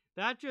 Like,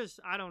 that just,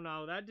 I don't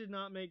know, that did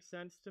not make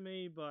sense to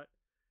me, but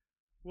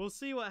we'll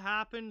see what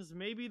happens.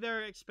 Maybe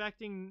they're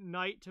expecting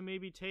Knight to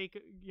maybe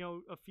take,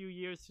 a few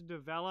years to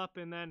develop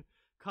and then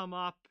come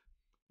up.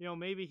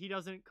 Maybe he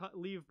doesn't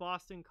leave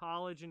Boston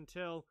College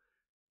until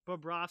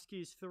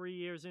Bobrovsky's 3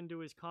 years into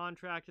his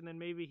contract, and then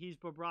maybe he's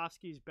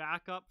Bobrovsky's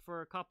backup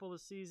for a couple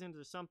of seasons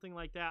or something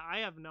like that. I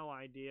have no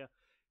idea.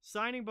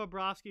 Signing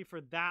Bobrovsky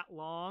for that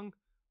long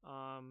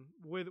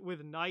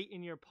with Knight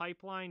in your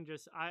pipeline,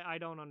 just I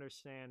don't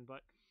understand.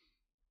 But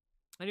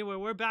anyway,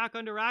 we're back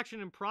under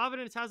action, and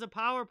Providence has a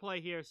power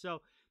play here,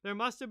 so there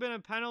must have been a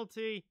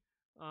penalty.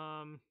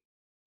 There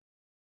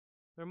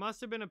must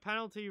have been a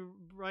penalty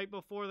right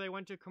before they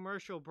went to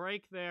commercial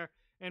break there.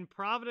 And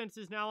Providence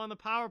is now on the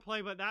power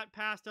play, but that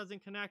pass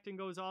doesn't connect and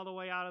goes all the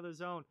way out of the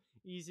zone.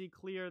 Easy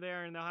clear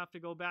there, and they'll have to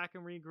go back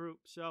and regroup.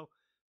 So,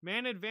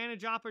 man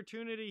advantage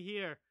opportunity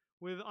here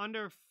with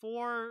under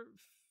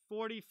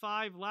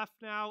 4:45 left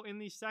now in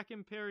the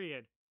second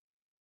period.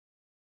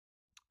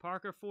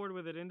 Parker Ford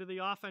with it into the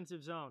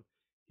offensive zone.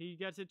 He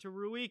gets it to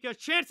Ruika.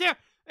 Chance here!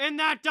 And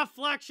that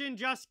deflection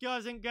just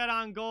doesn't get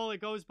on goal.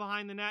 It goes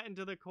behind the net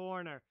into the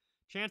corner.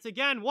 Chance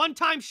again.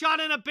 One-time shot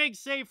and a big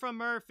save from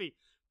Murphy.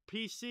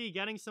 PC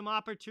getting some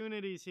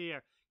opportunities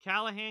here.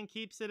 Callahan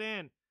keeps it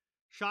in.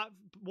 Shot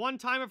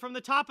one-timer from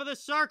the top of the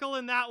circle,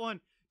 and that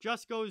one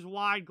just goes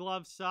wide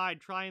glove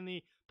side. Trying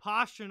the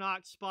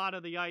Pastrnak spot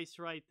of the ice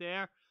right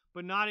there,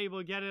 but not able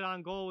to get it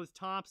on goal was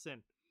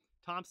Thompson.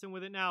 Thompson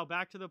with it now.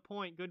 Back to the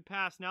point. Good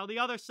pass. Now the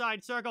other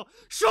side circle.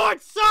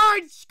 Short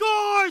side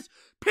scores!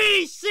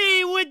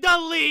 PC with the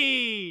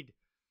lead!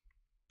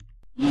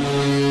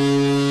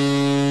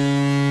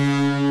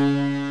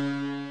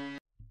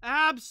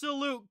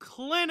 absolute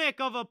clinic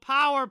of a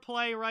power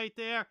play right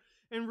there.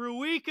 And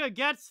Ruika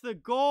gets the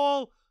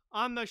goal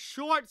on the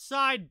short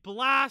side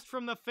blast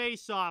from the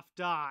faceoff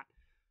dot.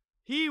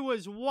 He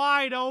was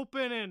wide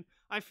open, and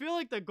I feel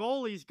like the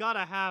goalie's got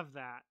to have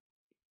that.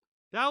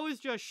 That was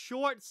just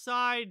short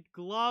side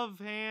glove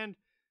hand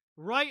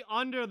right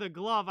under the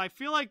glove. I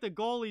feel like the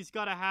goalie's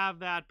got to have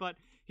that, but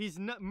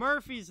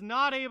Murphy's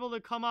not able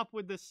to come up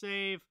with the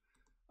save.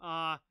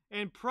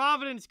 And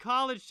Providence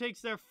College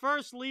takes their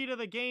first lead of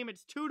the game.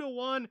 It's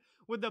 2-1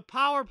 with the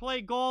power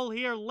play goal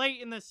here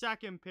late in the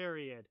second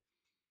period.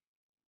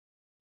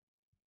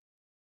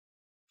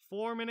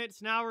 4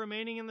 minutes now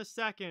remaining in the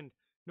second.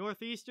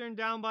 Northeastern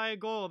down by a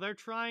goal. They're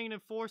trying to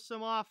force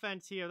some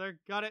offense here. They've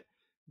got it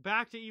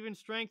back to even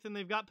strength, and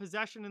they've got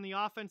possession in the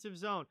offensive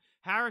zone.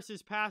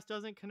 Harris's pass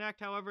doesn't connect,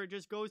 however, it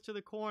just goes to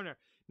the corner.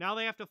 Now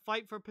they have to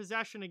fight for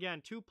possession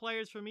again. 2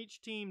 players from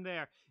each team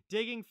there,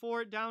 digging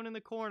for it down in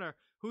the corner.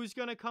 Who's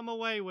going to come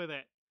away with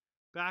it?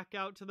 Back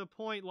out to the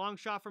point. Long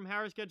shot from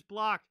Harris gets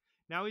blocked.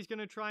 Now he's going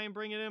to try and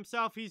bring it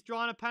himself. He's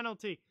drawn a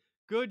penalty.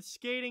 Good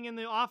skating in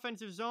the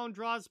offensive zone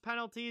draws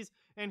penalties,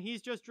 and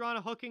he's just drawn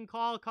a hooking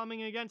call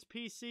coming against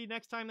PC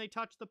next time they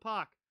touch the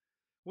puck,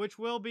 which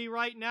will be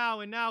right now.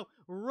 And now,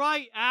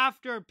 right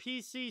after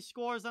PC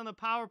scores on the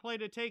power play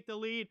to take the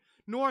lead,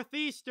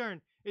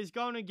 Northeastern is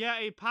going to get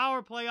a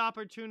power play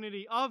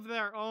opportunity of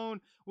their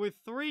own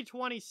with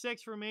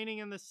 3:26 remaining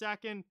in the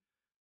second.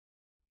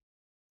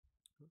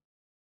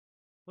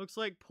 Looks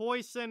like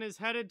Poisson is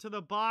headed to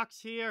the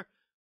box here.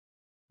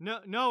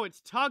 No,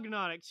 it's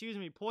Tugnut, excuse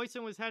me.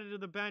 Poisson was headed to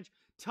the bench.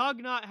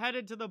 Tugnut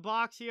headed to the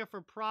box here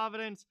for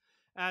Providence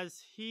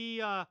as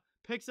he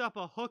picks up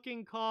a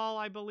hooking call,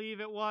 I believe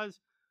it was,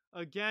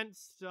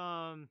 against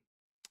Jordan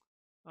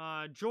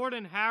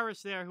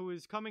Harris there, who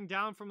was coming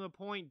down from the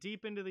point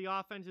deep into the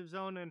offensive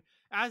zone. And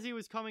as he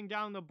was coming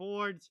down the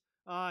boards,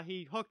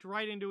 he hooked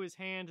right into his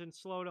hands and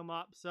slowed him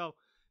up. So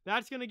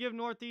that's going to give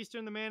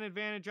Northeastern the man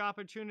advantage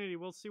opportunity.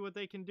 We'll see what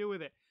they can do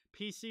with it.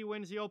 PC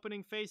wins the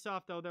opening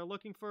faceoff, though. They're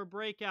looking for a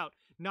breakout.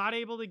 Not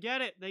able to get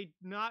it. They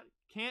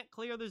can't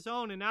clear the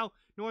zone, and now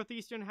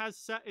Northeastern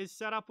is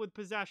set up with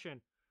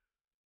possession.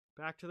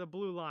 Back to the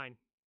blue line.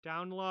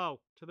 Down low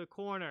to the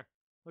corner.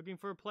 Looking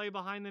for a play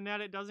behind the net.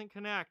 It doesn't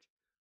connect.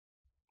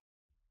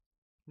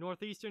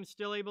 Northeastern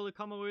still able to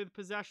come away with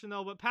possession,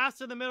 though, but pass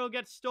to the middle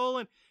gets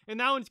stolen, and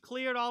that one's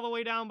cleared all the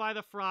way down by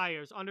the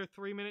Friars. Under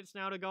 3 minutes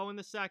now to go in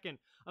the second.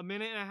 1.5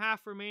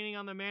 minutes remaining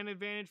on the man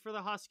advantage for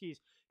the Huskies,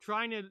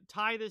 trying to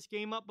tie this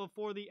game up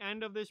before the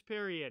end of this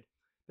period.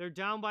 They're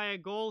down by a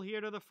goal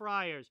here to the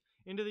Friars.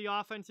 Into the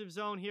offensive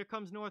zone. Here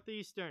comes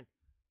Northeastern.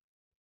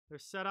 They're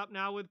set up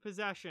now with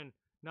possession.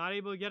 Not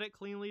able to get it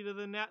cleanly to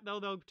the net, though.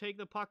 They'll take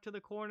the puck to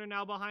the corner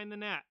now behind the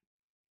net.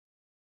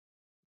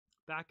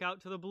 Back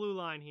out to the blue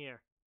line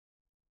here.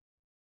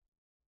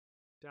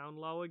 Down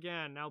low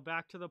again. Now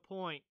back to the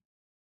point.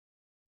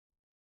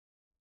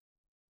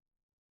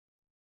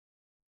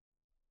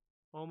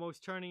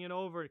 Almost turning it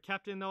over.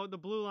 Kept in, though, at the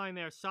blue line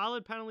there.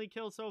 Solid penalty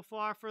kill so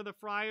far for the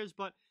Friars,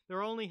 but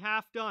they're only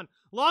half done.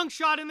 Long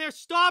shot in there.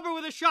 Stauber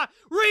with a shot.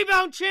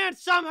 Rebound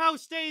chance. Somehow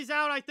stays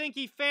out. I think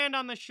he fanned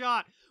on the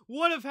shot.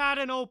 Would have had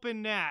an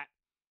open net.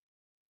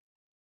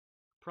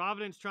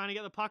 Providence trying to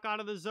get the puck out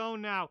of the zone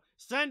now.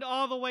 Send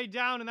all the way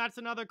down, and that's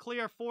another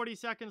clear. 40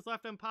 seconds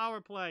left in power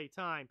play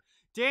time.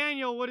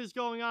 Daniel, what is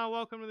going on?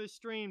 Welcome to the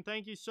stream.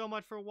 Thank you so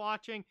much for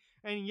watching.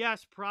 And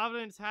yes,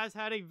 Providence has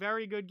had a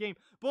very good game.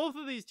 Both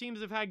of these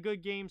teams have had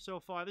good games so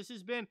far. This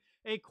has been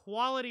a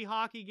quality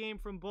hockey game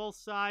from both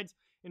sides,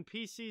 and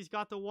PC's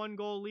got the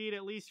 1-goal lead,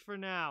 at least for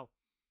now.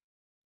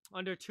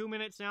 Under 2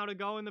 minutes now to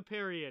go in the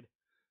period.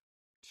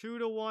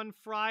 2-1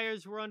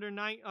 Friars. We're under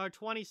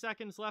 20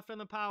 seconds left on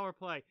the power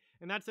play.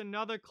 And that's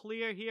another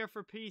clear here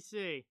for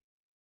PC.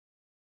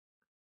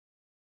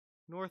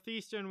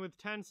 Northeastern with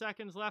 10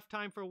 seconds left.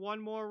 Time for one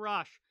more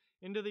rush.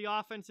 Into the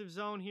offensive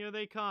zone. Here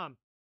they come.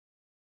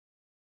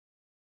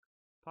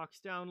 Puck's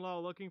down low.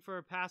 Looking for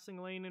a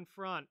passing lane in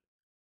front.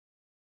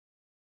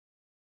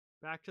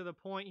 Back to the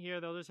point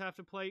here. They'll just have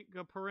to play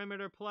a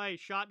perimeter play.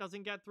 Shot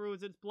doesn't get through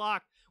as it's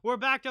blocked. We're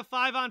back to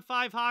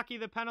 5-on-5 hockey.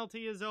 The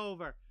penalty is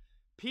over.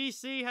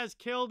 PC has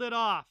killed it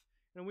off.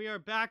 And we are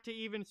back to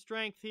even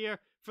strength here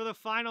for the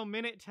final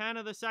minute 10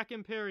 of the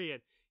second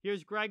period.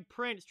 Here's Greg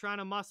Prince trying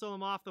to muscle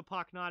him off the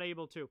puck. Not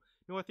able to.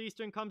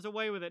 Northeastern comes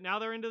away with it. Now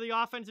they're into the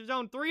offensive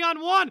zone.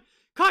 3-on-1.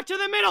 Cut to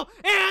the middle.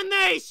 And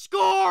they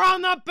score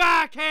on the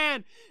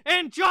backhand.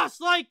 And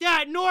just like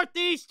that,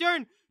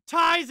 Northeastern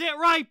ties it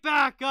right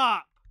back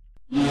up.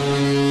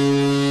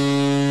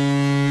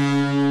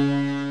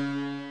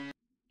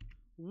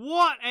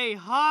 What a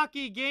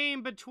hockey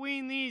game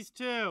between these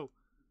two.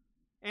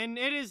 And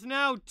it is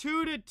now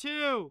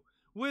 2-2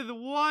 with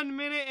 1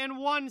 minute and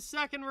 1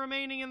 second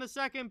remaining in the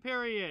second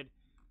period.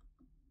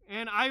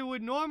 And I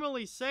would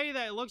normally say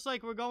that it looks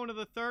like we're going to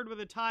the third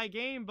with a tie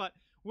game, but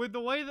with the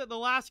way that the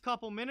last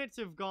couple minutes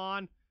have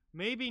gone,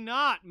 maybe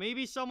not.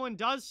 Maybe someone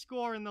does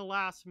score in the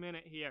last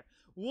minute here.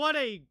 What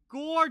a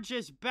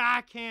gorgeous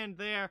backhand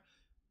there.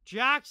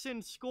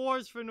 Jackson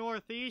scores for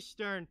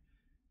Northeastern.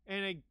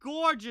 And a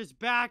gorgeous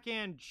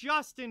backhand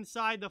just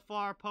inside the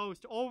far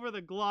post over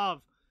the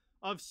glove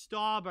of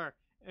Stauber.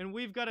 And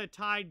we've got a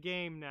tied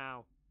game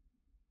now.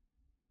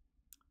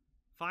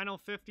 Final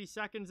 50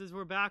 seconds as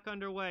we're back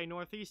underway.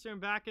 Northeastern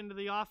back into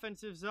the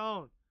offensive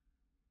zone.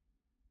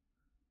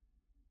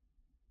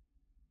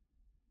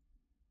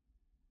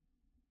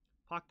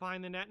 Puck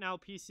behind the net now.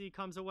 PC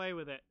comes away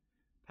with it.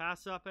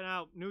 Pass up and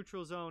out.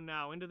 Neutral zone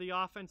now. Into the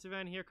offensive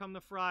end. Here come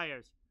the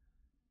Friars.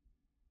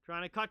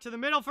 Trying to cut to the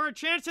middle for a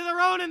chance of their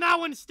own, and that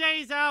one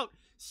stays out.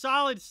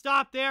 Solid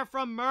stop there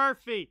from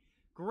Murphy.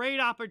 Great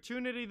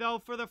opportunity,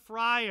 though, for the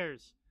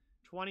Friars.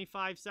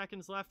 25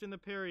 seconds left in the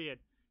period.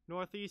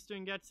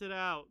 Northeastern gets it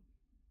out.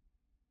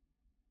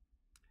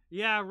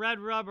 Yeah, red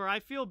rubber. I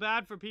feel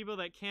bad for people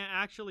that can't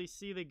actually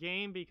see the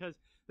game because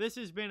this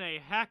has been a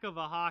heck of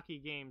a hockey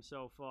game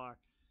so far.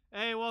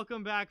 Hey,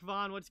 welcome back,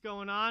 Vaughn. What's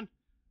going on?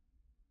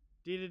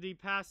 D-to-D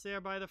pass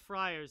there by the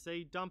Friars.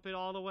 They dump it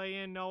all the way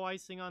in. No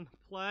icing on the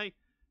play.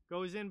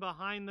 Goes in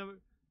behind the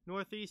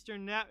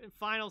Northeastern net.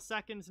 Final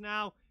seconds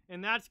now.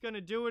 And that's going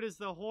to do it as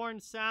the horn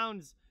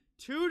sounds.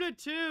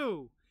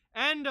 2-2.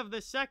 End of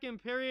the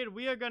second period.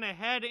 We are going to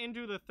head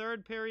into the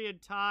third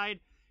period tied.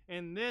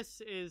 And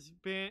this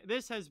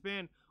has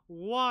been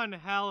one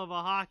hell of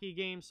a hockey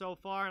game so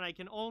far. And I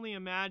can only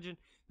imagine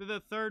that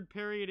the third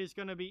period is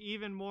going to be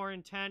even more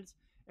intense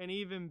and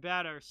even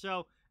better.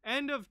 So,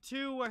 end of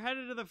 2. We're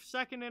headed to the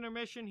second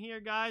intermission here,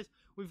 guys.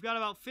 We've got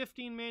about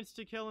 15 minutes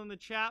to kill in the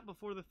chat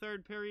before the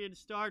third period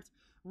starts.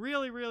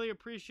 Really, really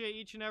appreciate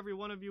each and every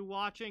one of you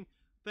watching.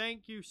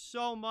 Thank you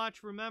so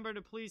much. Remember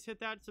to please hit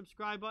that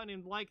subscribe button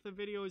and like the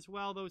video as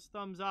well. Those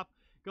thumbs up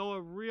go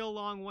a real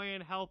long way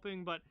in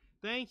helping. But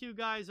thank you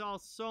guys all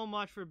so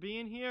much for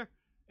being here.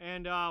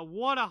 And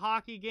what a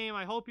hockey game.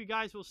 I hope you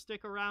guys will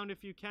stick around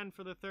if you can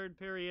for the third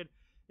period.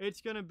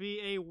 It's going to be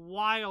a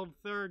wild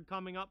third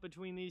coming up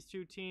between these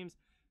two teams.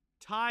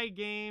 Tie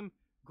game.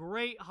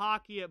 Great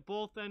hockey at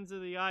both ends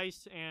of the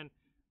ice, and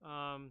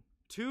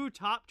two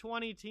top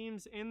 20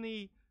 teams in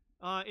the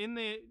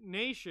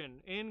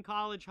nation in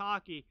college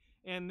hockey,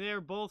 and they're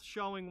both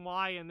showing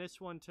why in this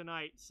one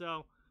tonight.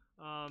 So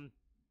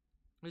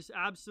it's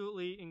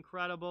absolutely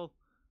incredible.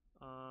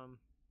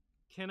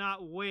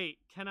 Cannot wait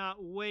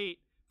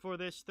for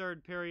this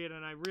third period,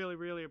 and I really,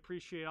 really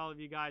appreciate all of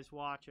you guys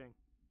watching.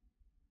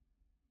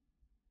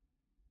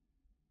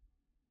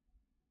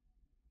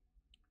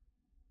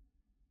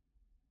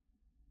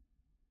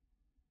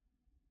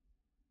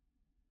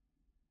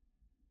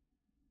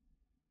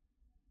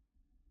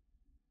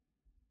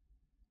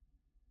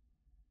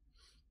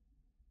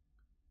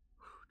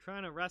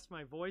 Trying to rest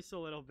my voice a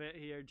little bit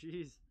here.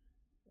 Jeez.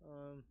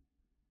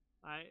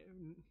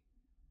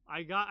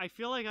 I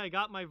feel like I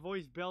got my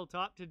voice built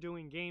up to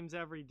doing games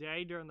every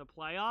day during the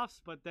playoffs,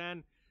 but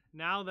then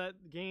now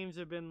that games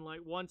have been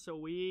like once a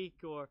week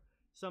or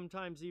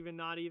sometimes even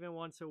not even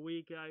once a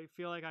week, I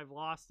feel like I've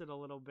lost it a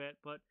little bit.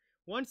 But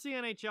once the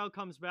NHL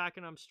comes back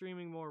and I'm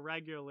streaming more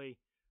regularly,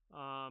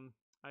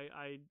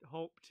 I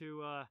hope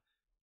to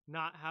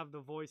not have the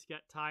voice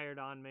get tired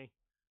on me.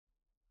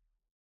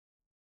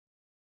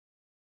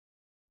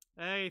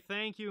 Hey,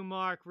 thank you,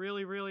 Mark.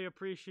 Really, really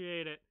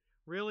appreciate it.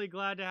 Really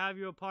glad to have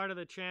you a part of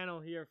the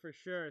channel here for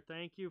sure.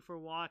 Thank you for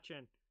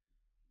watching.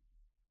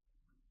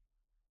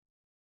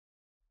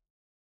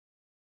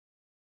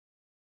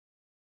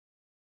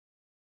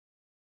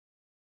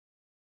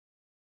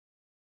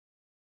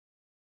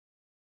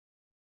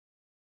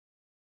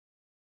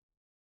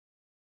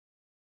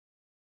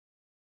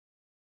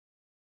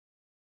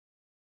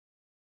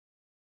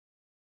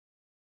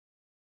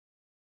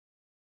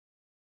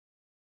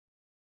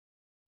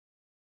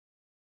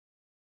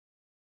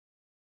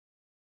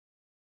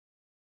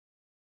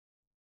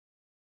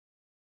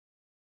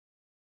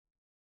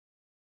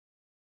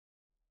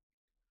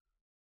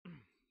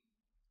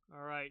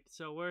 All right,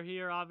 so we're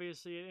here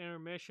obviously at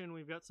intermission.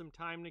 We've got some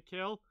time to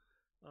kill.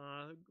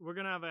 We're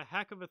going to have a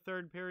heck of a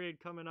third period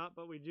coming up,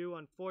 but we do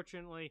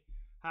unfortunately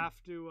have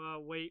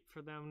to wait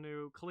for them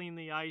to clean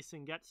the ice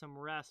and get some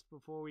rest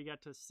before we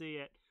get to see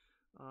it.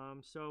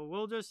 So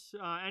we'll just,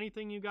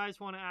 anything you guys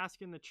want to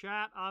ask in the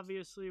chat,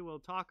 obviously we'll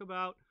talk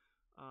about.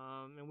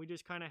 And we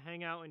just kind of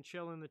hang out and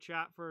chill in the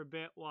chat for a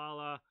bit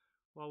while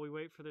we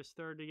wait for this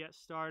third to get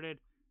started.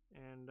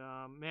 And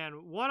man,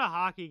 what a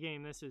hockey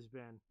game this has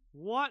been.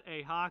 What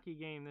a hockey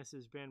game this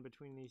has been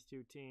between these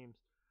two teams.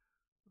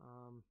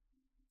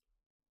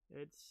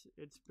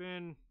 It's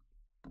been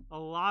a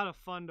lot of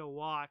fun to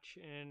watch,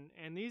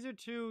 and these are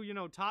two, you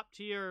know, top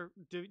tier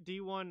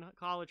D1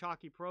 college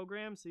hockey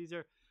programs. These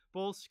are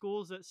both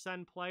schools that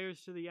send players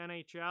to the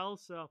NHL,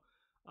 so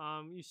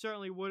you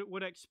certainly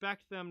would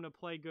expect them to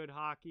play good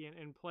hockey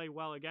and play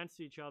well against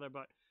each other.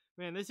 But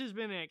man, this has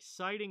been an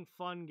exciting,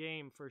 fun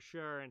game for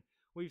sure. And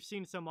we've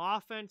seen some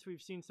offense.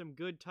 We've seen some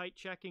good tight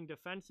checking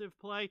defensive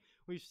play.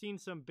 We've seen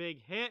some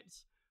big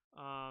hits.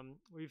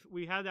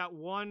 We had that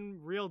one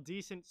real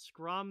decent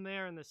scrum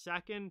there in the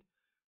second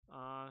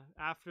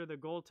after the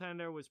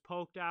goaltender was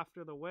poked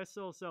after the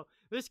whistle. So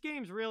this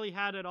game's really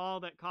had it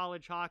all that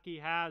college hockey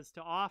has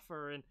to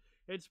offer. And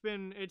it's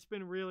been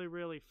really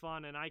really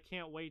fun, and I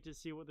can't wait to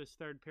see what this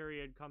third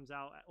period comes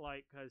out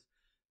like, because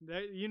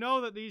you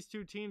know that these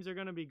two teams are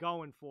going to be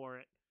going for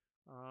it.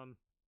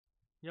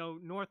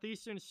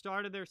 Northeastern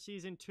started their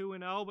season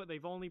 2-0, but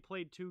they've only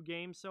played 2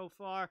 games so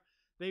far.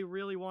 They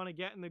really want to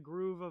get in the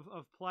groove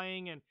of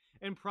playing,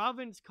 and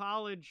Providence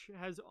College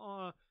has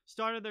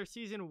started their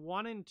season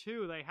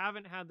 1-2. They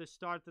haven't had the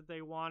start that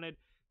they wanted.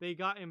 They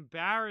got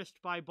embarrassed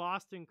by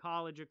Boston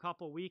College a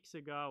couple weeks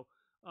ago.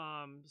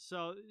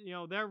 So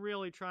they're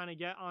really trying to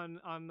get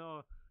on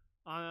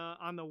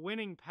the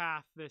winning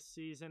path this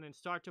season and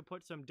start to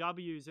put some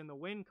W's in the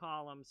win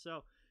column.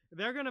 So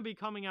they're going to be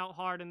coming out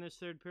hard in this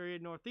third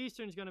period.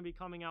 Northeastern's going to be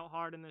coming out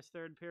hard in this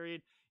third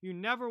period. You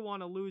never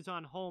want to lose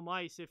on home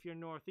ice if you're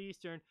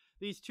Northeastern.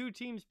 These two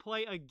teams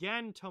play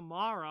again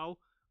tomorrow.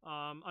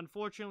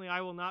 Unfortunately,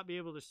 I will not be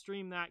able to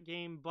stream that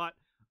game, but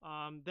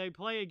they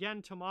play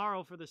again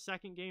tomorrow for the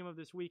second game of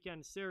this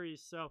weekend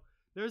series. So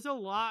there's a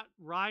lot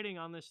riding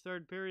on this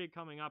third period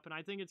coming up, and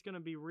I think it's going to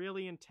be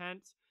really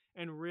intense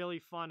and really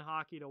fun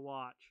hockey to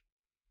watch.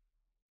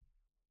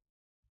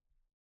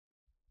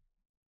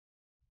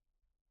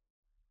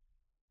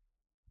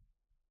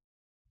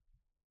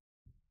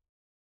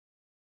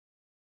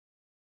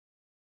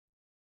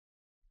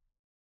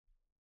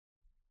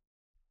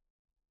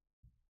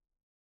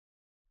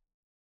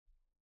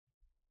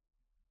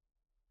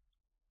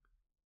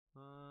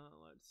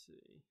 Let's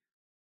see.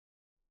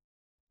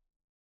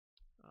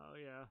 Oh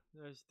yeah,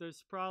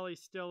 there's probably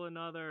still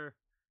another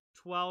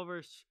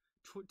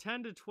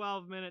 10 to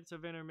 12 minutes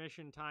of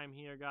intermission time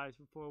here, guys,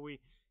 before we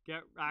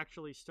get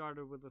actually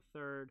started with the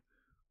third.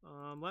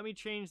 Let me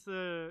change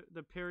the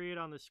period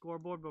on the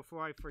scoreboard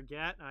before I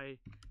forget. I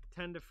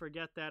tend to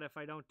forget that if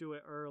I don't do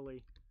it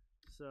early.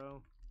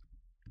 So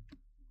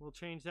we'll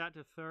change that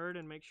to third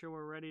and make sure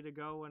we're ready to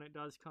go when it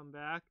does come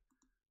back.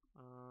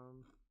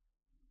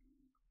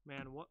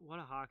 Man, what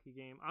a hockey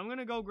game. I'm going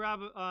to go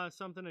grab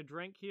something to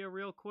drink here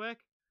real quick.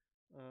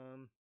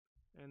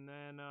 And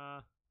then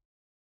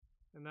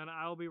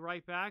I'll be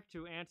right back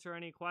to answer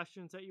any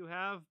questions that you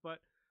have. But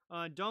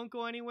don't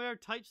go anywhere.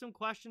 Type some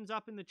questions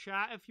up in the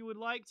chat if you would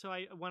like. So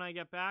when I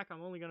get back,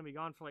 I'm only going to be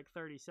gone for like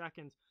 30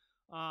 seconds.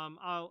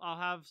 I'll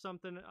have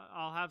something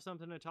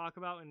to talk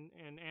about and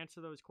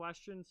answer those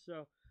questions.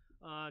 So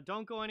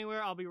don't go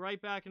anywhere. I'll be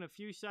right back in a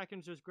few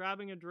seconds, just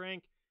grabbing a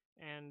drink,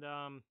 and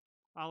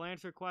I'll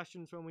answer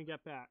questions when we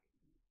get back.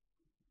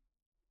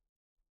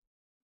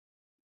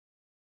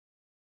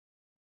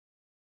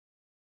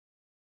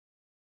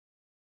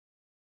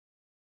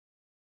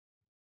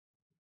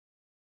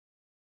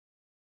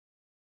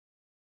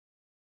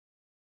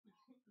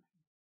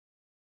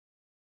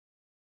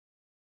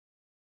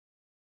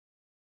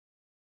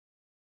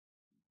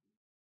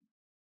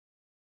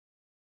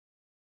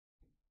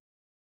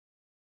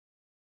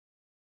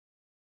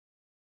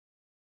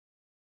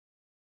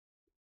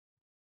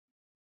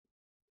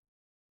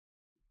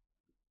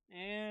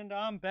 And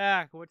I'm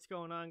back. What's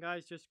going on,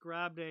 guys? Just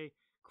grabbed a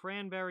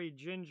cranberry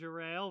ginger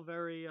ale.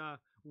 Very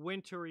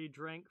wintry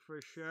drink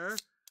for sure.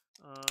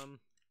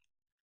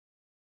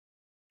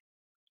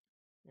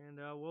 And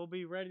we'll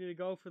be ready to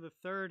go for the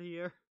third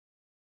here.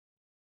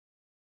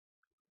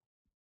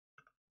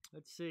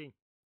 Let's see.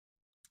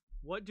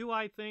 What do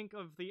I think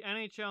of the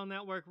NHL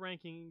Network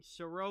ranking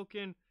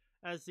Sorokin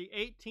as the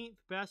 18th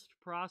best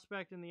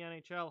prospect in the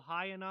NHL?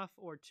 High enough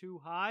or too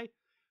high?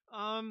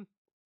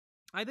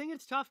 I think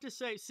it's tough to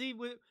say. See,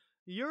 with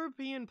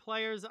European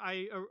players,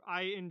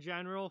 I in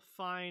general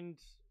find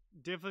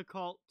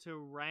difficult to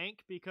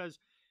rank because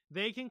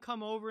they can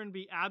come over and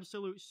be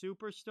absolute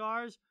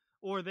superstars,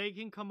 or they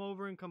can come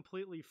over and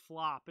completely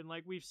flop. And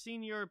like we've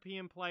seen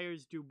European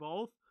players do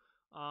both.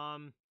 I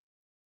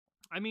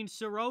mean,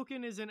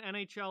 Sorokin is an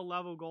NHL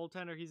level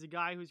goaltender. He's a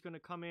guy who's going to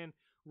come in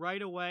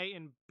right away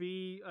and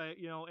be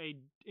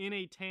in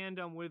a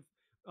tandem with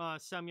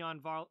Semyon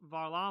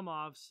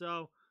Varlamov.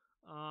 So.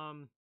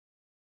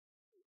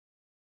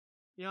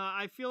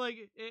 I feel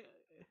like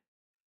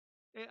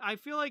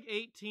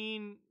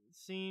 18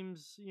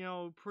 seems,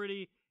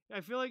 pretty.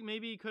 I feel like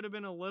maybe he could have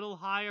been a little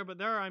higher, but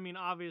there are,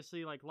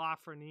 obviously like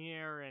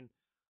Lafreniere and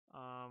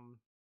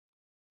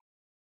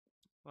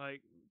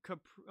like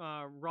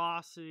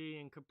Rossi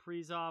and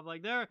Kaprizov.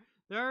 Like there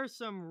are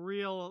some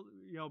real,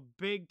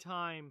 big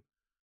time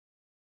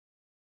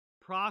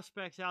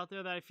prospects out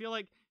there that I feel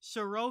like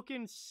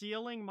Sorokin's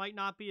ceiling might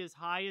not be as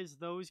high as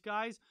those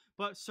guys,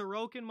 but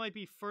Sorokin might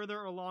be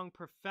further along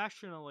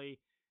professionally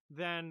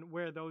than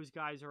where those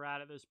guys are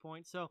at this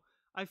point. So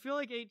I feel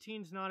like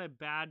 18's not a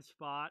bad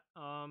spot.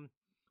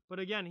 But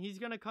again, he's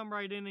going to come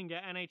right in and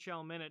get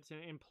NHL minutes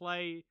and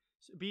play,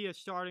 be a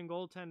starting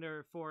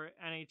goaltender for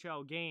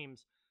NHL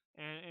games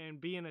and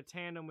be in a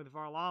tandem with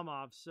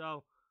Varlamov.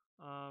 So,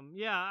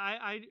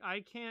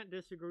 I can't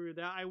disagree with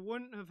that. I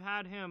wouldn't have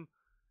had him,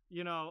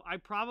 I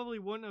probably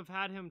wouldn't have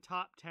had him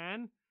top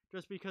 10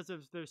 just because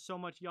there's so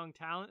much young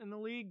talent in the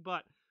league,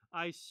 but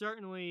I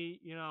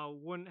certainly,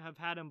 wouldn't have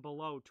had him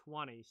below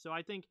 20. So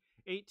I think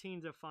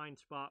 18's a fine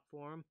spot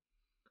for him.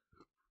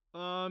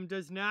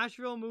 Does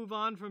Nashville move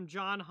on from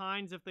John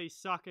Hines if they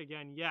suck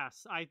again?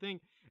 Yes. I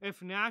think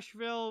if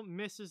Nashville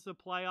misses the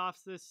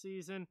playoffs this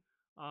season,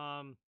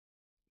 um,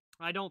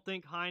 I don't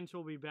think Hines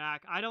will be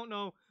back. I don't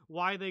know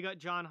why they got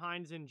John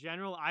Hines in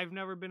general. I've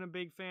never been a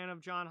big fan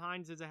of John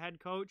Hines as a head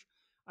coach.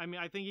 I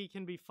mean, I think he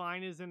can be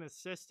fine as an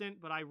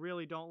assistant, but I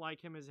really don't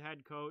like him as a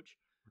head coach.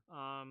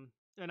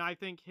 And I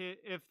think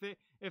if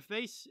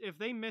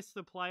they miss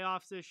the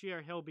playoffs this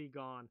year, he'll be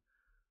gone.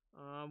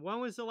 When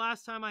was the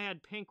last time I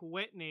had Pink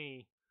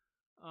Whitney?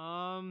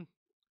 Um,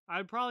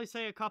 I'd probably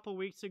say a couple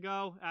weeks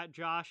ago at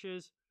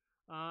Josh's.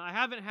 I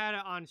haven't had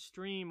it on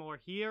stream or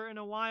here in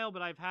a while,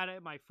 but I've had it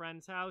at my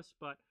friend's house.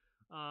 But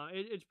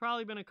it's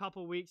probably been a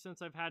couple weeks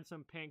since I've had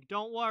some Pink.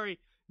 Don't worry,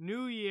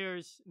 New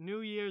Year's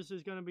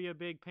is going to be a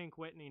big Pink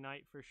Whitney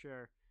night for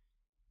sure.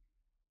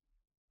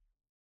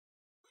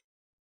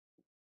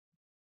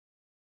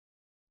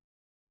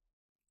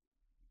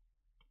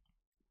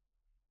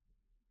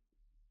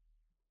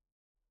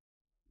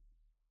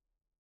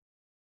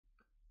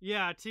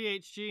 Yeah,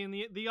 THG. And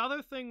the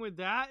other thing with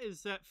that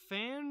is that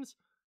fans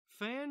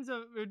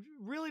of it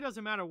really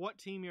doesn't matter what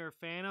team you're a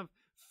fan of.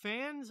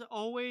 Fans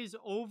always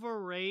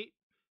overrate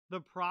the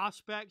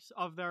prospects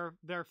of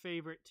their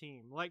favorite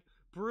team. Like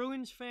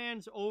Bruins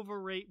fans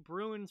overrate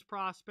Bruins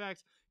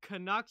prospects.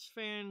 Canucks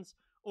fans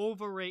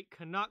overrate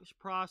Canucks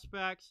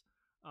prospects.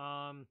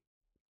 Um,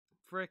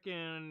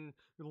 Frickin'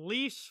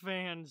 Leafs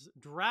fans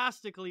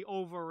drastically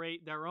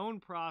overrate their own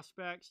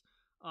prospects.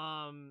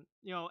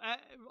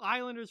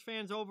 Islanders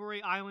fans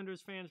overrate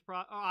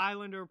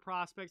Islander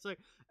prospects. Like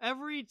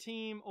every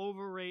team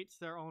overrates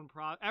their own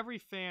every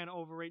fan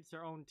overrates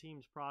their own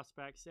team's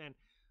prospects. And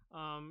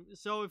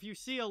so if you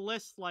see a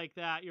list like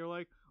that, you're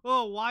like,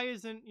 oh, why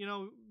isn't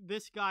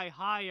this guy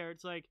higher?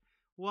 It's like,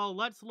 well,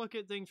 let's look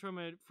at things from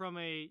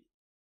a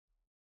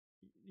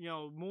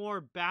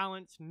more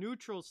balanced,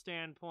 neutral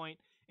standpoint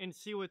and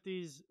see what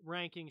these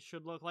rankings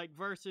should look like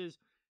versus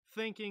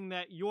thinking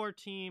that your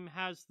team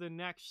has the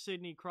next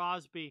Sidney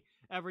Crosby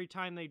every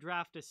time they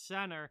draft a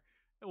center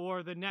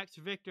or the next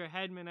Victor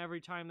Hedman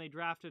every time they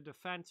draft a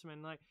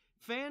defenseman. Like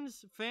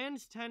fans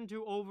tend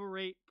to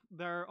overrate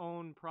their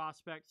own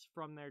prospects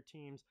from their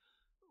teams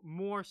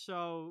more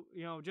so,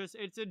 just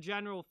it's a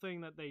general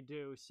thing that they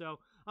do. So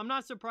I'm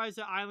not surprised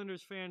that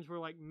Islanders fans were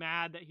like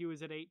mad that he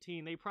was at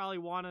 18. They probably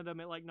wanted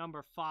him at like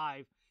number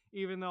 5,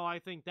 even though I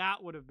think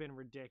that would have been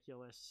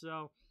ridiculous.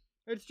 So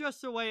it's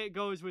just the way it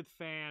goes with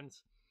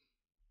fans.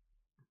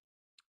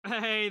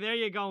 Hey, there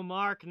you go,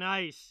 Mark.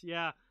 Nice.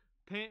 Yeah.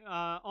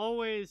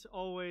 Always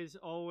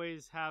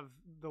have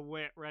the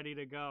wit ready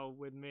to go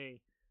with me.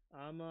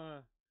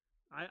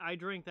 I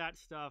drink that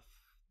stuff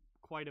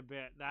quite a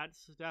bit.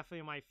 That's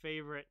definitely my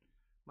favorite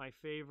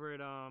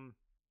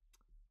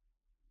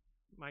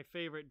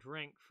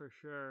drink for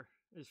sure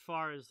as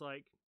far as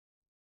like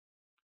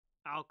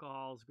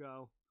alcohols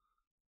go.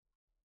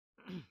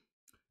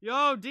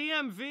 Yo,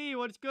 DMV,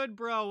 what's good,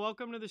 bro?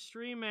 Welcome to the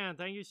stream, man.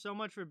 Thank you so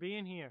much for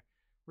being here.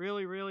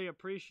 Really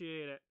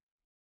appreciate it.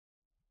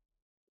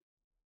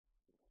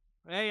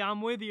 Hey,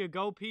 I'm with you.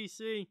 Go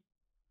PC.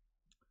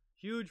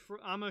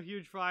 I'm a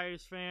huge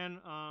Friars fan.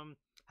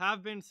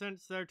 Have been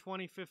since their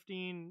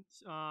 2015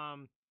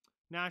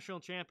 national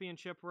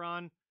championship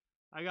run.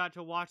 I got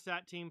to watch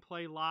that team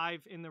play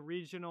live in the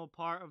regional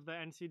part of the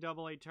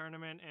NCAA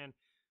tournament and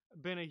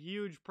been a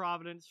huge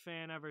Providence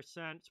fan ever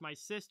since. My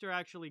sister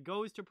actually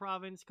goes to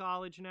Providence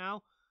College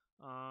now.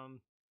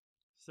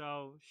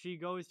 So she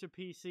goes to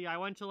PC. I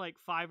went to like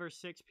 5 or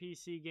 6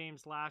 PC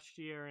games last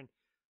year, and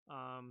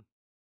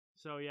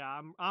so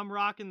yeah, I'm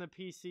rocking the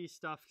PC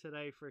stuff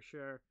today for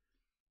sure.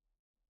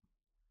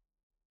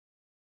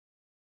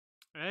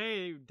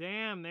 Hey,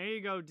 damn, there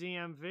you go,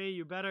 DMV.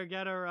 You better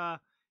get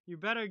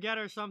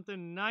her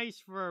something nice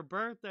for her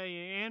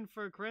birthday and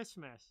for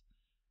Christmas.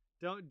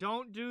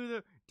 Don't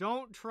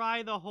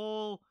try the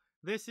whole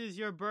this is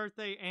your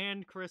birthday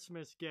and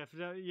Christmas gift.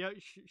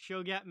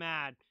 She'll get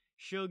mad.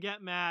 She'll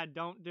get mad.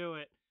 Don't do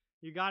it.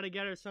 You got to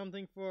get her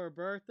something for her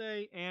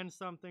birthday and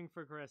something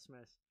for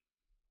Christmas.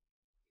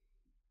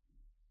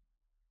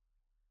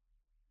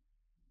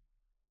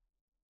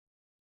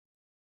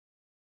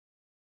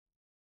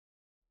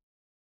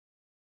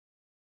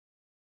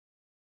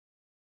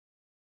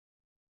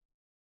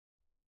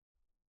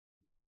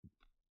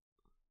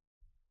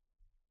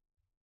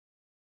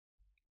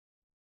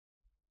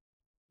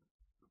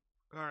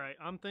 All right,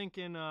 I'm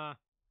thinking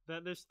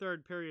that this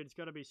third period's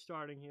got to be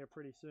starting here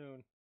pretty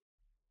soon.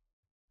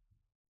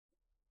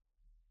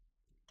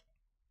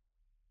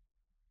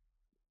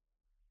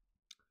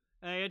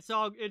 Hey, it's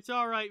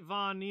all right,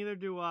 Vaughn. Neither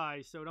do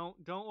I. So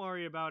don't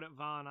worry about it,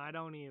 Vaughn. I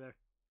don't either.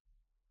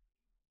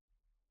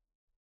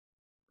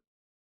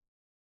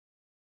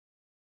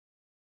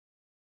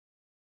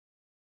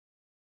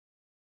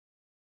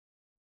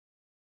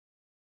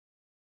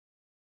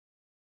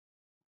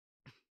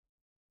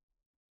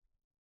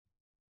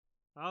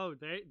 Oh,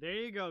 there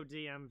you go,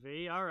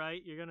 DMV. All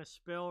right, you're gonna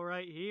spill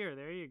right here.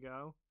 There you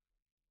go.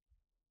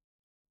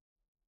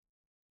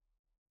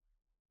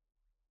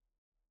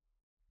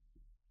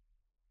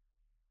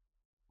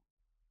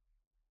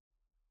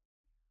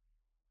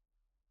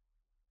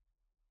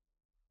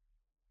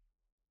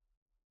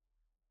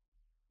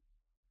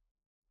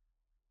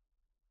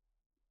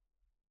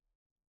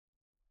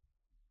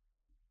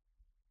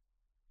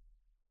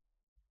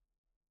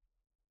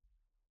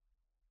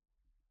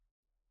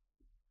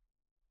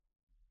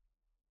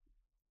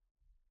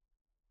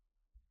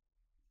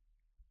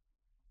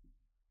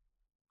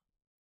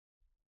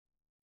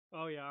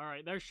 Oh, yeah, all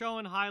right. They're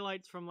showing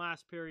highlights from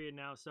last period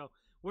now, so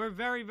we're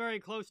very, very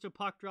close to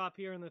puck drop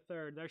here in the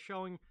third. They're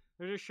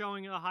just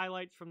showing the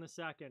highlights from the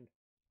second.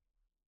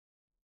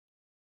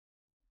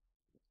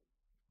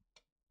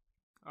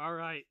 All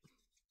right.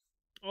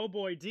 Oh,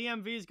 boy,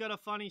 DMV's got a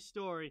funny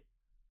story.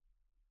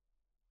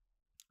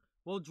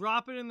 We'll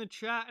drop it in the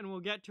chat, and we'll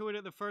get to it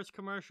at the first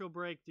commercial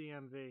break,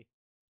 DMV.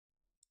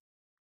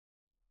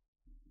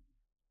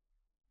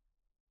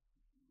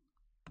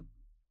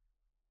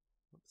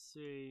 Let's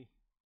see.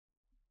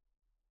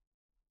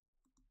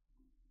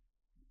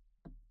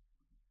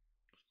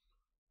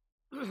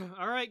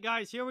 All right,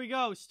 guys, here we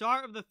go.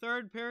 Start of the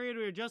third period.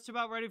 We're just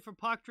about ready for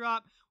puck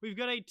drop. We've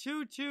got a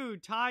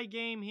 2-2 tie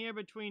game here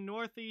between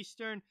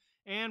Northeastern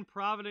and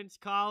Providence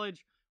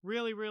College.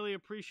 Really, really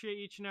appreciate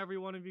each and every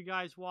one of you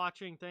guys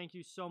watching. Thank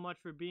you so much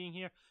for being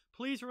here.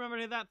 Please remember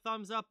to hit that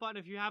thumbs up button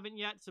if you haven't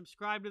yet.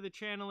 Subscribe to the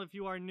channel if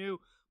you are new.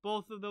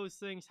 Both of those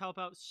things help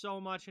out so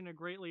much and are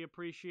greatly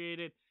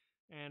appreciated.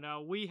 And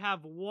we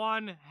have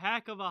one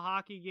heck of a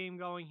hockey game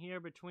going here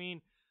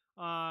between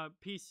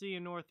PC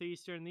and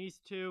Northeastern. These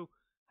two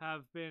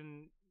have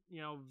been,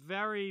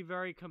 very,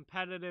 very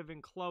competitive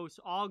and close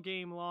all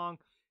game long.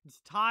 It's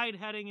tied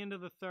heading into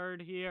the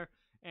third here,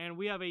 and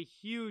we have a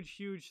huge,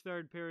 huge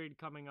third period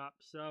coming up.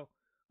 So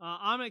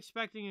I'm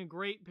expecting a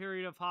great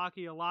period of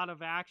hockey, a lot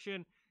of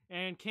action,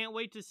 and can't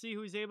wait to see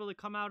who's able to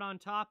come out on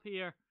top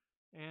here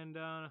and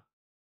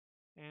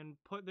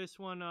put this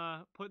one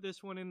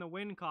in the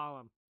win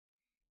column.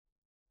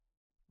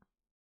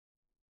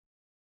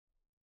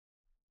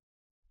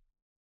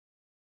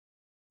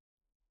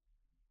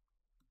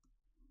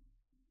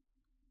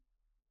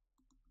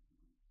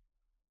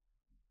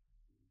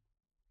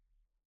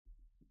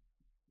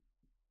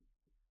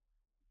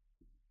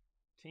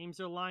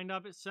 Teams are lined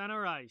up at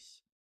center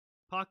ice.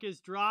 Puck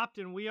is dropped,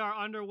 and we are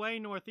underway.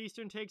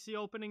 Northeastern takes the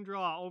opening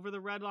draw over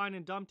the red line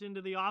and dumped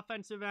into the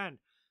offensive end.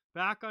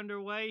 Back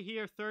underway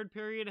here. Third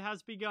period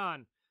has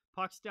begun.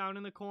 Puck's down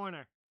in the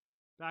corner.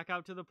 Back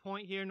out to the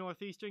point here.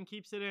 Northeastern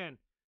keeps it in.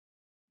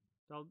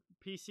 The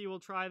PC will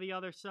try the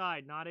other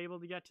side. Not able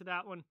to get to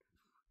that one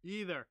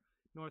either.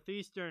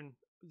 Northeastern,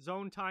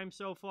 zone time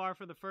so far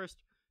for the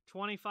first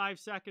 25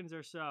 seconds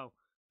or so.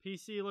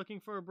 PC looking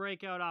for a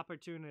breakout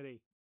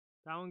opportunity.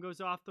 That one goes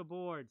off the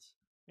boards.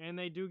 And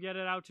they do get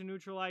it out to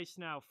neutral ice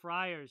now.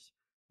 Friars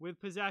with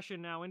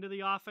possession now into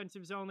the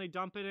offensive zone. They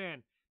dump it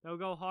in. They'll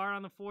go hard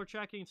on the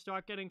forechecking and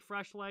start getting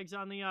fresh legs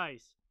on the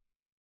ice.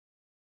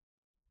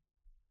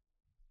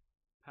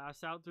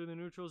 Pass out through the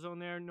neutral zone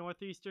there.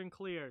 Northeastern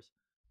clears.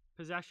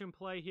 Possession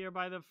play here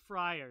by the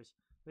Friars.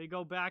 They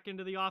go back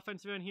into the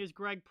offensive end. Here's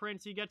Greg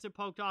Prince. He gets it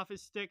poked off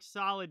his stick.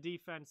 Solid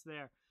defense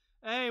there.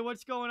 Hey,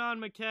 what's going on,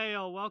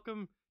 Mikhail?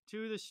 Welcome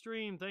to the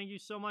stream. Thank you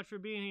so much for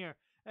being here.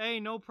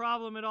 Hey, no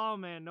problem at all,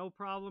 man. No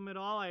problem at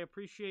all. I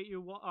appreciate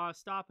you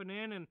stopping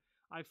in, and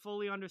I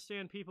fully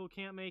understand people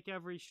can't make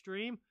every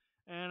stream.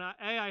 And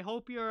hey, I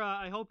hope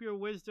your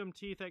wisdom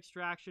teeth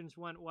extractions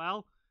went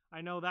well.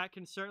 I know that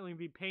can certainly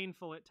be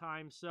painful at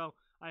times, so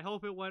I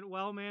hope it went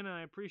well, man. And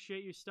I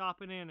appreciate you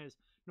stopping in as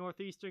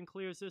Northeastern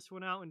clears this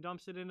one out and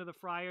dumps it into the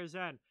Friars'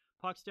 end.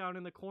 Puck's down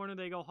in the corner.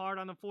 They go hard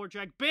on the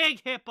forecheck.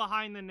 Big hit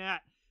behind the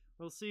net.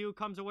 We'll see who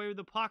comes away with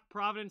the puck.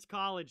 Providence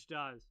College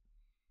does.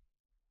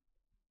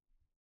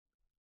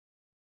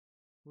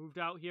 Moved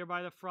out here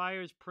by the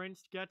Friars.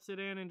 Prince gets it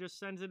in and just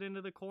sends it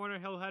into the corner.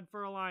 He'll head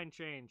for a line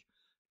change.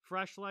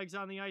 Fresh legs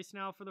on the ice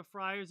now for the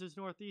Friars as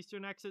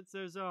Northeastern exits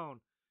their zone.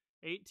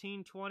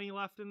 18-20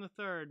 left in the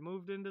third.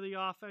 Moved into the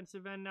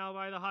offensive end now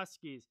by the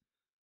Huskies.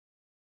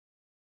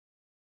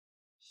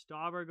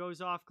 Stauber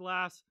goes off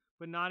glass,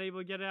 but not able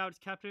to get it out. It's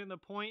kept it in the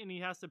point, and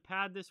he has to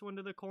pad this one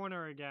to the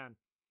corner again.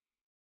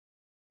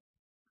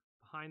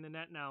 Behind the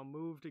net now.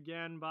 Moved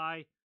again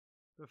by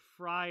the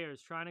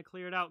Friars, trying to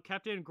clear it out.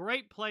 Kept in.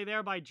 Great play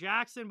there by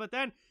Jackson, but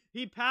then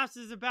he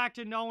passes it back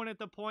to no one at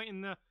the point,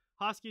 and the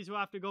Huskies will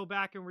have to go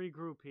back and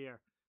regroup here.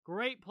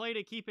 Great play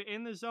to keep it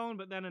in the zone,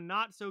 but then a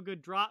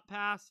not-so-good drop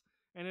pass,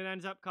 and it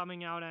ends up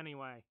coming out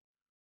anyway.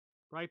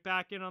 Right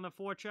back in on the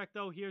forecheck,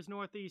 though. Here's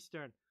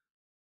Northeastern.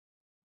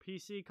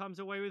 PC comes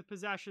away with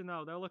possession,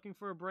 though. They're looking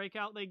for a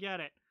breakout. They get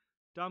it.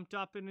 Dumped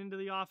up and into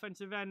the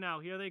offensive end now.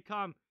 Here they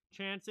come.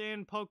 Chance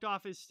in, poked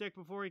off his stick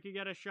before he could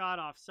get a shot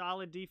off.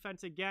 Solid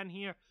defense again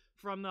here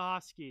from the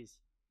Huskies.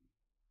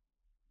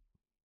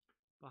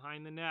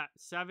 Behind the net.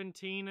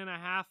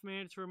 17.5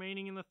 minutes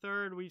remaining in the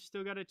third. We've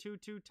still got a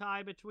 2-2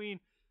 tie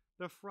between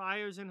the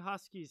Friars and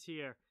Huskies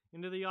here.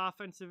 Into the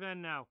offensive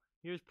end now.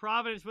 Here's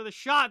Providence with a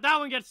shot. That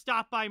one gets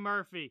stopped by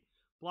Murphy.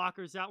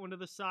 Blockers that one to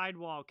the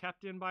sidewall.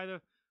 Kept in by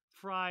the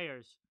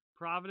Friars.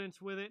 Providence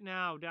with it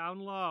now. Down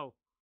low.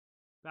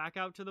 Back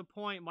out to the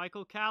point.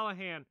 Michael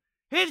Callahan.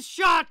 His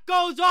shot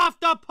goes off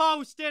the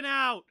post and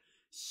out.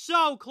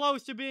 So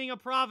close to being a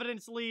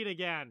Providence lead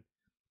again.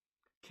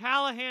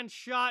 Callahan's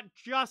shot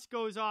just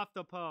goes off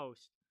the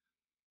post.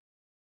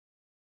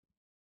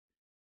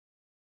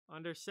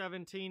 Under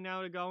 17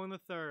 now to go in the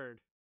third.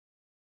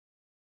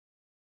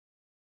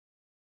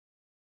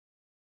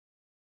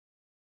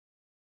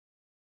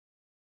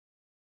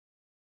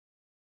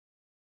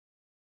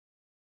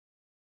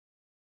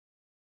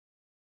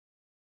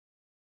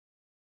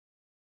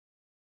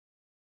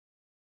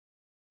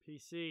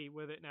 PC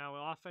with it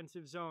now.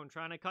 Offensive zone.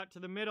 Trying to cut to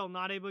the middle.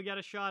 Not able to get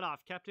a shot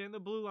off. Kept it in the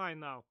blue line,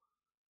 though.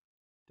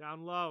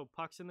 Down low.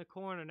 Puck's in the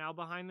corner. Now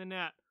behind the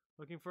net.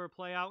 Looking for a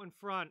play out in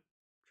front.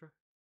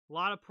 A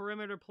lot of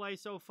perimeter play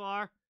so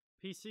far.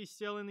 PC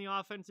still in the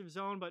offensive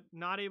zone, but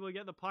not able to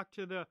get the puck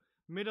to the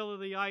middle of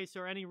the ice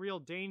or any real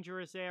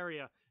dangerous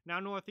area. Now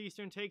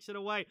Northeastern takes it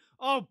away.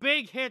 Oh,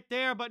 big hit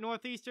there, but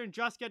Northeastern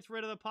just gets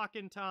rid of the puck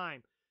in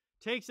time.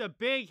 Takes a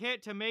big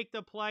hit to make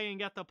the play and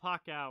get the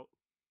puck out.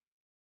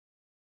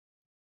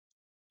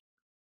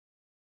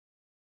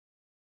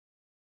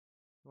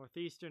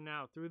 Northeastern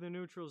now through the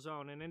neutral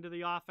zone and into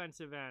the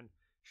offensive end.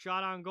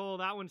 Shot on goal.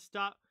 That one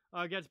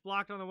gets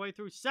blocked on the way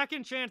through.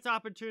 Second chance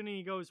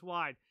opportunity goes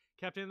wide.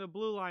 Kept in the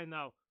blue line,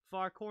 though.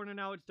 Far corner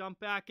now. It's dumped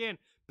back in.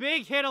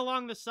 Big hit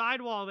along the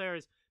sidewall there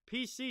as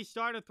PC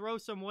starting to throw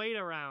some weight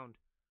around.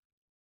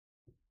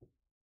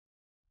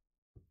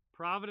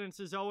 Providence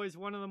is always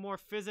one of the more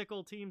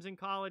physical teams in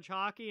college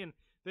hockey, and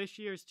this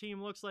year's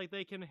team looks like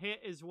they can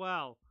hit as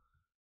well.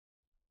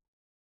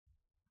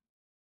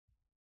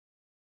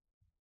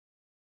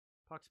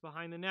 Puck's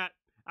behind the net.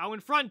 Out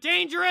in front,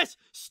 dangerous!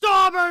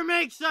 Stauber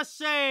makes the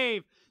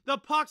save! The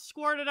puck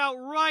squirted out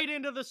right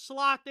into the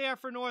slot there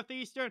for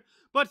Northeastern,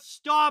 but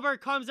Stauber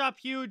comes up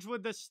huge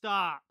with the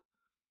stop.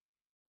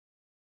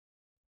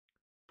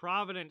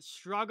 Providence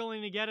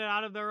struggling to get it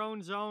out of their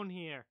own zone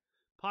here.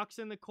 Puck's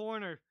in the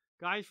corner.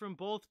 Guys from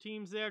both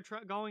teams there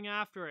going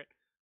after it.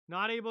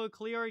 Not able to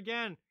clear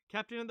again.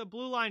 Kept it in the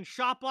blue line.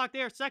 Shot block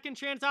there. Second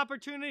chance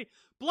opportunity.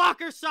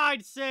 Blocker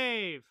side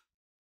save.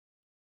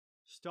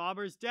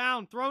 Stauber's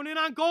down. Thrown in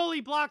on goal.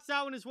 He blocks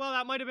that one as well.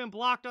 That might have been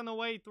blocked on the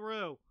way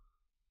through.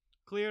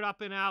 Cleared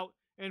up and out.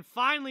 And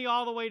finally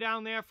all the way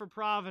down there for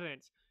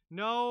Providence.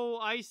 No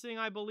icing,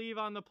 I believe,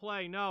 on the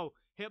play. No.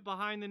 Hit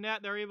behind the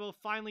net. They're able to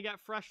finally get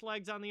fresh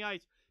legs on the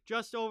ice.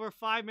 Just over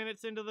 5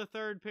 minutes into the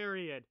third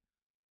period.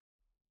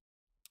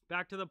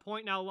 Back to the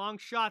point now. Long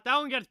shot. That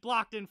one gets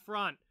blocked in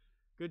front.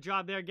 Good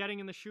job there getting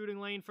in the shooting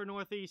lane for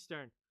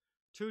Northeastern.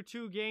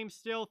 2-2 game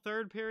still.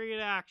 Third period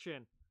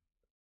action.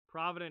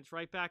 Providence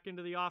right back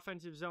into the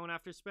offensive zone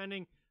after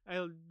spending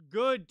a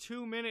good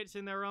 2 minutes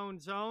in their own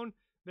zone.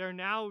 They're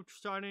now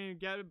starting to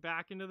get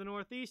back into the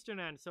Northeastern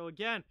end. So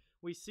again,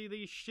 we see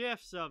these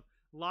shifts of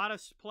a lot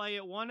of play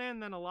at one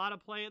end, then a lot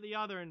of play at the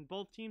other, and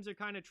both teams are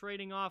kind of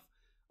trading off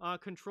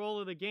control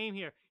of the game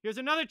here. Here's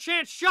another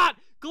chance. Shot.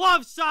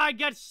 Glove side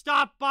gets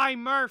stopped by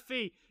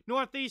Murphy.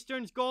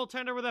 Northeastern's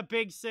goaltender with a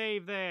big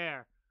save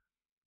there.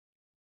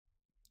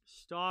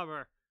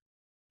 Stauber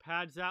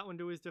pads that one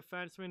to his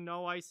defenseman.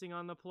 No icing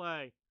on the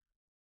play.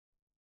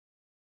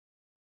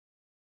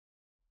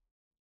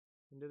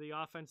 Into the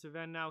offensive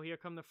end now. Here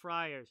come the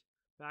Friars.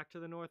 Back to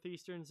the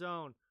Northeastern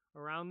zone.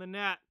 Around the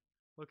net.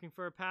 Looking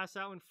for a pass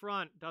out in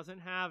front. Doesn't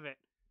have it.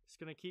 Just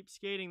going to keep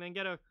skating. Then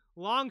get a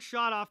long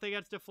shot off that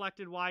gets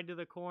deflected wide to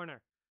the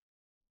corner.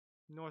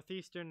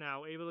 Northeastern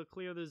now able to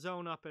clear the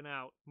zone up and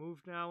out.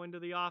 Moved now into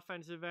the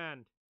offensive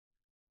end.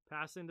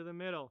 Pass into the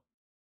middle.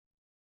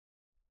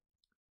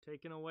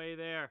 Taken away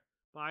there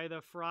by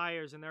the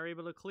Friars, and they're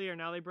able to clear.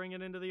 Now they bring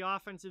it into the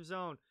offensive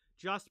zone.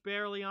 Just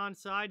barely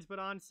onsides, but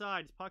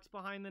onsides. Puck's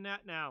behind the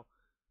net now.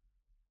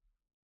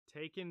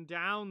 Taken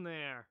down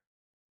there.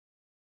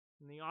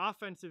 In the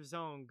offensive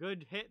zone.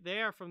 Good hit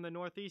there from the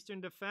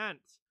Northeastern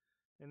defense.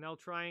 And they'll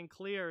try and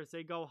clear as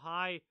they go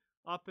high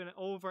up and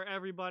over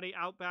everybody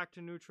out back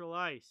to neutral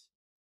ice.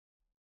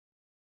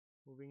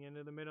 Moving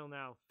into the middle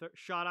now.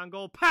 Shot on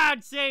goal.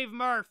 Pad save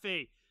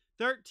Murphy.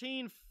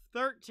 13-13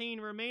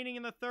 remaining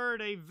in the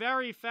third. A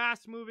very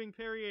fast-moving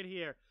period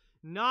here.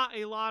 Not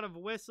a lot of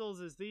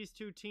whistles as these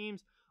two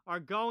teams are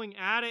going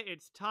at it.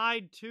 It's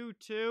tied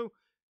 2-2.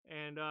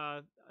 And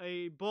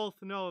they both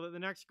know that the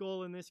next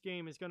goal in this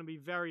game is going to be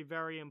very,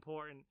 very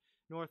important.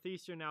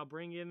 Northeastern now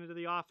bringing it into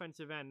the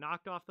offensive end.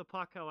 Knocked off the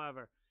puck,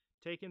 however.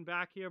 Taken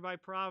back here by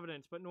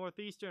Providence. But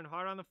Northeastern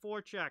hard on the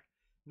forecheck.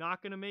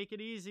 Not going to make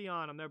it easy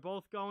on them. They're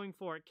both going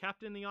for it.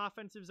 Kept in the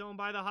offensive zone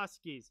by the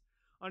Huskies.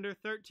 Under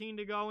 13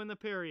 to go in the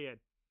period.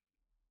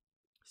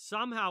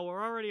 Somehow,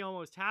 we're already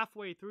almost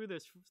halfway through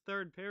this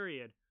third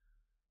period.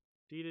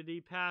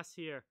 D-to-D pass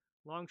here.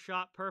 Long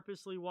shot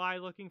purposely wide,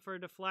 looking for a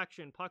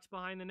deflection. Puck's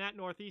behind the net.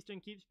 Northeastern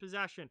keeps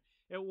possession.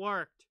 It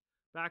worked.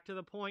 Back to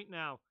the point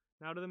now.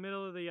 Now to the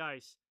middle of the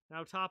ice.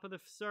 Now top of the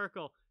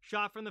circle.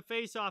 Shot from the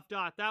face-off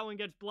dot. That one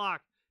gets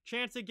blocked.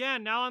 Chance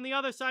again. Now on the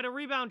other side, a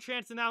rebound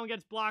chance, and that one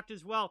gets blocked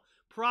as well.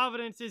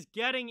 Providence is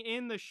getting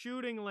in the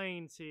shooting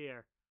lanes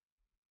here.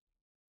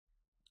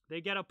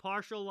 They get a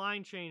partial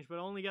line change, but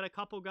only get a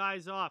couple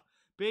guys off.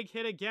 Big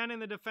hit again in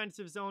the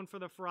defensive zone for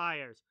the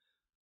Friars.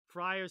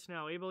 Friars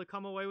now able to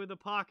come away with the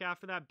puck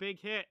after that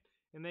big hit,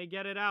 and they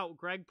get it out.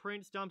 Greg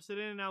Prince dumps it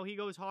in, and now he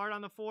goes hard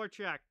on the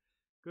forecheck.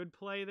 Good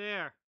play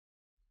there.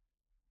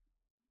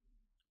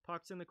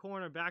 Puck's in the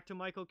corner. Back to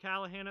Michael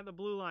Callahan at the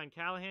blue line.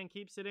 Callahan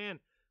keeps it in,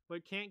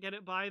 but can't get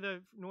it by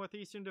the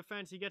Northeastern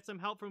defense. He gets some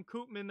help from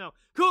Koopman, though.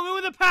 Koopman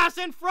with a pass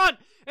in front,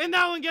 and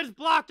that one gets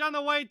blocked on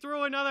the way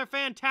through. Another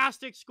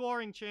fantastic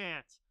scoring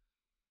chance.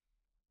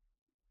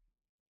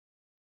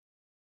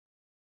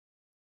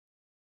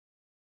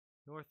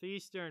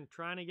 Northeastern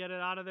trying to get it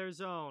out of their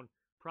zone.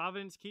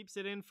 Providence keeps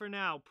it in for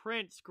now.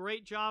 Prince,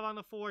 great job on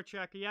the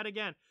forecheck yet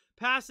again.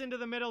 Pass into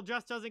the middle,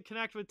 just doesn't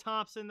connect with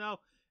Thompson, though,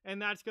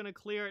 and that's going to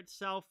clear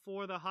itself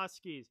for the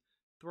Huskies.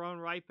 Thrown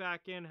right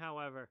back in,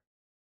 however.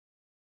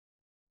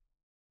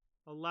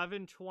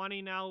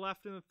 11:20 now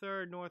left in the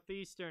third.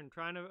 Northeastern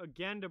trying to,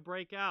 again, to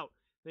break out.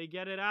 They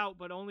get it out,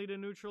 but only to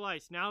neutral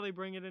ice. Now they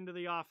bring it into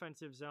the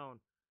offensive zone.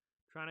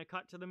 Trying to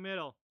cut to the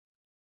middle.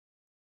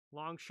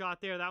 Long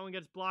shot there. That one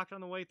gets blocked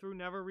on the way through.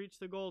 Never reached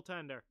the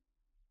goaltender.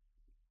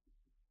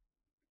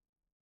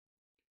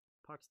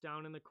 Puck's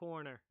down in the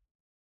corner.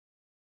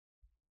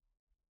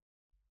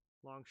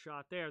 Long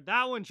shot there.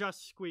 That one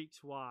just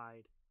squeaks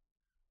wide.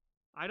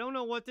 I don't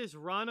know what this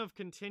run of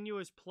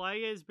continuous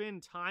play has been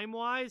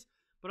time-wise,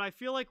 but I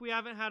feel like we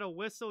haven't had a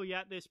whistle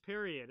yet this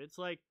period. It's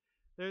like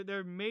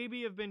there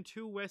maybe have been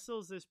 2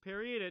 whistles this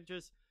period. It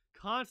just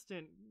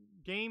constant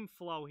game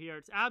flow here.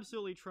 It's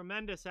absolutely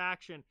tremendous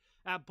action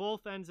at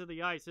both ends of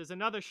the ice. There's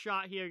another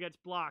shot here, gets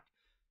blocked.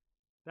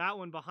 That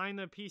one behind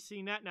the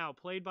PC net now,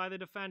 played by the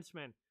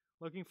defenseman.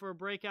 Looking for a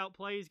breakout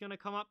play. He's going to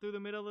come up through the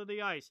middle of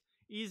the ice.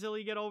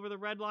 Easily get over the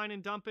red line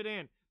and dump it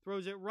in.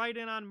 Throws it right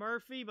in on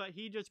Murphy, but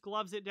he just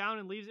gloves it down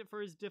and leaves it for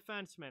his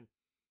defenseman.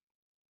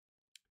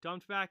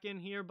 Dumped back in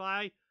here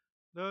by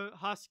the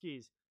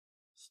Huskies.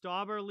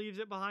 Stauber leaves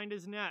it behind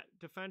his net.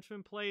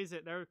 Defenseman plays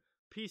it. Their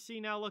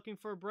PC now looking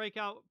for a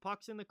breakout.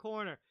 Puck's in the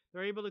corner.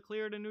 They're able to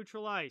clear to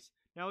neutral ice.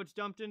 Now it's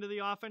dumped into the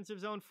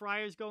offensive zone.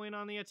 Friars go in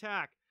on the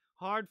attack.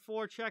 Hard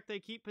forecheck. They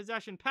keep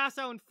possession. Pass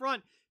out in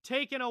front.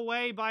 Taken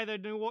away by the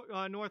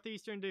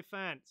Northeastern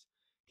defense.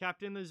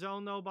 Kept in the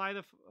zone, though, by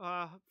the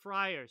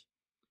Friars.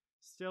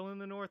 Still in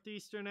the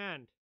Northeastern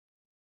end.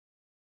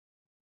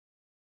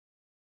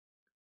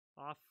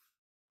 Off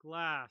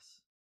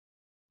glass.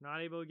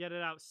 Not able to get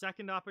it out.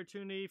 Second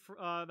opportunity for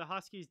the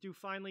Huskies do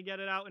finally get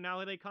it out, and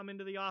now they come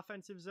into the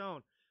offensive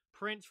zone.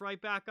 Prince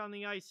right back on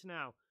the ice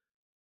now.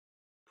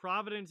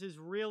 Providence is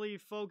really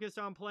focused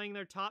on playing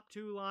their top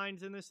 2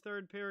 lines in this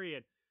third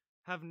period.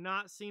 Have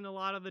not seen a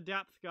lot of the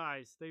depth,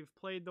 guys. They've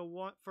played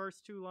the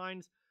first 2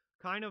 lines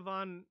kind of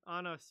on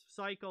a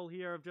cycle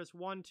here of just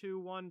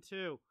 1-2,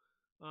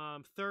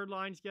 1-2. Third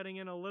line's getting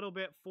in a little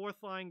bit.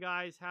 Fourth line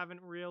guys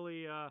haven't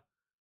really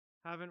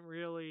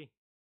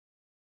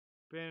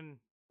been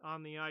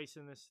on the ice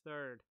in this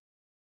third.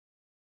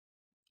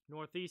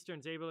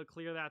 Northeastern's able to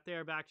clear that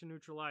there back to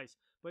neutral ice,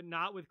 but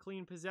not with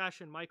clean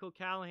possession. Michael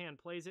Callahan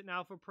plays it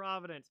now for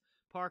Providence.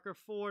 Parker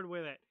Ford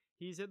with it.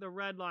 He's at the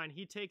red line.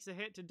 He takes a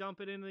hit to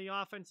dump it into the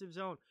offensive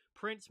zone.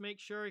 Prince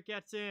makes sure it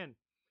gets in.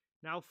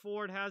 Now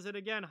Ford has it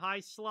again.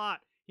 High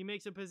slot. He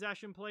makes a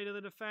possession play to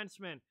the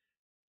defenseman.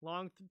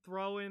 Long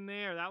throw in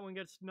there. That one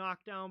gets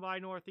knocked down by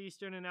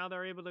Northeastern, and now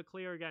they're able to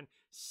clear again.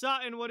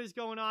 Sutton, what is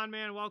going on,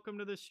 man? Welcome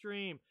to the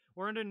stream.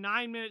 We're under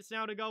 9 minutes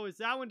now to go as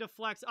that one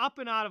deflects up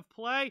and out of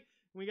play.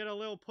 We get a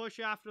little push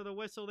after the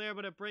whistle there,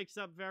 but it breaks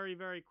up very,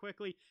 very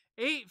quickly.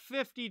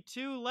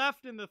 8:52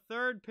 left in the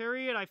third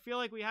period. I feel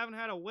like we haven't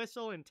had a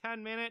whistle in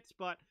 10 minutes,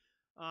 but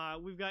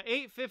we've got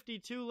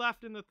 8:52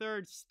 left in the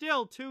third.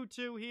 Still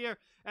 2-2 here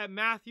at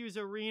Matthews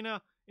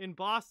Arena in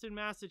Boston,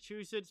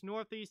 Massachusetts,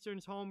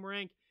 Northeastern's home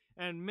rink.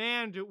 And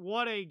man,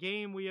 what a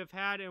game we have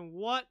had, and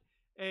what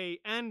a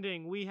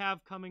ending we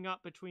have coming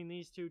up between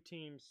these 2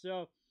 teams.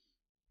 So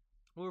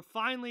we're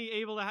finally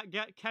able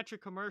to catch a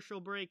commercial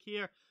break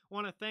here.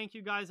 Want to thank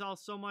you guys all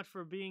so much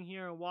for being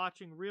here and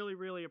watching. Really,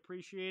 really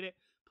appreciate it.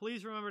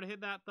 Please remember to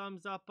hit that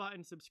thumbs up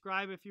button.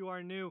 Subscribe if you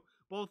are new.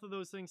 Both of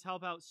those things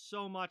help out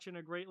so much and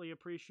are greatly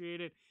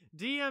appreciated.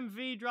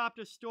 DMV dropped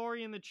a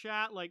story in the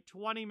chat like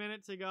 20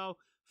 minutes ago.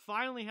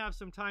 Finally have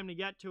some time to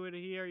get to it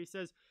here. He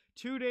says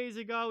 2 days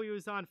ago he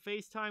was on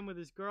FaceTime with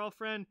his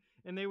girlfriend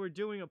and they were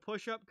doing a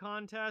push-up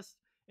contest.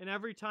 And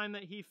every time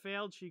that he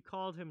failed, she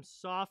called him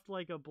soft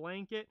like a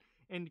blanket.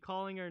 And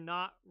calling her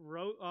not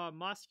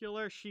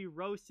muscular, she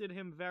roasted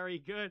him very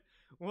good.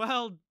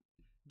 Well,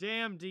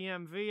 damn,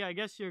 DMV. I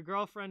guess your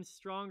girlfriend's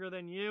stronger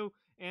than you,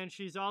 and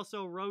she's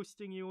also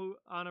roasting you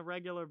on a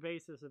regular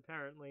basis,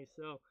 apparently.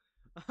 So,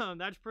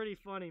 that's pretty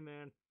funny,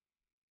 man.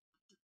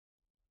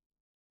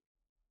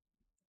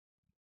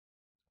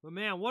 But,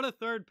 man, what a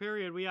third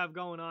period we have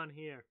going on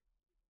here.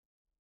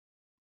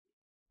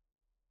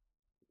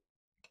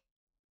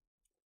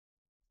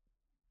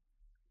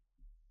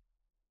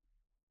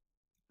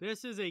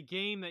 This is a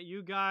game that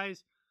you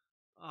guys,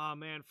 oh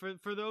man,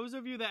 for those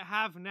of you that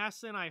have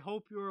Nesson, I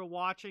hope you are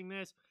watching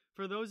this.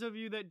 For those of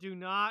you that do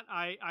not,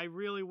 I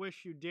really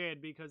wish you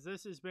did, because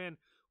this has been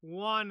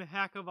one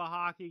heck of a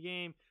hockey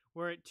game.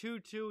 We're at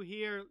 2-2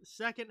 here,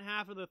 second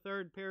half of the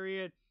third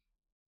period.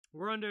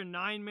 We're under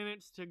 9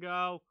 minutes to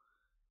go,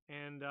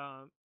 and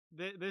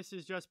this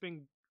has just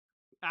been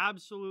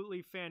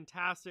absolutely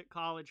fantastic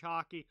college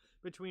hockey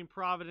between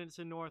Providence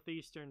and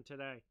Northeastern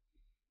today.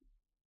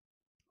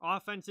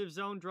 Offensive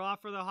zone draw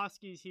for the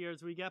Huskies here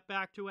as we get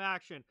back to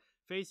action.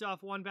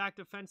 Face-off won back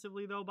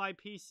defensively, though, by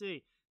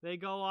PC. They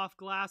go off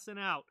glass and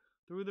out.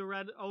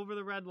 Over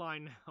the red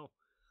line now.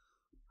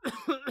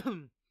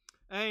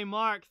 Hey,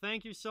 Mark,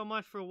 thank you so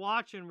much for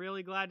watching.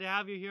 Really glad to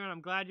have you here, and I'm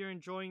glad you're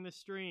enjoying the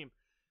stream.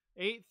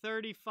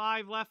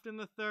 8:35 left in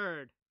the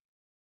third.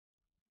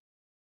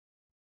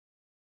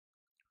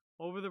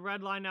 Over the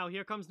red line now.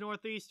 Here comes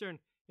Northeastern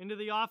into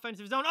the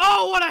offensive zone.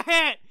 Oh, what a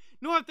hit!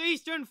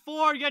 Northeastern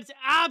Ford gets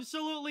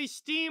absolutely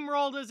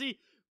steamrolled as he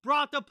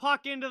brought the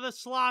puck into the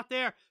slot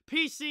there.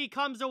 PC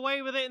comes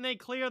away with it, and they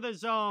clear the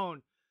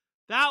zone.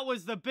 That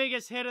was the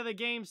biggest hit of the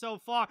game so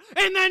far.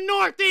 And then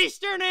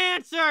Northeastern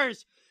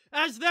answers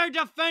as their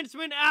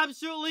defenseman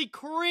absolutely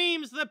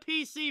creams the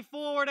PC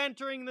forward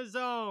entering the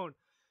zone.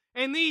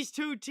 And these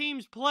two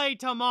teams play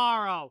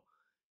tomorrow.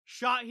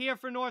 Shot here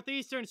for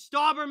Northeastern.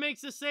 Stauber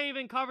makes a save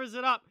and covers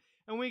it up.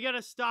 And we get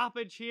a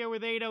stoppage here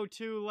with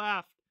 8:02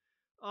 left.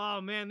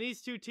 Oh, man,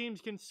 these two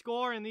teams can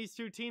score and these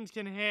two teams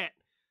can hit.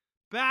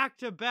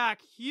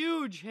 Back-to-back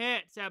huge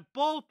hits at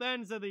both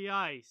ends of the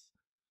ice.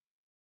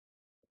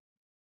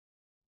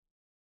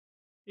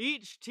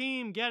 Each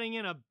team getting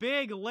in a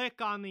big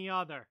lick on the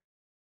other.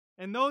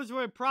 And those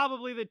were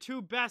probably the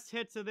two best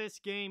hits of this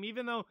game,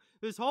 even though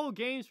this whole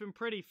game's been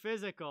pretty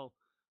physical.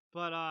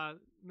 But,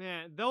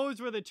 man,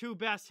 those were the two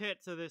best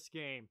hits of this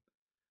game.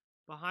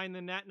 Behind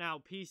the net now,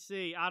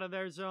 PC out of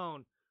their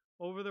zone.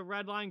 Over the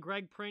red line,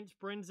 Greg Prince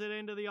brings it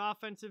into the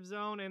offensive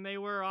zone, and they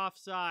were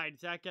offsides.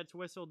 That gets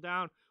whistled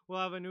down. We'll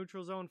have a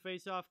neutral zone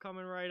faceoff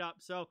coming right up.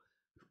 So,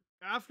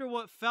 after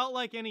what felt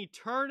like an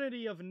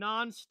eternity of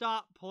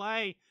nonstop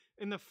play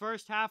in the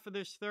first half of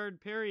this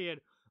third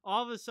period,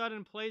 all of a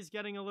sudden, play's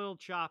getting a little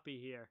choppy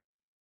here.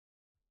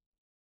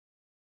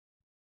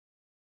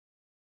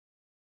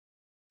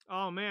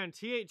 Oh, man,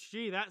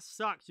 THG, that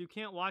sucks. You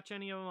can't watch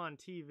any of them on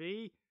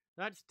TV?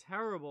 That's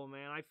terrible,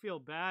 man. I feel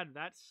bad.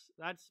 That's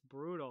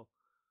brutal.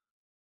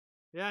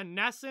 Yeah,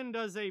 Nesson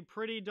does a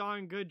pretty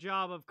darn good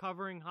job of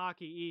covering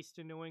Hockey East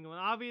in New England.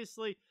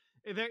 Obviously,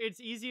 it's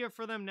easier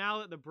for them now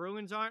that the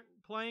Bruins aren't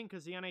playing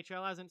because the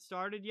NHL hasn't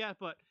started yet,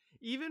 but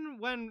even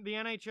when the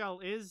NHL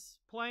is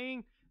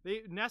playing,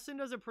 Nesson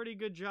does a pretty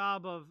good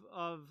job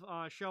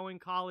of showing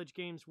college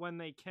games when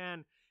they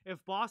can.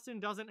 If Boston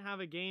doesn't have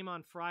a game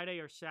on Friday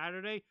or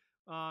Saturday,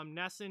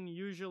 Nesson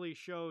usually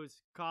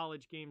shows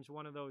college games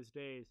one of those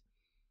days.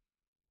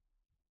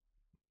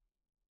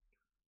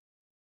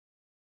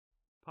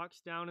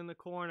 Puck's down in the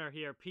corner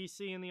here.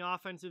 PC in the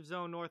offensive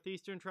zone.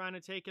 Northeastern trying to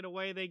take it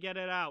away. They get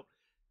it out.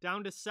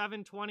 Down to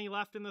 7:20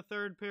 left in the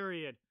third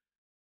period.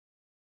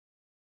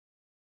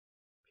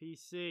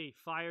 PC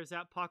fires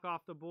that puck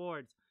off the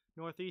boards.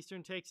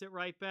 Northeastern takes it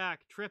right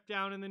back. Trip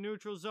down in the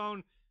neutral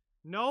zone.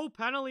 No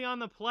penalty on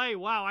the play.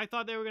 Wow, I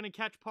thought they were going to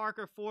catch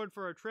Parker Ford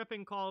for a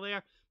tripping call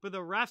there, but the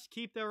refs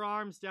keep their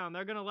arms down.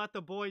 They're going to let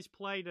the boys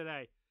play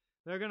today.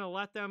 They're going to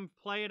let them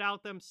play it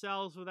out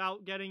themselves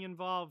without getting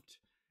involved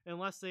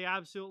unless they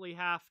absolutely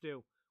have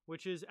to,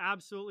 which is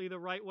absolutely the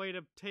right way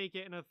to take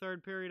it in a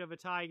third period of a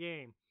tie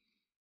game.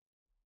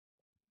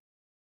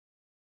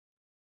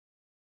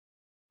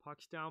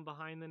 Puck's down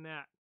behind the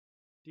net.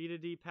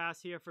 D-to-D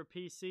pass here for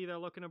PC. They're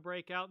looking to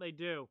break out. They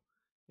do.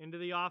 Into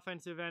the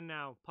offensive end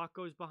now. Puck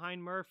goes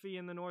behind Murphy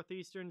in the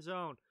Northeastern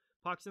zone.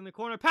 Puck's in the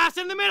corner. Pass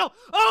in the middle.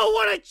 Oh,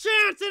 what a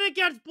chance! And it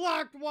gets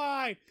blocked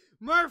wide.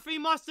 Murphy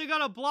must have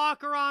got a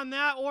blocker on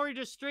that, or he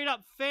just straight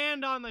up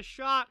fanned on the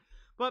shot.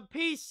 But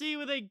PC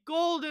with a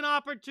golden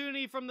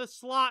opportunity from the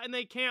slot, and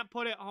they can't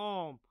put it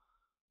home.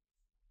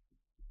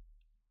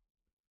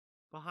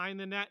 Behind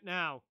the net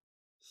now.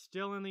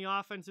 Still in the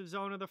offensive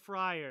zone of the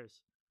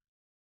Friars.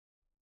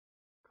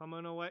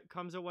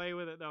 Comes away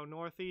with it, though.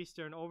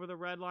 Northeastern over the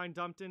red line,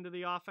 dumped into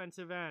the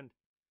offensive end.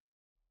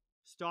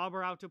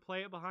 Stauber out to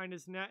play it behind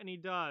his net, and he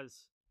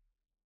does.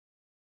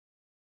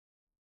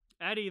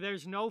 Eddie,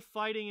 there's no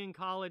fighting in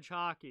college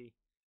hockey.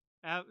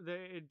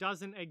 It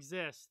doesn't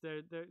exist.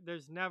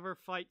 There's never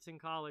fights in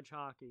college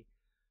hockey.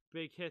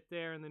 Big hit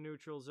there in the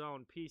neutral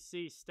zone.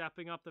 PC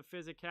stepping up the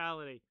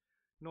physicality.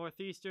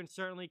 Northeastern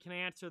certainly can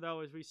answer,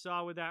 though, as we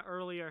saw with that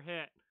earlier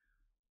hit.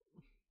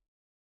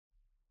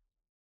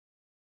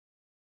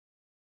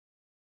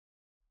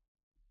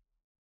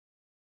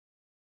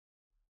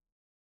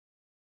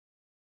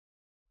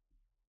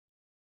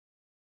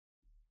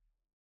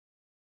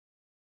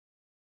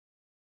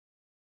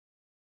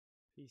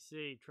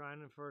 PC trying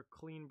for a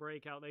clean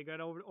breakout. They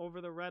got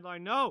over the red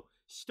line. No!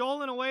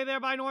 Stolen away there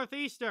by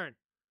Northeastern.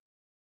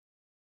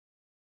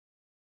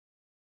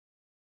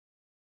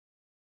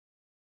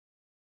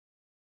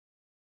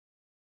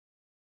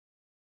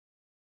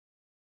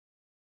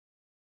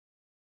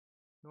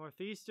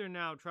 Northeastern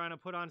now trying to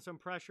put on some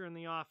pressure in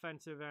the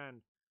offensive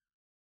end.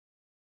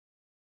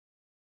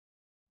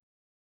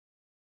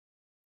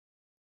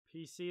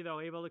 PC, though,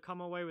 able to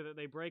come away with it.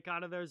 They break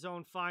out of their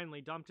zone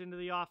finally. Dumped into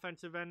the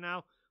offensive end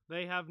now.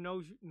 They have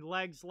no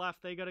legs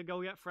left. They got to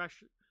go get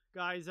fresh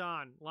guys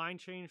on. Line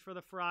change for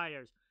the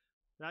Friars.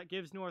 That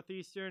gives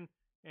Northeastern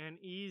an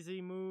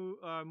easy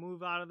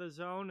move out of the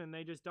zone, and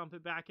they just dump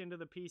it back into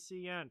the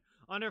PC end.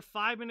 Under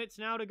 5 minutes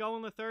now to go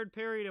in the third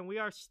period, and we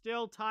are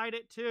still tied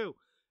at 2.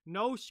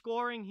 No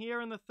scoring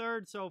here in the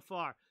third so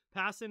far.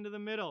 Pass into the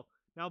middle.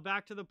 Now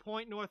back to the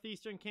point.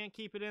 Northeastern can't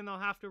keep it in. They'll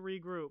have to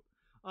regroup.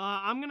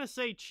 I'm going to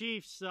say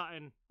Chiefs,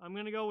 Sutton. I'm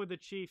going to go with the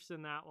Chiefs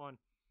in that one.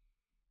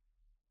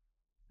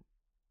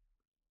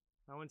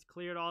 That one's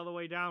cleared all the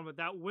way down, but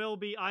that will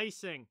be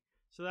icing.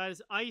 So that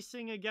is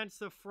icing against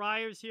the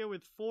Friars here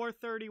with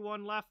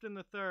 4:31 left in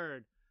the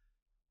third.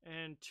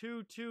 And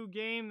 2-2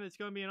 game. That's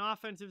going to be an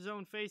offensive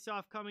zone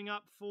faceoff coming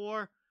up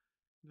for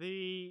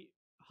the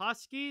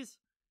Huskies.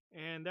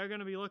 And they're going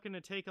to be looking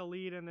to take a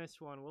lead in this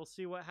one. We'll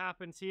see what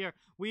happens here.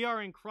 We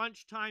are in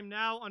crunch time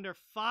now. Under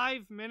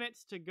 5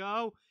 minutes to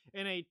go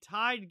in a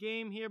tied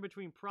game here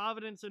between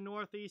Providence and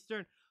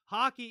Northeastern.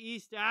 Hockey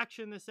East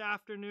action this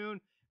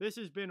afternoon. This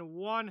has been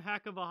one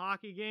heck of a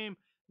hockey game.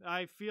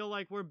 I feel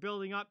like we're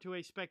building up to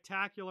a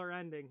spectacular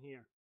ending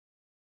here.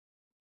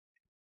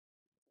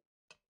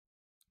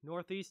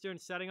 Northeastern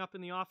setting up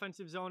in the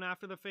offensive zone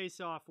after the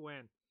faceoff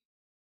win.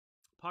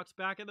 Puck's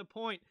back at the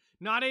point.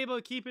 Not able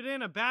to keep it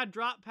in. A bad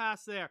drop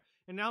pass there.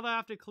 And now they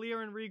have to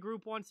clear and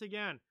regroup once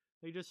again.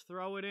 They just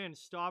throw it in.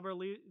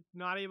 Stauber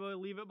not able to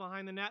leave it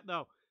behind the net,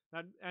 though.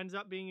 That ends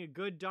up being a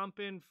good dump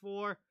in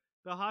for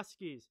the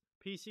Huskies.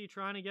 PC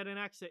trying to get an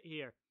exit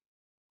here.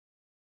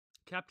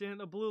 Kept in at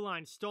the blue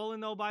line.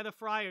 Stolen, though, by the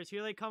Friars.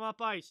 Here they come up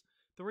ice.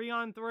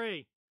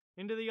 3-on-3.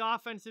 Into the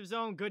offensive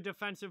zone. Good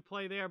defensive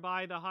play there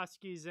by the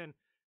Huskies, and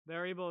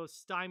they're able to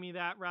stymie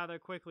that rather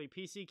quickly.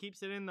 PC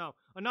keeps it in, though.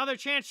 Another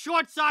chance.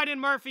 Short side,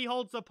 and Murphy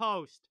holds the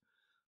post.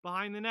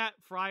 Behind the net.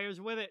 Friars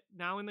with it.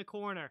 Now in the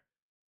corner.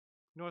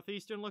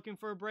 Northeastern looking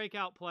for a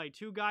breakout play.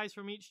 2 guys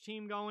from each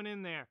team going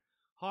in there.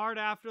 Hard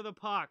after the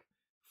puck.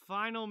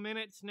 Final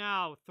minutes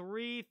now.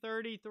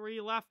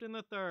 3:33 left in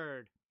the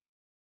third.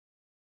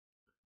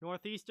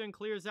 Northeastern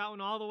clears that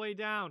one all the way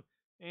down.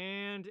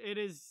 And it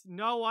is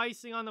no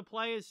icing on the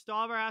play as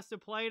Stauber has to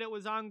play it. It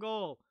was on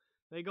goal.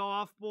 They go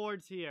off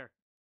boards here.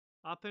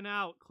 Up and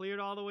out. Cleared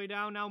all the way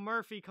down. Now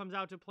Murphy comes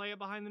out to play it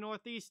behind the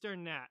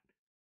Northeastern net.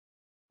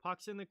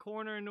 Puck's in the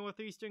corner and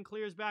Northeastern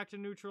clears back to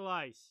neutral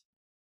ice.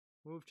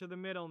 Move to the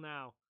middle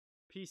now.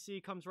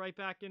 PC comes right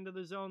back into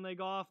the zone. They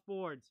go off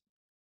boards.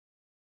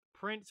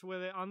 Prince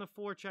with it on the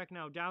forecheck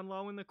now. Down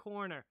low in the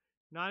corner.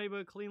 Not able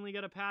to cleanly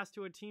get a pass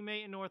to a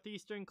teammate, and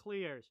Northeastern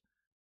clears.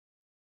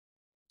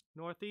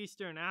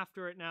 Northeastern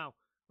after it now.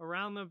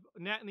 Around the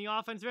net in the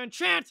offensive end.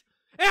 Chance!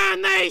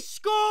 And they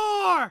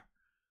score!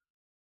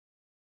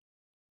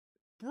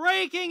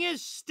 Breaking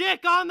his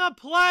stick on the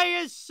play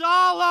is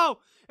Salo.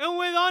 And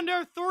with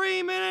under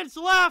 3 minutes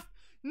left,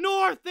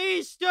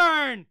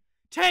 Northeastern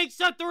takes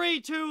a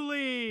 3-2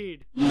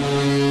 lead.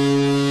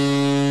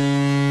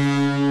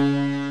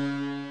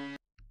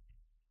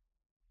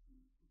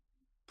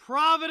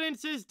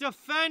 Providence's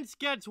defense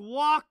gets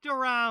walked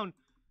around.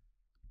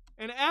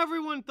 And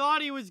everyone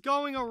thought he was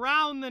going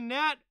around the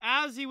net.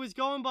 As he was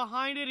going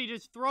behind it, he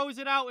just throws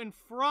it out in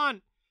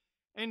front.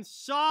 And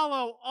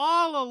Salo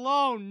all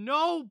alone,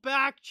 no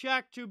back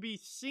check to be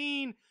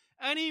seen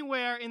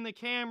anywhere in the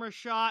camera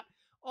shot.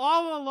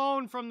 All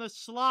alone from the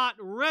slot,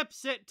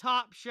 rips it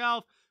top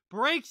shelf,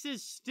 breaks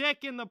his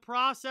stick in the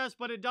process,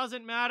 but it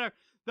doesn't matter.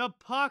 The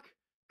puck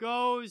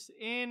goes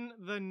in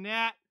the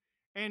net,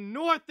 and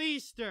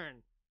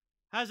Northeastern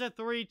has a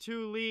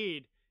 3-2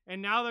 lead.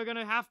 And now they're going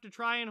to have to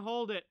try and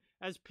hold it,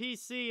 as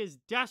PC is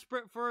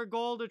desperate for a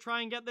goal to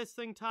try and get this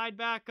thing tied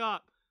back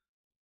up.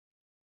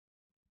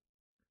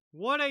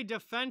 What a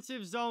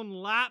defensive zone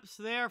lapse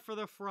there for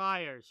the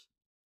Friars.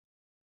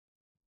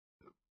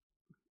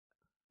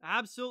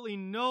 Absolutely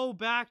no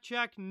back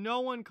check, no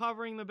one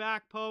covering the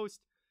back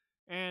post,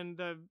 and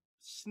the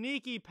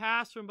sneaky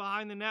pass from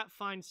behind the net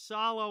finds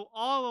Salo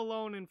all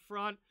alone in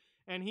front,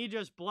 and he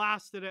just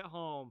blasted it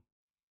home.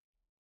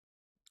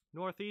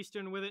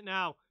 Northeastern with it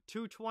now.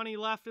 2:20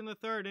 left in the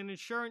third. An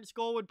insurance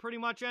goal would pretty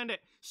much end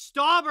it.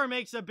 Stauber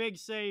makes a big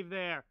save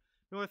there.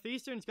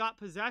 Northeastern's got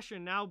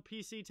possession. Now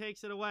PC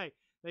takes it away.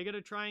 They got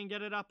to try and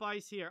get it up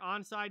ice here.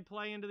 Onside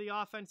play into the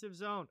offensive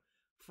zone.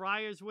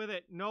 Friars with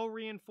it. No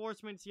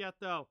reinforcements yet,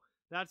 though.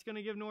 That's going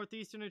to give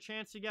Northeastern a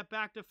chance to get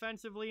back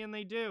defensively, and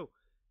they do.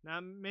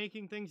 Now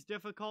making things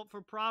difficult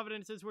for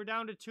Providence as we're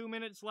down to 2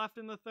 minutes left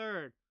in the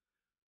third.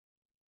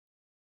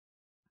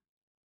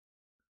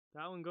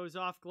 That one goes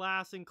off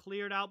glass and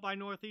cleared out by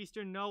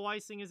Northeastern. No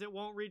icing as it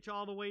won't reach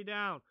all the way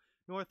down.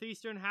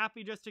 Northeastern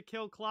happy just to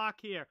kill clock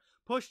here.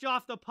 Pushed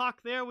off the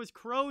puck there was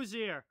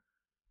Crozier.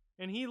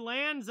 And he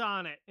lands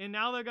on it. And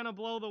now they're going to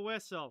blow the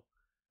whistle.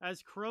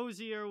 As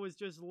Crozier was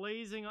just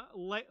laying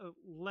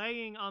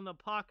on the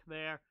puck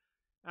there.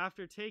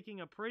 After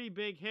taking a pretty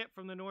big hit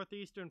from the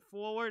Northeastern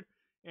forward.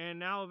 And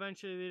now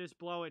eventually they just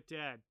blow it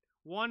dead.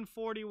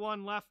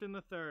 1:41 left in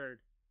the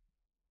third.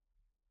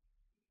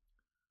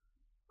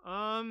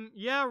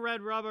 Yeah,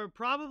 Red Rubber,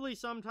 probably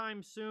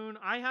sometime soon.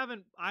 I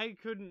haven't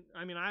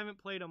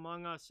played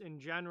Among Us in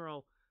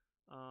general,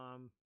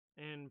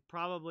 in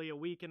probably a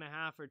week and a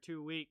half or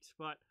 2 weeks,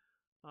 but,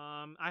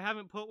 I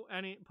haven't put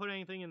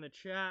anything in the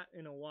chat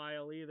in a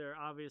while either,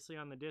 obviously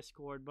on the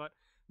Discord, but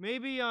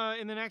maybe,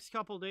 in the next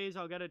couple days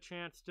I'll get a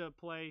chance to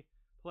play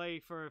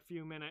for a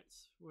few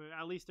minutes,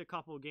 at least a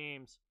couple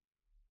games.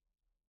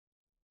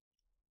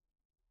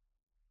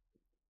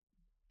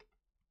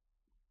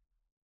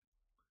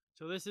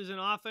 So this is an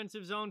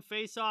offensive zone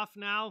face-off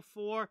now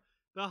for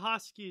the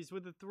Huskies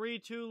with a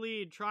 3-2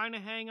 lead, trying to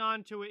hang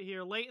on to it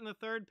here late in the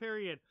third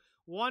period.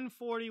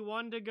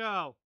 1:41 to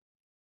go.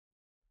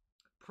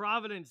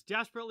 Providence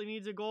desperately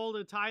needs a goal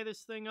to tie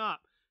this thing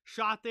up.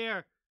 Shot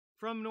there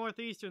from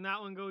Northeastern. That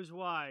one goes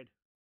wide.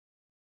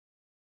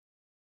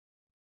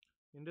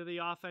 Into the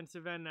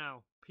offensive end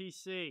now.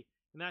 PC.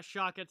 And that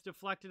shot gets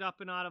deflected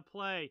up and out of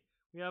play.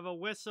 We have a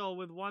whistle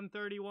with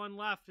 1:31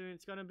 left, and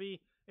it's going to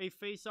be a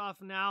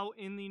face-off now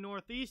in the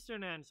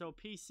Northeastern end. So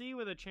PC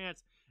with a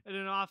chance at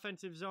an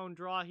offensive zone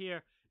draw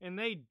here. And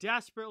they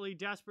desperately,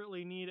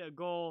 desperately need a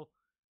goal.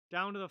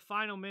 Down to the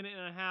final minute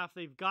and a half.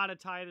 They've got to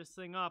tie this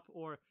thing up,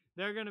 or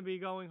they're going to be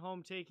going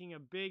home taking a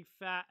big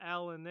fat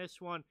L in this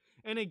one.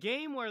 In a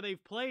game where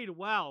they've played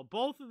well.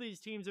 Both of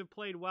these teams have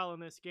played well in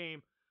this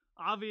game.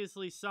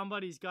 Obviously,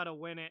 somebody's got to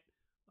win it.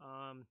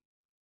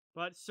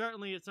 But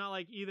certainly, it's not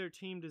like either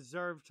team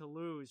deserved to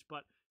lose.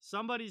 But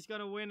somebody's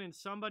going to win and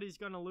somebody's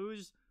going to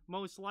lose,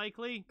 most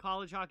likely.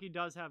 College hockey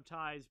does have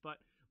ties, but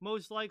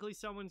most likely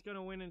someone's going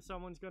to win and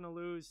someone's going to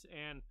lose.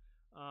 And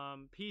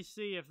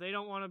PC, if they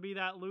don't want to be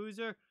that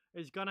loser,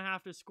 is going to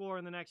have to score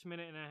in the next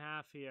minute and a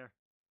half here.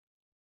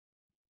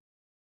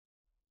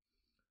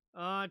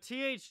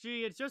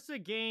 THG, it's just a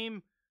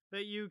game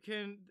that you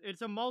can,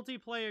 it's a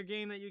multiplayer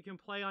game that you can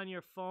play on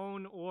your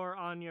phone or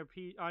on your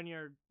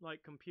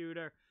like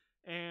computer.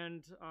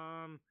 And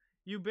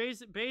you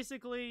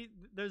basically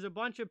there's a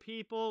bunch of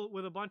people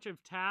with a bunch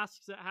of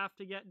tasks that have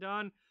to get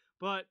done,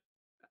 but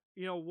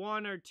you know,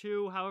 one or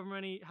two,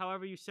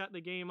 however you set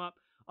the game up,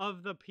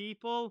 of the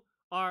people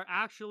are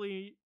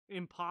actually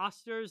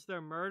imposters.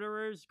 They're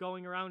murderers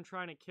going around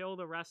trying to kill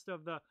the rest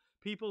of the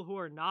people who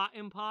are not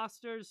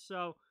imposters.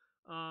 So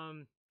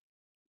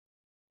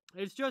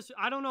it's just,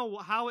 I don't know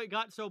how it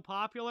got so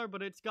popular,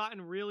 but it's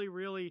gotten really,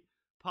 really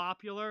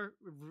popular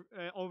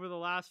over the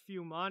last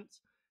few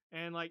months.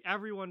 And like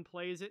everyone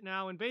plays it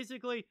now. And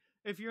basically,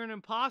 if you're an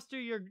imposter,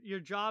 your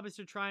job is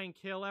to try and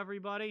kill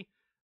everybody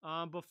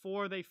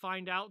before they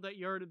find out that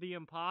you're the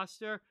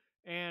imposter.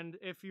 And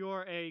if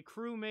you're a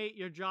crewmate,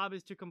 your job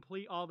is to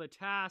complete all the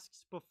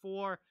tasks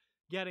before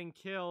getting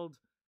killed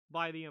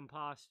by the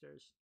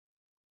imposters.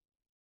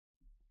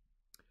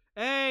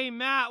 Hey,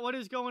 Matt, what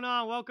is going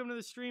on? Welcome to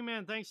the stream,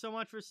 man. Thanks so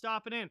much for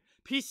stopping in.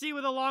 PC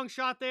with a long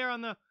shot there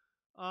on the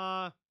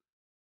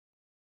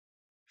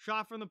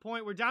shot from the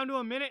point. We're down to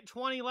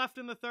 1:20 left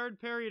in the third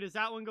period as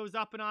that one goes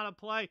up and out of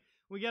play.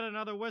 We get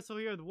another whistle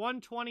here with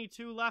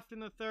 1:22 left in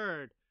the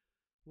third.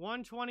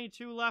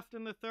 1:22 left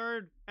in the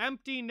third.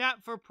 Empty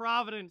net for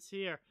Providence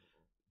here.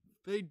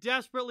 They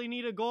desperately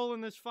need a goal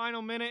in this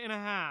final minute and a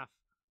half.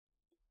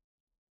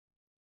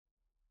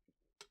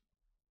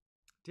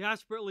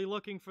 Desperately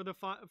looking for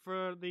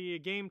the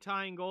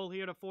game-tying goal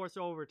here to force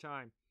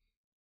overtime.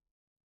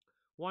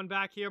 One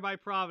back here by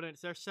Providence.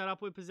 They're set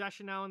up with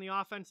possession now in the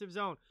offensive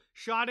zone.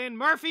 Shot in.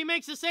 Murphy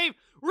makes a save.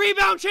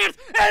 Rebound chance.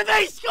 And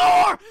they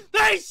score!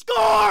 They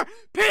score!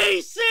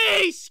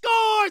 PC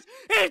scores!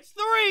 It's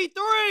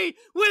 3-3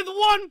 with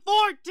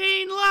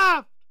 1:14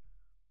 left.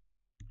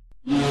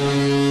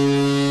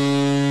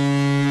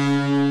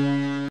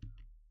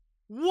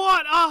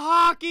 What a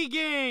hockey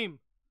game!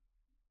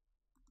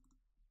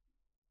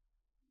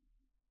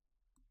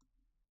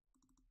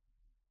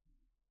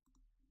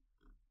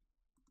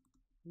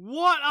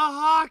 What a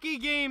hockey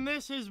game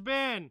this has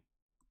been.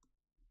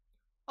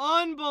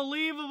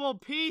 Unbelievable.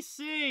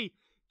 PC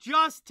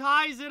just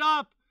ties it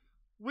up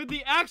with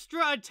the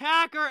extra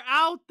attacker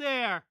out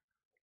there.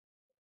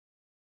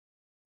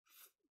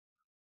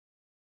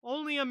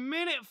 Only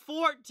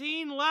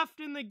 1:14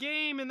 left in the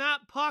game, and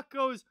that puck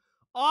goes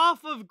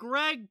off of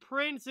Greg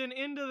Prince and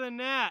into the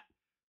net.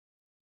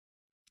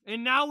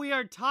 And now we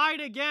are tied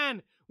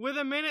again with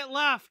a minute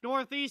left.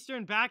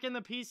 Northeastern back in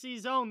the PC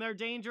zone. They're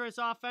dangerous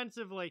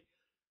offensively.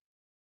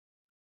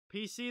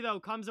 PC, though,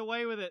 comes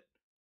away with it.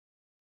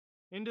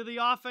 Into the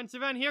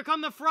offensive end. Here come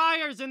the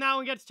Friars, and that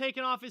one gets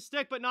taken off his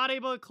stick, but not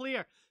able to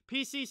clear.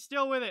 PC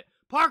still with it.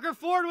 Parker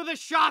Ford with a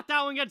shot.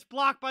 That one gets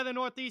blocked by the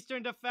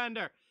Northeastern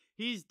defender.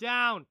 He's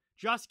down,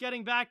 just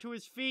getting back to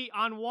his feet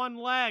on one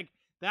leg.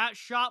 That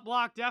shot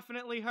block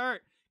definitely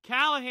hurt.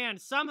 Callahan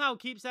somehow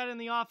keeps that in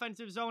the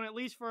offensive zone, at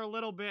least for a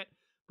little bit,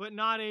 but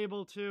not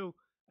able to,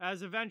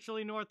 as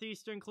eventually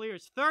Northeastern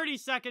clears. 30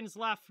 seconds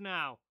left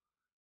now.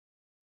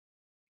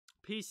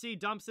 PC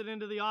dumps it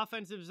into the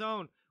offensive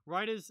zone,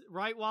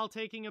 right while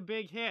taking a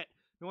big hit.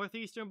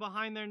 Northeastern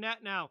behind their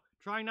net now,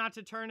 trying not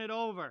to turn it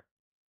over.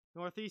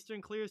 Northeastern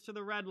clears to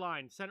the red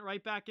line. Sent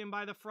right back in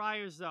by the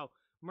Friars, though.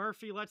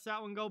 Murphy lets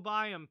that one go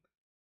by him.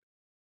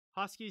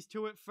 Huskies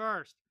to it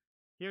first.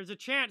 Here's a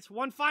chance.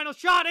 One final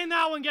shot, and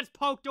that one gets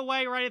poked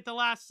away right at the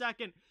last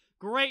second.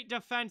 Great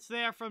defense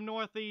there from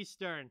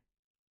Northeastern.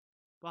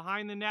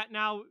 Behind the net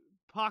now,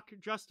 puck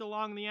just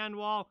along the end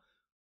wall.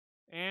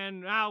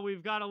 And now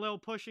we've got a little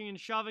pushing and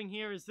shoving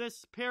here as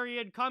this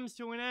period comes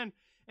to an end.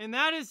 And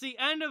that is the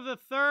end of the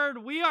third.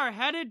 We are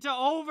headed to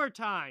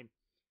overtime.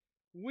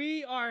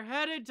 We are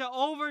headed to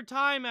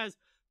overtime as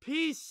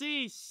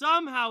PC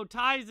somehow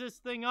ties this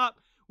thing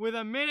up with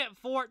a minute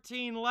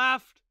 14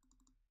 left.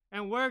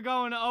 And we're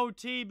going to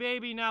OT,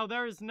 baby. Now,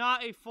 there is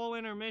not a full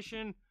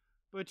intermission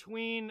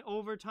between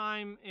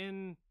overtime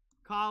in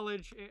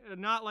college,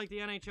 not like the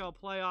NHL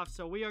playoffs.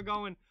 So we are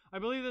going, I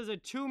believe there's a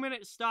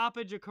 2-minute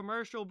stoppage, a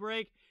commercial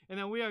break, and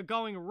then we are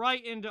going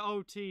right into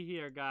OT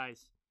here,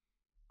 guys.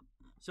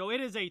 So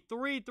it is a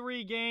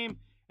 3-3 game,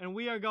 and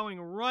we are going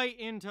right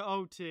into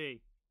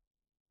OT.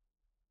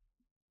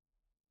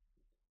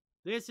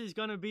 This is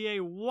going to be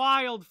a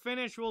wild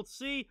finish. We'll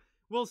see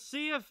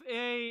if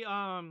a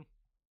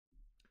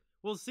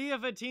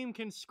team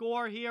can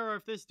score here, or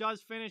if this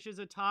does finish as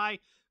a tie.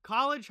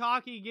 College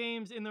hockey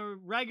games in the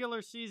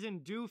regular season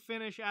do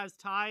finish as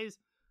ties,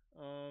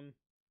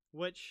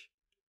 which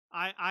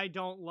I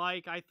don't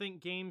like. I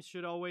think games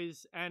should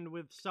always end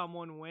with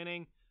someone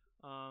winning.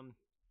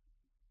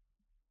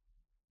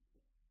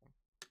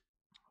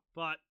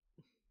 But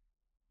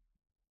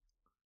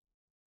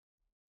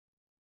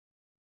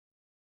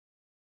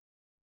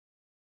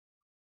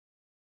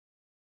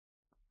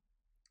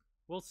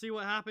we'll see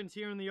what happens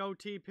here in the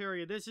OT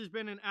period. This has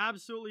been an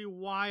absolutely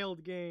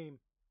wild game.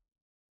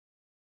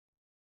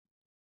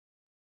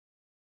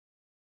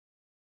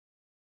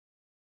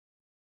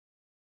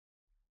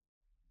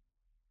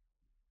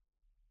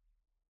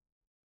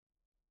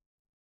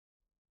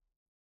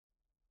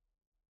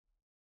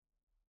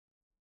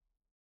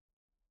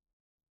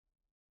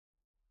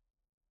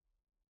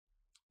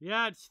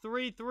 Yeah, it's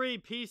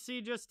 3-3.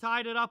 PC just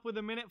tied it up with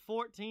a minute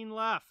 14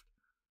 left.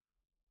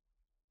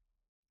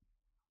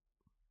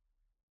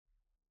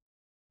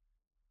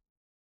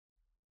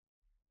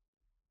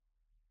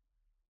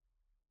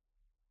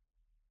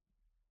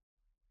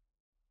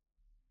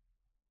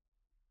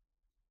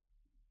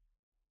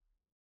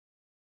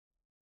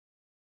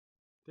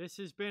 This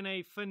has been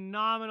a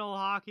phenomenal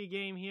hockey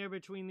game here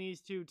between these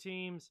two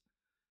teams.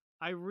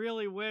 I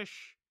really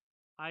wish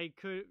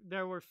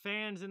there were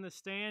fans in the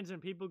stands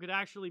and people could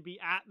actually be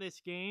at this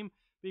game,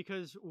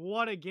 because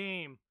what a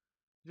game.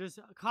 Just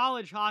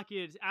college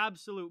hockey is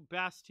absolute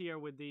best here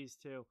with these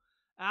two.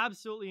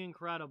 Absolutely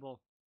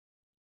incredible.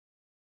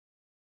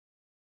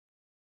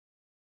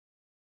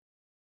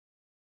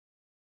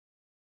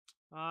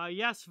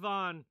 Yes,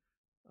 Vaughn.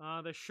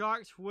 The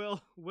Sharks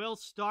will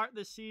start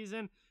the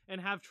season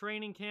and have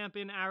training camp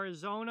in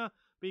Arizona,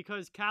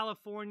 because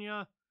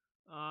California,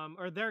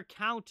 or their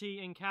county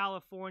in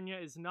California,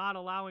 is not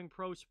allowing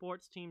pro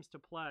sports teams to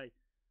play.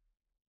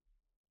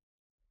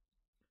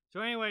 So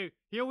anyway,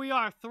 here we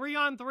are,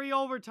 3-on-3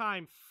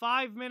 overtime.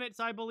 5 minutes,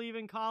 I believe,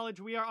 in college.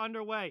 We are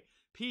underway.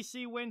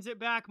 PC wins it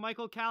back.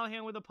 Michael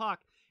Callahan with a puck.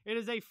 It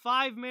is a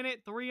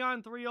 5-minute,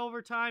 3-on-3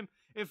 overtime.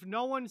 If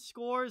no one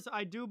scores,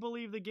 I do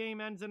believe the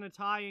game ends in a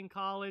tie in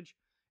college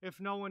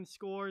if no one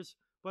scores.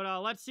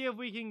 But let's see if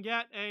we can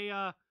get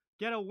a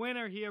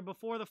winner here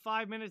before the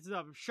 5 minutes is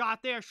up.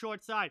 Shot there,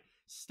 short side.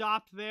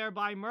 Stopped there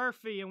by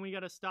Murphy, and we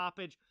get a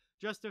stoppage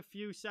just a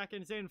few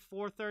seconds in.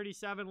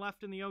 4:37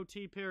 left in the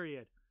OT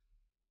period.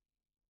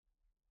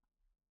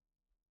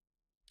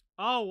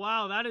 Oh,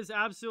 wow, that is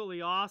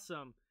absolutely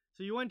awesome.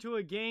 So you went to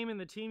a game and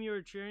the team you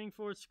were cheering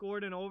for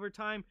scored in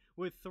overtime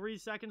with 3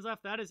 seconds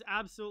left. That is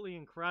absolutely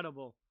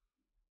incredible.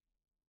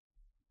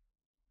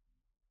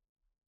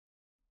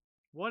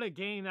 What a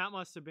game that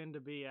must have been to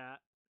be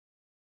at.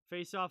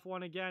 Face-off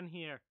one again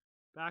here.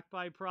 Back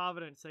by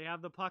Providence. They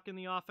have the puck in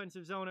the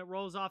offensive zone. It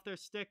rolls off their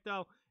stick,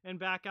 though, and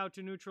back out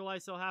to neutral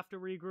ice. They'll have to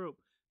regroup.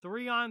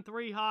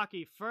 3-on-3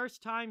 hockey.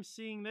 First time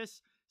seeing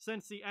this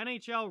since the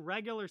NHL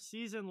regular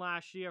season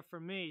last year for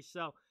me.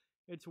 So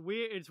it's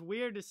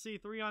weird to see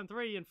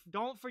 3-on-3. And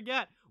don't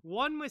forget,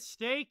 one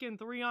mistake in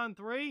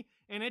 3-on-3,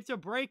 and it's a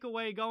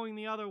breakaway going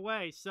the other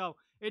way. So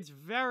it's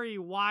very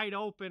wide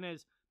open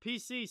as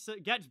PC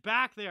gets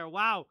back there.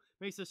 Wow.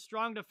 Makes a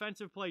strong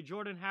defensive play.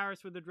 Jordan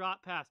Harris with the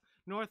drop pass.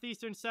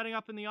 Northeastern setting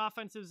up in the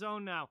offensive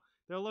zone now.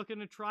 They're looking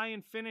to try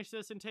and finish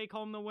this and take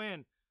home the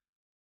win.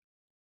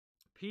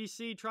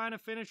 PC trying to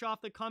finish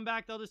off the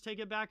comeback. They'll just take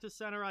it back to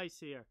center ice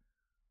here.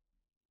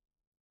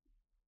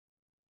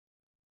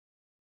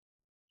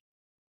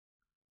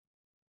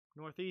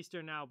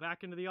 Northeastern now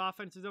back into the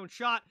offensive zone.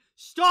 Shot.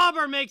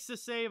 Stauber makes the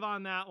save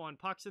on that one.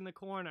 Puck's in the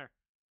corner.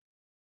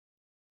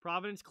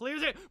 Providence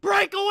clears it.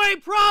 Breakaway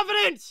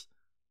Providence!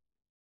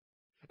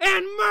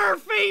 And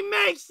Murphy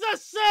makes the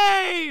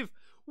save!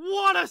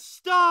 What a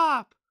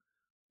stop!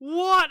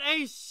 What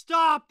a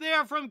stop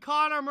there from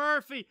Connor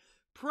Murphy.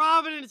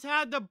 Providence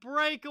had the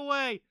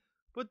breakaway,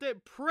 but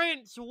the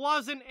Prince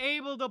wasn't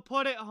able to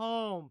put it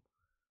home.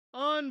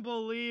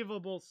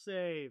 Unbelievable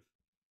save.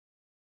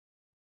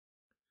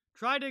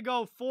 Tried to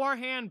go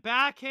forehand,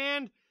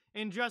 backhand,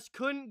 and just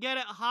couldn't get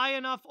it high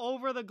enough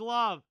over the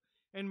glove.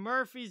 And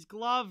Murphy's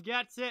glove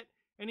gets it,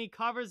 and he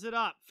covers it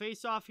up.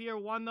 Face-off here,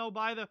 won, though,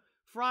 by the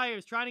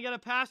Friars. Trying to get a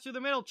pass through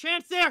the middle.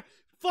 Chance there!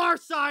 Far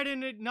side,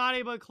 and not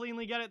able to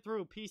cleanly get it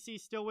through. PC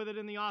still with it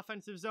in the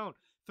offensive zone.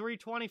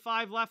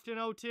 3:25 left in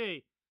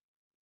OT.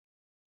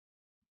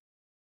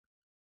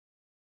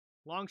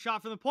 Long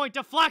shot from the point.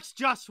 Deflects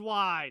just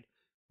wide.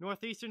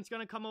 Northeastern's going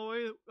to come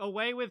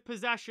away with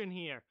possession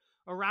here.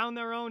 around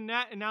their own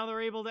net, and now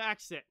they're able to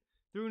exit.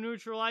 Through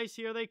neutral ice,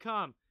 here they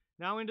come.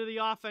 Now into the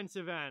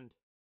offensive end.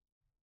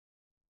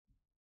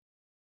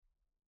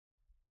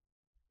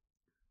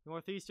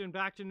 Northeastern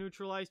back to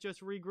neutral ice,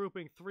 just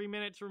regrouping. 3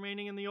 minutes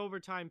remaining in the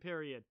overtime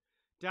period.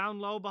 Down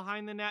low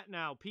behind the net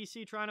now.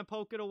 PC trying to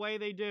poke it away,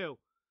 they do.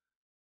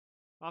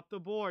 Up the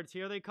boards,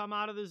 here they come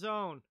out of the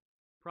zone.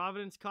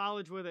 Providence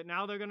College with it.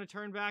 Now they're going to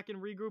turn back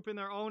and regroup in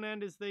their own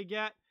end as they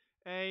get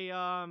a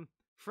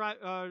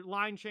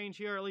line change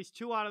here. At least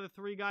 2 out of the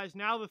 3 guys.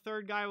 Now the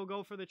 3rd guy will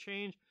go for the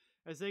change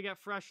as they get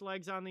fresh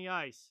legs on the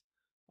ice.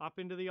 Up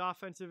into the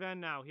offensive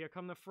end now. Here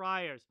come the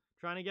Friars.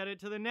 Trying to get it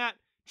to the net.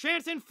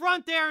 Chance in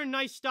front there, and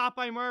nice stop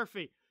by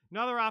Murphy.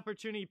 Another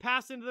opportunity.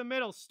 Pass into the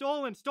middle.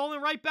 Stolen.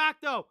 Stolen right back,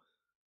 though.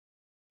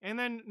 And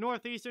then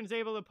Northeastern's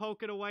able to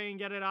poke it away and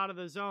get it out of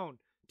the zone.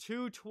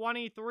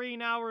 2:23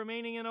 now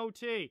remaining in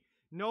OT.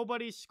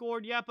 Nobody's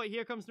scored yet, but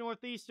here comes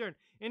Northeastern.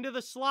 Into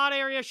the slot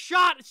area.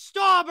 Shot!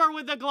 Stauber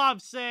with the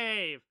glove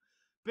save!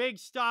 Big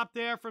stop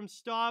there from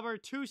Stauber.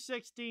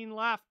 2:16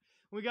 left.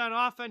 We got an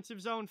offensive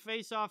zone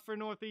face-off for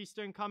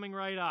Northeastern coming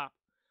right up.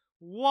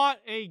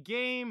 What a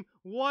game.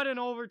 What an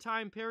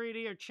overtime period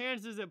here.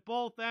 Chances at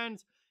both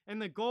ends,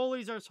 and the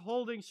goalies are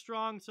holding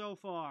strong so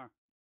far.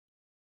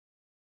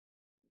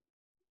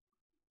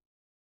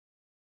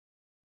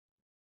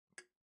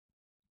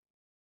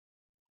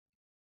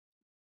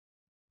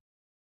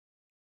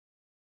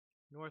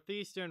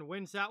 Northeastern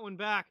wins that one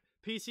back.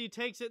 PC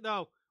takes it,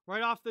 though,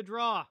 right off the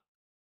draw.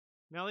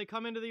 Now they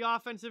come into the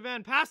offensive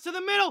end. Pass to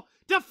the middle.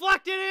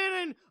 Deflected in,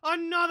 and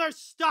another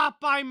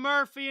stop by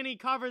Murphy, and he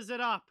covers it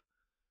up.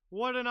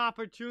 What an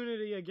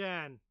opportunity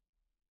again.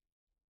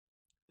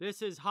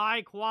 This is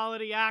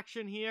high-quality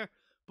action here.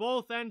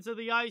 Both ends of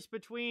the ice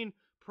between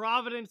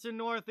Providence and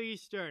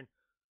Northeastern.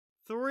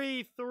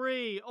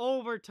 3-3,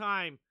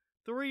 overtime.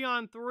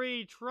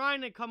 3-on-3,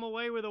 trying to come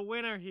away with a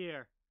winner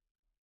here.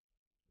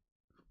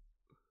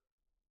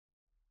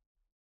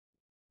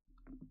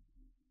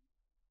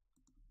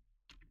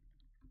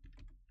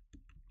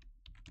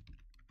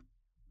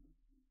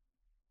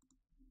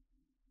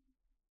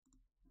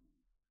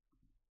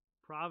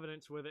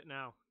 Providence with it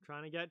now.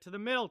 Trying to get to the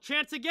middle.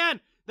 Chance again.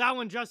 That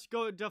one just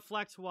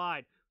deflects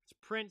wide. It's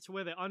Prince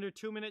with it. Under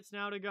 2 minutes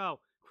now to go.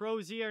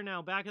 Crozier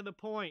now back at the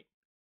point.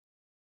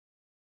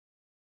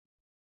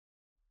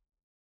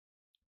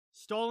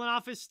 Stolen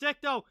off his stick,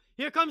 though.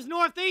 Here comes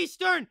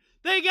Northeastern.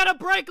 They get a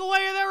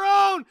breakaway of their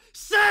own.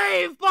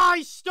 Saved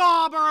by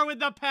Stauber with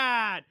the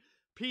pad.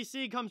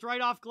 PC comes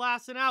right off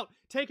glass and out.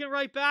 Take it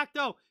right back,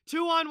 though.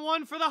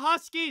 2-on-1 for the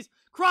Huskies.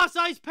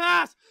 Cross-ice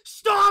pass.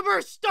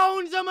 Stauber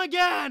stones him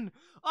again.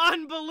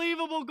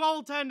 Unbelievable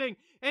goaltending.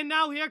 And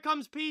now here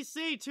comes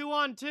PC.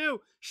 2-on-2.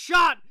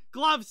 Shot.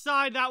 Glove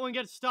side. That one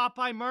gets stopped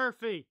by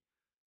Murphy.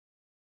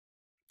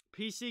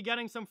 PC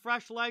getting some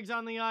fresh legs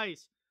on the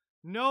ice.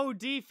 No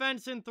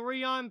defense in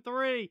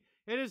 3-on-3.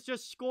 It is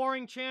just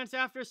scoring chance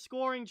after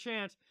scoring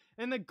chance.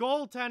 And the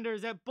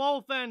goaltenders at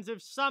both ends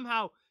have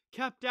somehow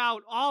kept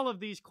out all of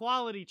these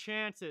quality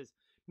chances.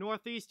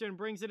 Northeastern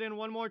brings it in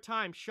one more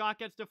time. Shot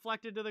gets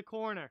deflected to the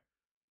corner.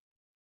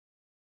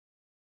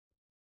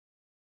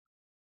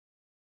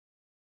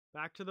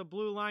 Back to the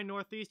blue line.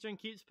 Northeastern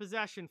keeps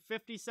possession.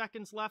 50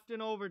 seconds left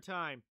in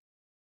overtime.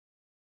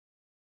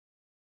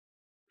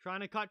 Trying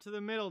to cut to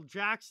the middle.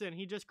 Jackson,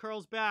 he just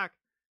curls back.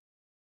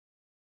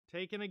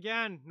 Taken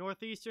again.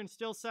 Northeastern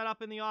still set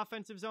up in the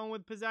offensive zone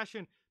with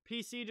possession.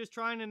 PC just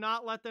trying to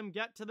not let them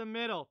get to the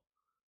middle.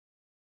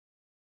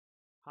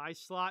 High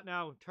slot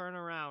now. Turn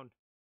around.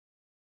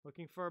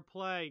 Looking for a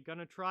play.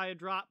 Gonna try a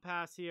drop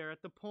pass here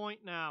at the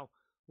point now.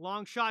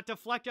 Long shot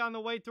deflected on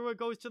the way through. It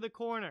goes to the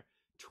corner.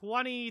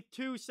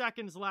 22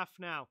 seconds left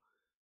now.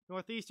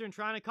 Northeastern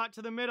trying to cut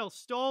to the middle.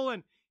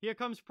 Stolen. Here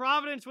comes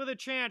Providence with a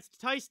chance.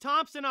 Tice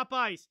Thompson up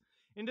ice.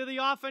 Into the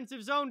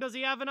offensive zone. Does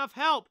he have enough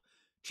help?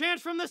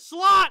 Chance from the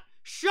slot.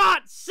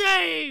 Shot.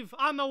 Save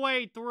on the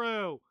way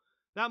through.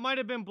 That might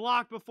have been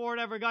blocked before it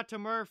ever got to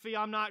Murphy.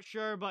 I'm not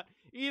sure. But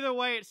either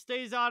way, it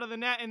stays out of the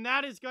net. And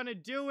that is going to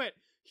do it.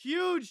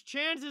 Huge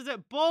chances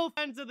at both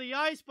ends of the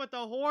ice. But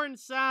the horn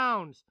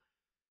sounds.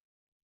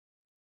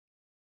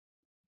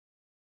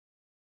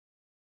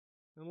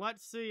 And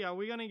let's see. Are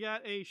we going to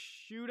get a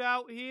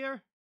shootout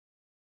here?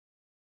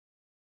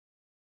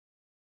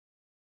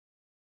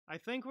 I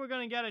think we're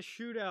going to get a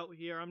shootout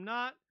here. I'm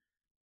not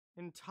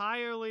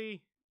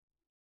entirely...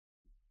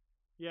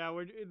 Yeah,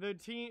 we're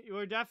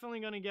definitely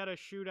going to get a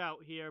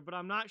shootout here, but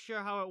I'm not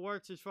sure how it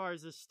works as far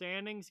as the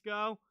standings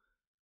go.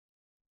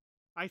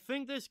 I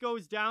think this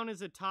goes down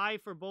as a tie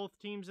for both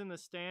teams in the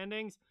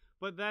standings,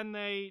 but then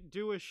they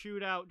do a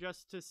shootout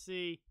just to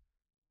see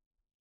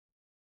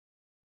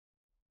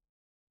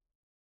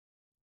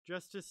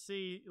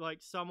like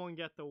someone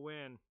get the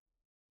win.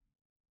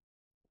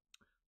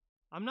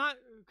 I'm not,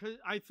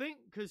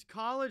 because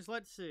college,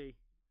 let's see.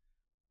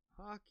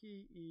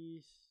 Hockey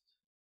East.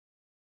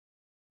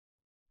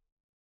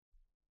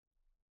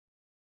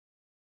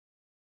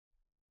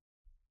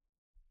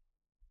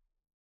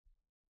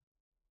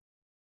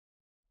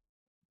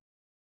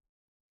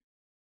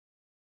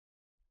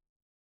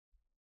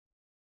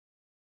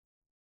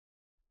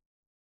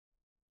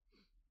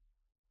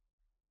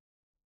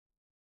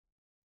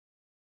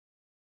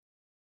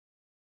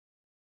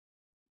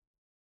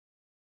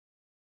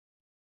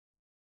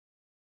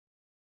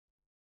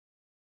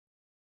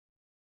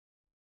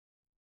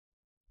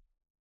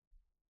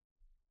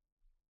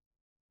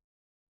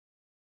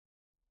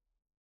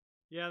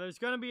 Yeah, there's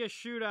going to be a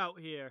shootout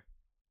here.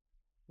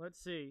 Let's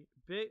see.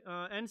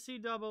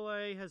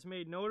 NCAA has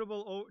made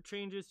notable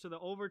changes to the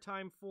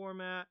overtime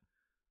format.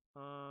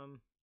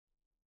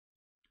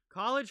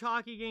 College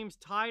hockey games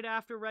tied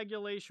after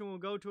regulation will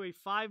go to a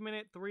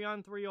 5-minute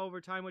 3-on-3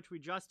 overtime, which we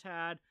just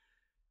had.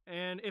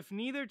 And if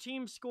neither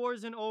team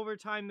scores in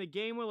overtime, the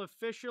game will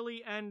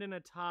officially end in a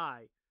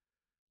tie.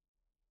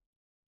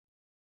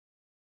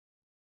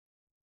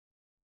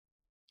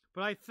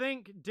 But I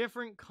think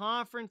different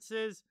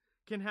conferences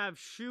can have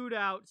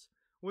shootouts,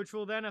 which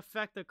will then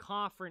affect the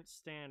conference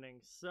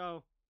standings.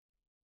 So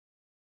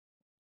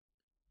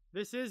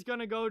this is going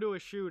to go to a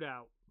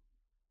shootout.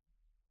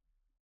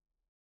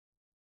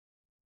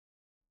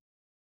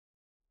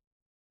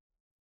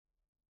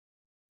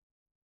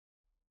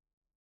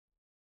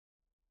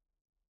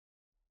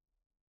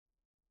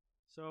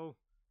 So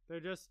they're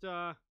just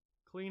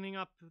cleaning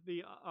up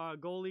the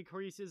goalie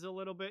creases a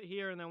little bit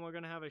here, and then we're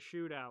going to have a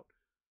shootout.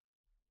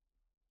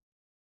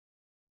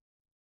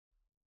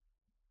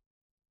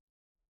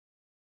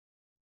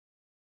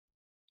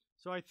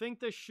 So I think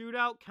the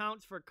shootout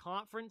counts for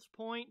conference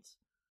points,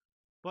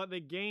 but the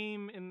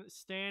game in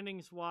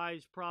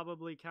standings-wise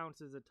probably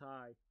counts as a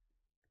tie.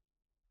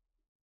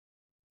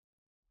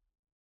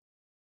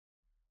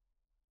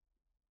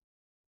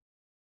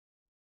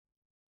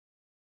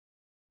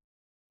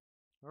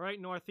 All right,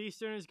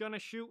 Northeastern is going to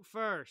shoot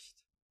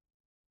first.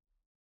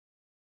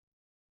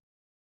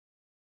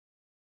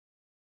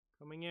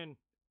 Coming in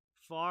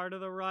far to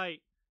the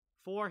right.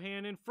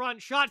 Forehand in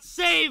front. Shot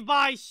saved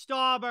by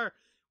Stauber.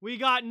 We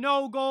got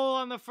no goal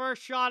on the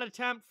first shot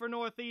attempt for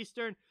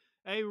Northeastern.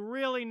 A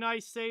really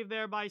nice save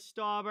there by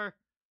Stauber.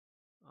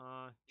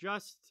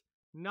 Just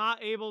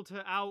not able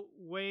to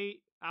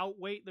outweight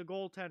the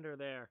goaltender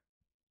there.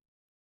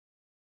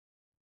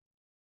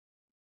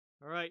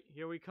 All right,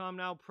 here we come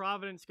now.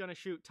 Providence going to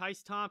shoot.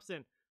 Tice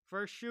Thompson,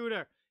 first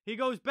shooter. He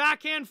goes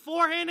backhand,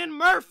 forehand, and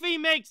Murphy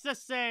makes the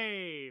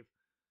save.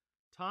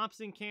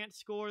 Thompson can't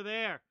score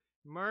there.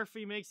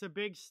 Murphy makes a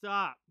big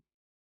stop.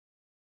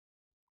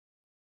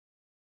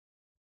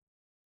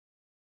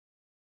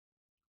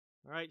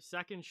 All right,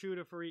 second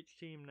shooter for each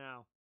team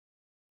now.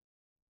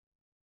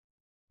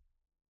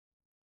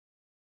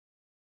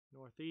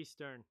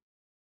 Northeastern.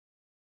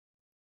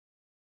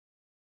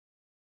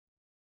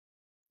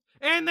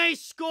 And they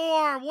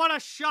score! What a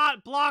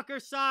shot, blocker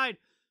side.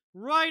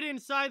 Right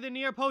inside the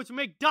near post.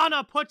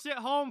 McDonough puts it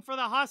home for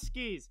the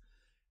Huskies.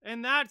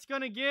 And that's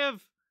going to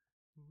give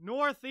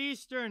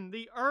Northeastern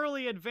the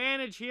early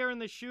advantage here in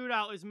the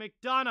shootout as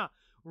McDonough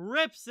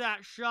rips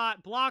that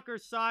shot, blocker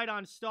side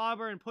on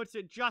Stauber, and puts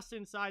it just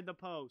inside the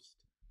post.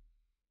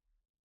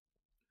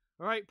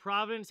 All right,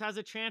 Providence has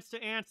a chance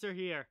to answer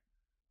here.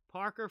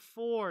 Parker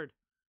Ford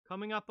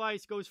coming up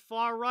ice, goes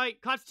far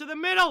right, cuts to the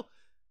middle,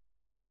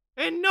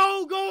 and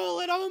no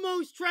goal! It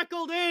almost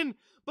trickled in,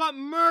 but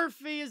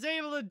Murphy is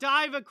able to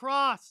dive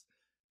across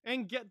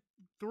and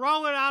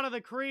throw it out of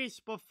the crease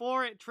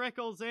before it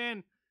trickles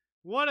in.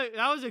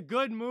 That was a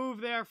good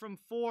move there from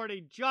Ford. He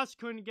just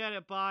couldn't get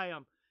it by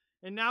him.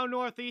 And now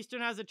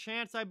Northeastern has a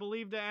chance, I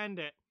believe, to end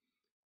it.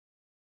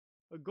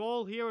 A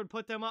goal here would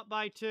put them up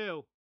by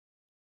 2.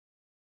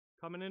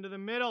 Coming into the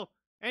middle.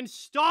 And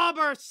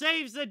Stauber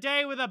saves the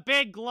day with a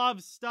big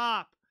glove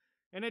stop.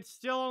 And it's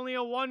still only a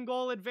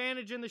 1-goal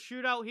advantage in the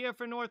shootout here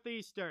for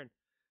Northeastern.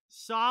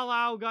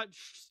 Salau got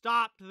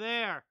stopped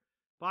there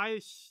by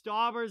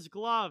Stauber's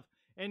glove.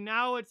 And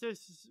now it's a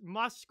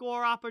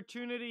must-score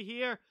opportunity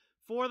here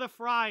for the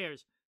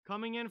Friars.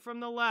 Coming in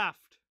from the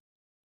left.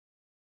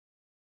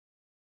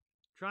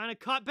 Trying to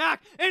cut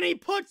back, and he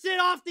puts it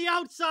off the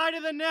outside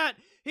of the net.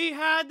 He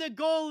had the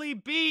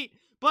goalie beat,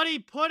 but he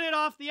put it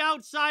off the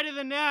outside of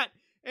the net.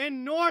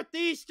 And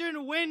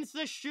Northeastern wins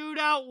the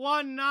shootout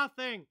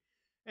 1-0.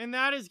 And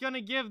that is going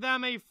to give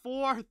them a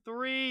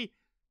 4-3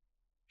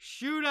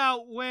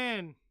 shootout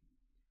win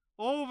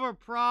over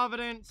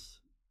Providence.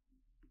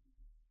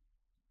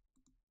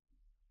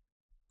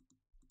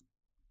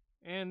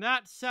 And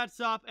that sets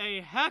up a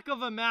heck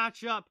of a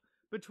matchup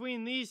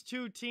between these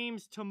two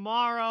teams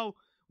tomorrow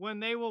when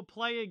they will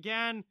play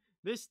again,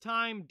 this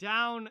time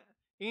down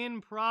in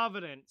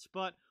Providence.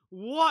 But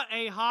what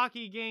a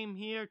hockey game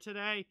here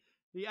today.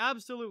 The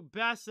absolute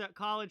best that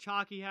college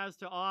hockey has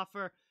to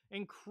offer.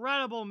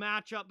 Incredible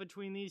matchup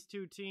between these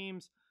two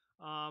teams.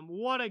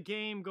 What a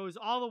game. Goes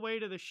all the way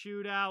to the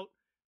shootout.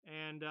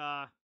 And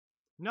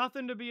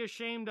nothing to be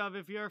ashamed of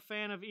if you're a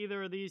fan of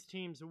either of these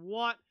teams.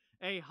 What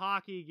a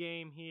hockey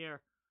game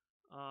here.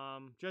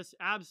 Just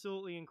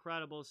absolutely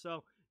incredible.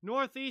 So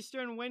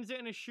Northeastern wins it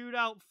in a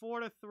shootout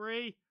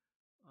 4-3.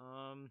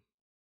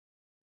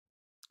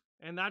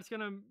 And that's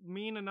going to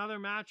mean another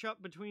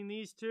matchup between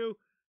these two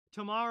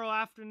tomorrow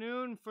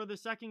afternoon for the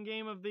second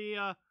game of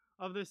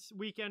this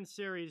weekend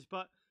series.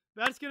 But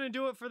that's going to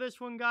do it for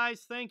this one,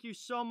 guys. Thank you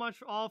so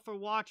much all for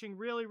watching.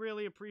 Really,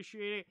 really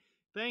appreciate it.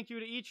 Thank you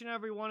to each and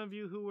every one of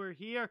you who were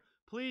here.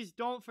 Please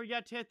don't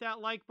forget to hit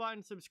that like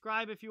button.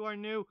 Subscribe if you are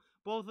new.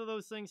 Both of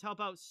those things help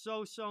out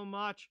so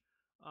much.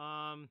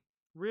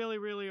 Really,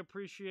 really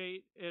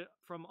appreciate it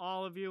from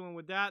all of you. And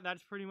with that,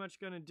 that's pretty much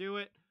going to do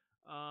it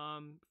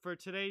for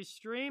today's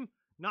stream.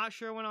 Not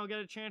sure when I'll get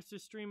a chance to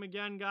stream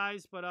again,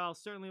 guys, but I'll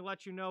certainly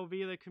let you know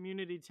via the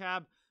community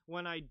tab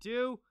when I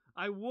do.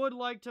 I would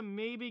like to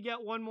maybe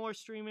get one more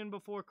stream in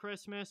before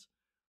Christmas.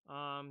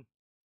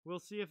 We'll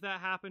see if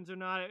that happens or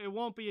not. It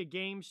won't be a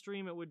game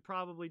stream. It would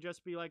probably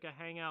just be like a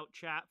hangout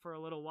chat for a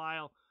little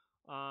while.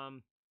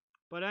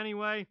 But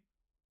anyway,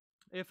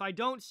 if I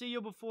don't see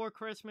you before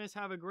Christmas,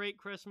 have a great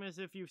Christmas.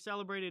 If you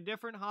celebrate a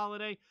different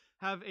holiday,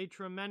 have a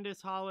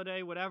tremendous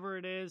holiday, whatever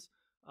it is.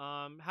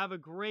 Have a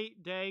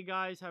great day,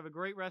 guys. Have a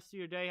great rest of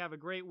your day. Have a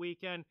great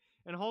weekend.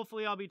 And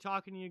hopefully I'll be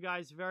talking to you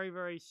guys very,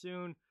 very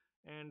soon.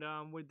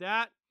 And with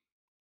that,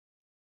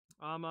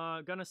 I'm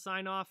going to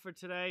sign off for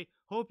today.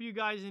 Hope you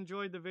guys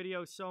enjoyed the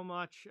video so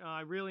much.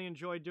 I really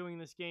enjoyed doing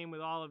this game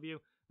with all of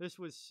you. This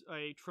was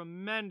a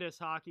tremendous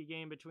hockey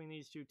game between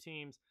these two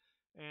teams.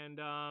 And,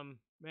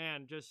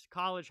 man, just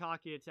college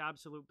hockey, it's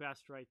absolute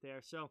best right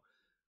there. So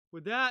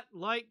with that,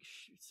 like,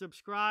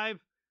 subscribe.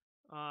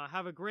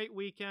 Have a great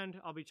weekend.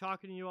 I'll be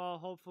talking to you all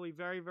hopefully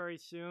very, very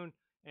soon.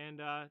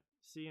 And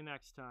see you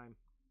next time.